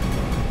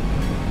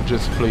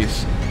 Just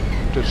please,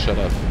 just shut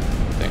up.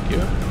 Thank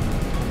you.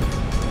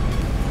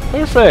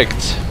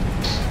 Perfect.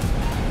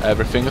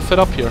 Everything is set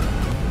up here.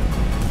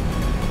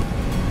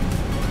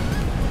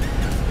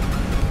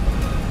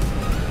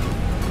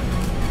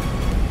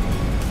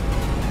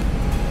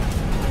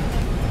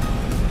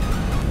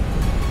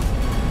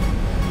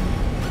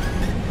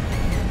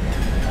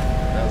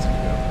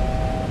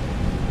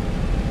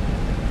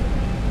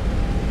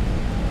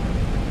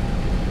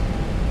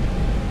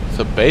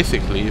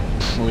 basically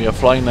we are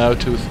flying now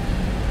to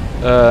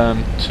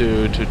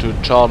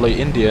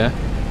Charlie India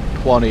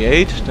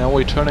 28. Now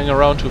we're turning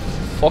around to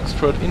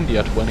Foxtrot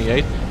India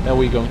 28. Now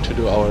we're going to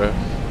do our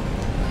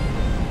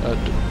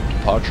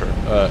departure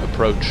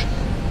approach.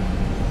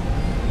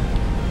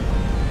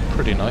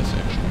 Pretty nice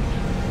actually.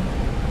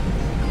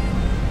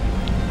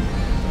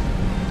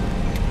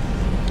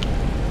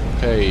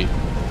 Okay,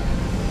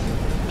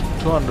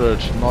 200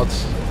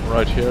 knots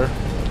right here.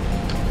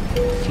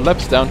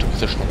 Flaps down to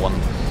position 1.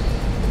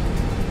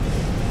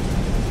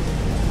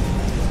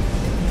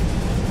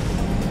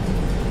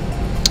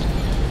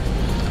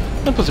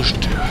 And position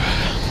 2.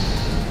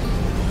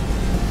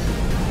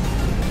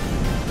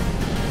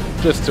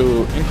 Just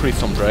to increase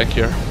some drag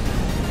here.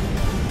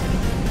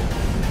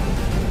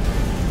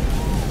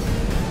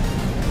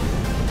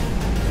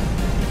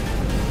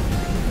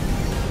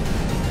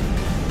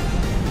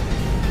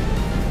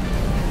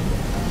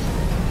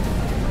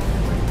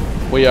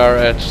 We are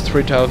at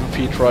 3,000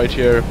 feet right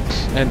here,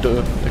 and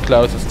the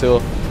clouds are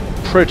still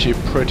pretty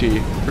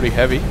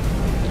heavy.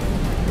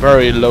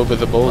 Very low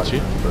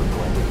visibility.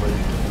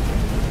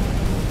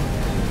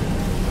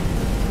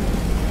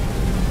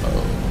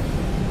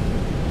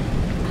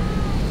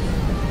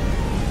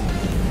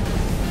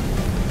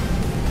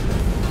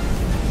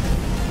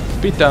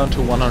 Speed down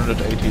to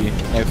 180.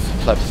 Next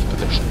flaps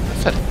position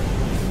set.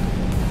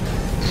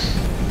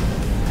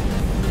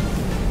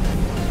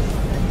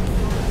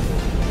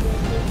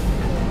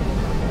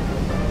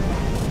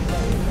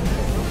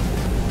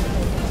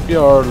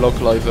 Your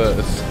localizer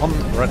is on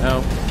right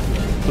now.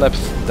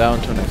 Flaps down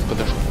to next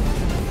position.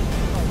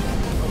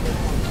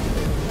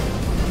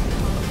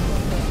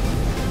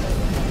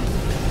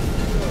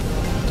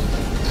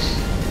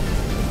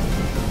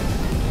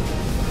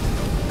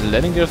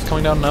 Landing gears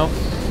coming down now.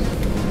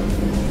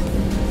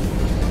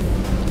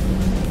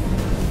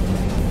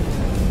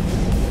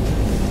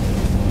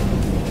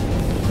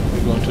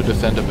 We're going to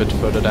descend a bit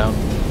further down.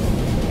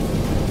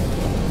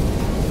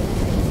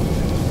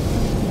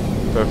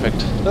 Perfect,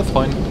 that's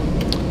fine.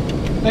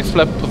 Next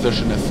flap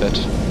position is set.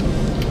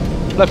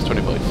 Flaps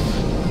 25.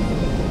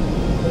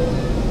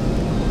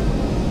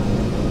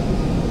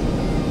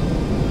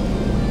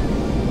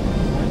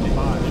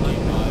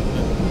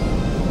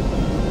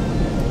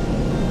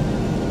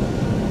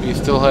 We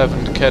still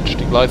haven't catched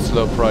the glide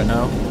slope right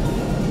now,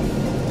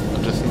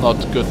 which is not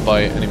good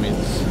by any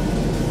means.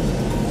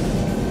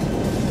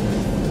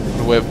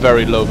 And we have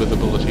very low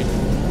visibility.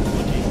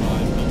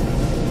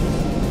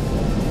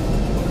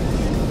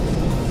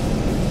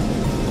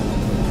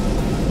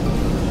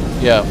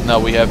 Yeah, now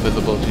we have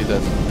visibility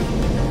that's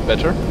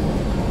better.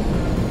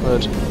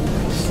 But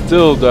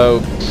still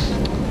though,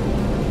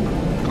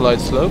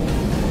 glide slope.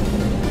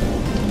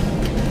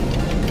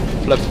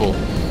 Flap full.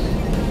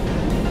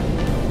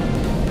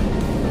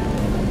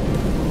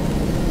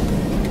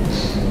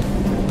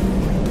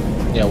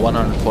 Yeah,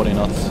 140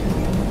 knots.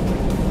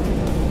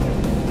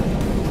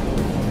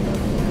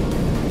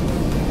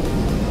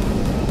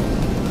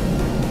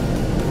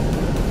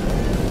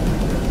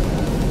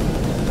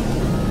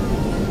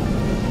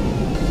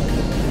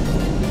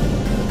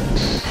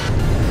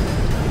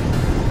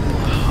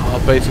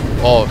 Basic.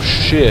 Oh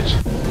shit!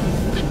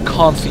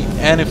 Can't see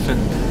anything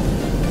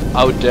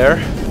out there.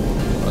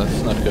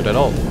 That's not good at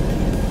all.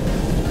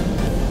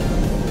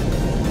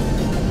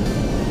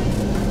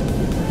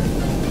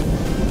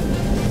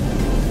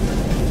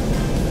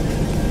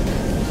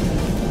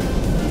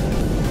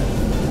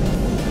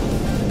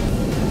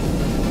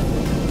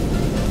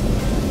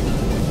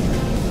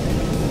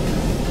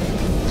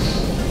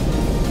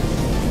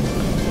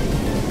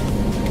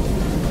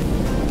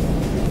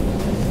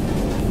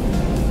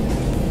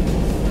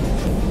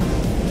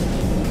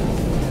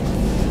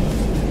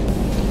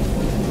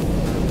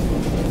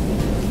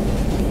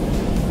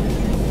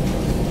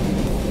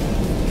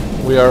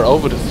 We are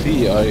over the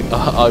sea,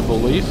 I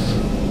believe.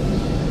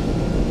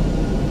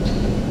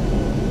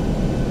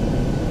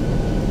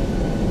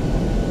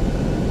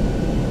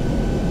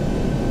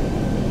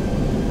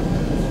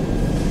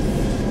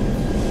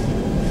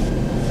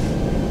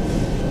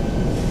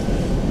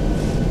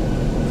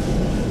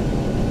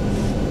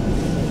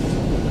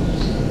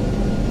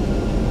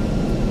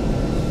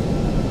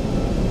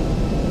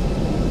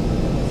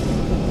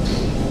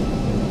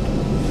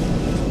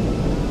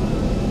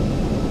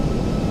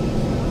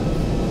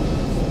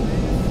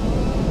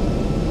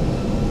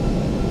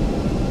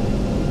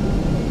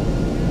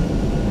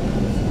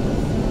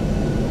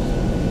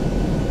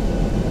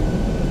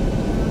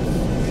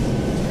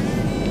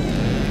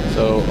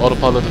 So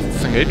autopilot is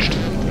disengaged.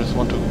 Just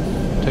want to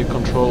take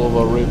control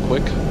over real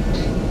quick.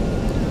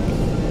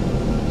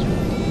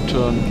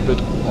 Turn a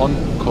bit on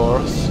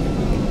course.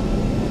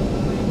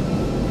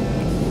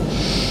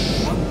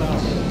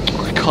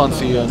 I can't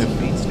see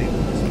anything.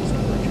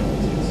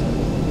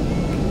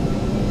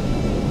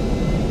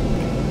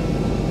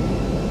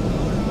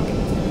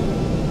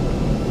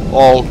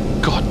 Oh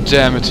god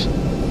damn it!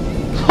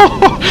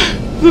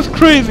 This is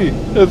crazy.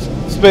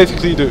 It's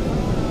basically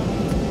the.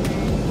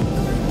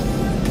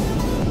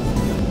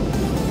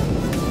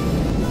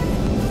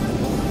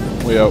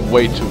 We are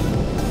way too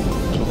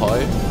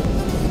high.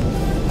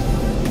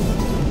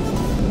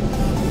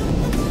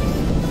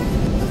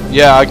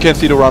 Yeah, I can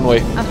see the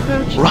runway.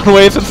 Approach.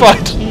 Runway is in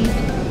sight. 8.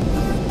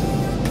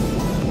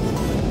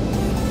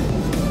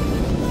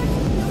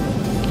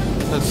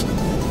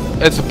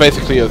 It's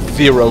basically a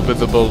zero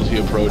visibility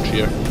approach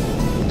here.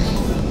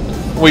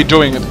 We're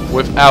doing it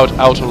without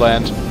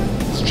autoland.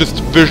 It's just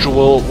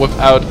visual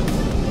without.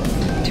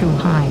 Too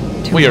high.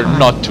 Too We are high.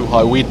 not too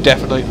high. We're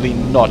definitely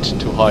not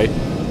too high.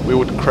 We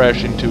would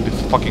crash into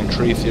these fucking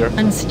trees here.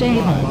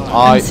 Unstable.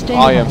 I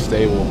Unstable. am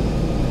stable.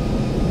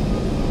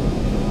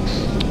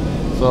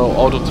 So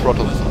auto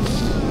throttle is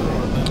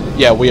off.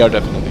 Yeah, we are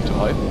definitely too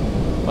high,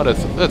 but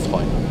that's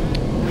fine.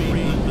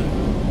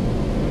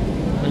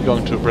 We're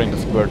going to bring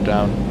this bird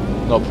down.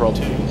 No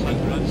problem.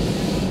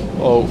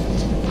 Oh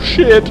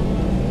shit!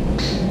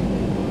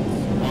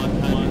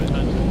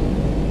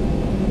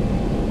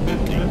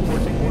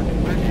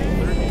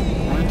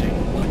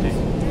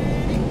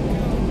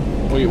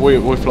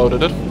 We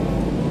floated it.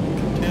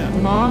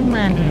 Long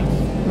landing.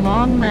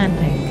 Long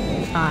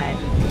landing.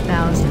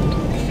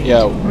 5,000 feet.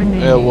 Yeah,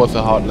 remaining. it was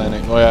a hard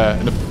landing. Oh yeah,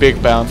 and a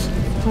big bounce.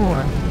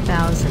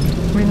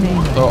 4,000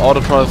 remaining. So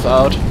auto throttle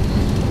out.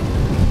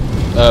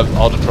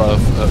 Auto throttle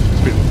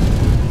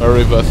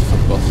reverse of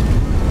course.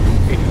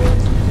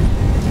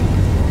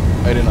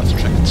 80 knots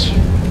checked.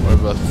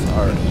 Reverses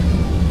are.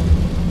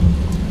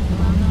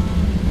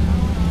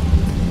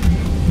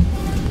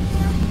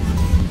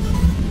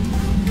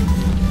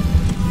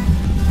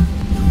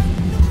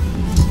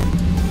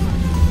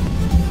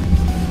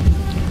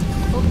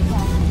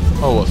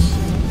 Oh,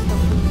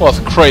 was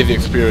a crazy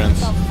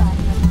experience.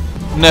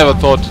 Never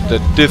thought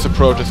that this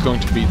approach is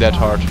going to be that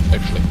hard,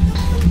 actually.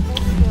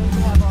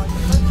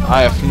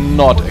 I have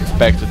not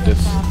expected this.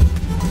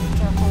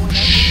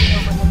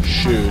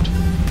 Shoot.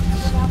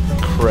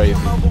 Crazy.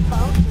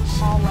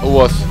 It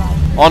was,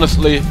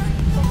 honestly,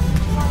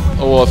 it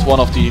was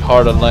one of the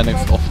harder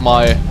landings of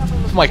my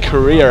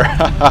career.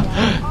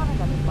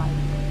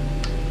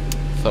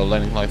 So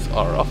landing lights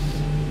are off.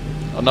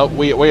 Oh no,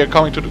 we are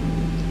coming to the...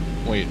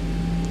 Wait.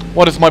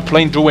 What is my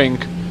plane doing?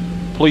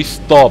 Please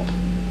stop.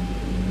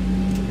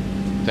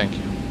 Thank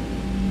you.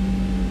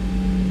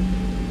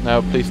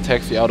 Now please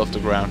taxi out of the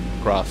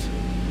grass.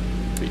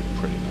 Be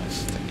pretty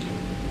nice, thank you.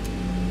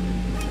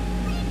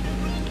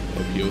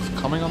 APU is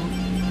coming on.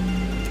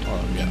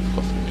 Oh yeah, of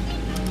course we need.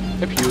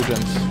 APU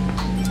gens.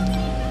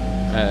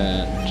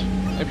 And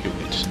APU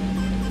lead.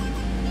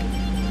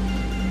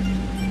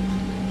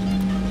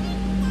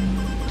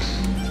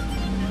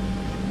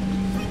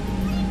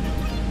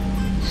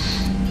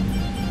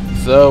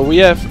 So we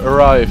have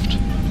arrived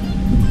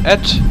at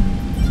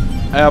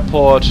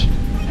airport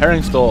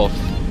Heringsdorf.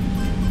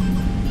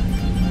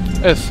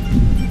 Yes,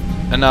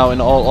 and now in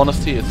all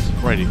honesty, it's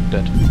really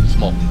that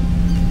small.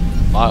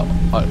 I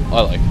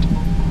like it.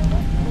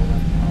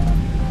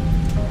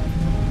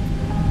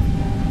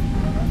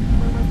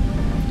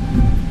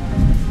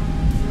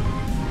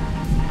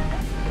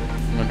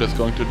 I'm just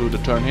going to do the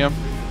turn here,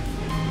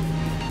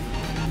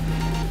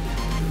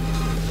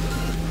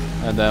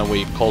 and then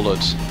we call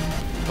it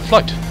a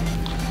flight.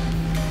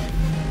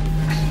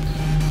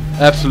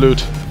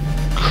 Absolute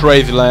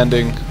crazy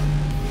landing.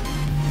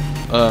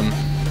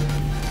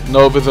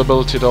 No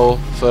visibility though,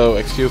 so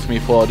excuse me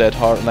for that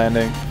hard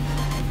landing.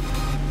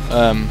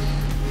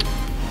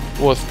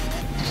 Was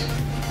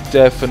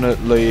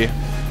definitely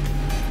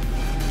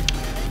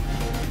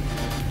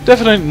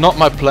not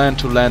my plan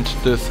to land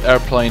this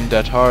airplane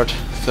that hard,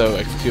 so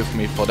excuse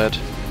me for that.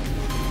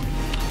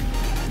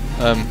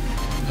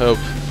 Hope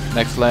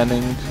next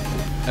landing,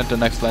 at the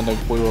next landing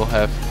we will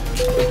have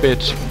a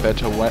bit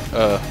better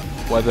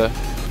weather.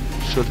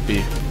 Should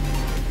be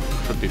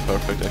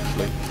perfect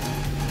actually.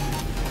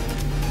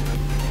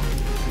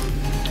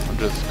 I'm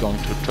just going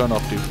to turn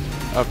off the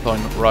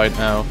airplane right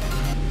now.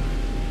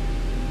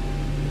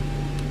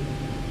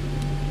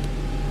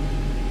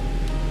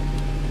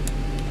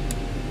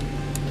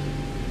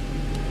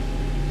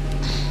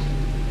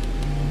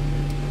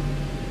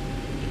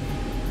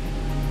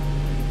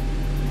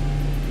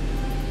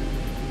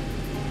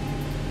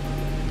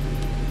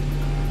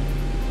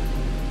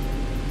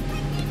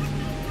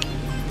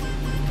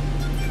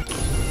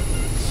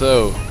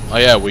 So,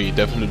 yeah, we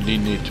definitely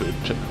need to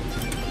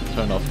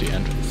turn off the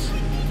engines.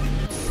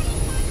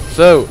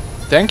 So,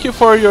 thank you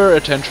for your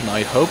attention.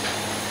 I hope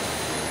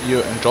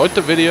you enjoyed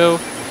the video.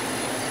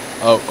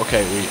 Oh,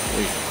 okay,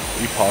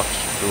 we parked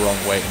the wrong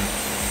way.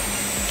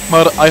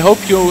 But I hope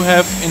you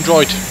have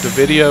enjoyed the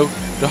video.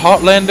 The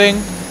hard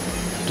landing,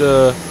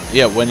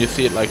 when you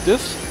see it like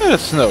this,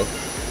 it's snow.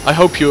 I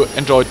hope you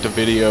enjoyed the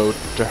video,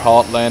 the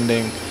hard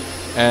landing,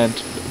 and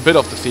a bit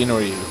of the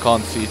scenery. You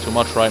can't see too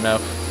much right now,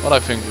 but I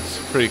think it's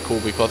pretty cool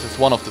because it's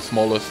one of the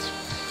smallest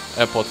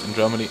airports in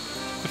Germany.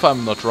 If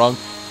I'm not wrong,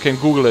 you can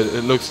Google it,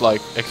 it looks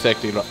like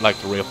exactly like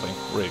the real thing.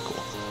 Really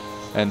cool.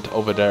 And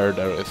over there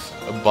is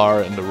a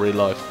bar in the real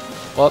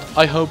life. But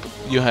I hope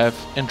you have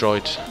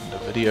enjoyed the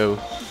video,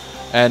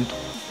 and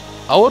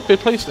I would be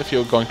pleased if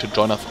you're going to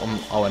join us on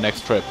our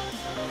next trip.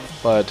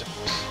 But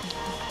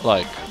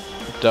like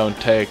don't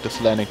take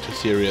this landing too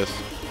serious.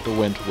 The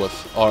wind was,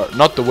 or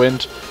not the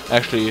wind,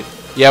 actually,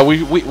 yeah,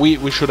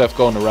 we should have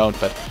gone around,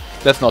 but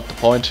that's not the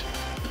point.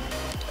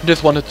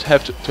 Just wanted to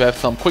have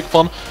some quick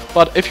fun.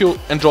 But if you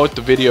enjoyed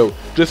the video,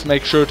 just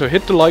make sure to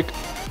hit the like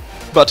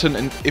button,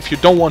 and if you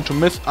don't want to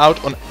miss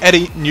out on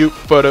any new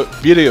further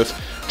videos,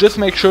 just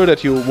make sure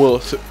that you will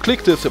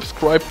click the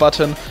subscribe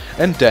button,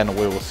 and then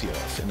we will see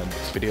us in the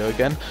next video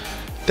again.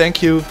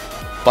 Thank you,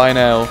 bye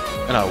now,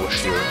 and I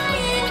wish you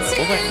a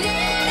wonderful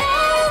day.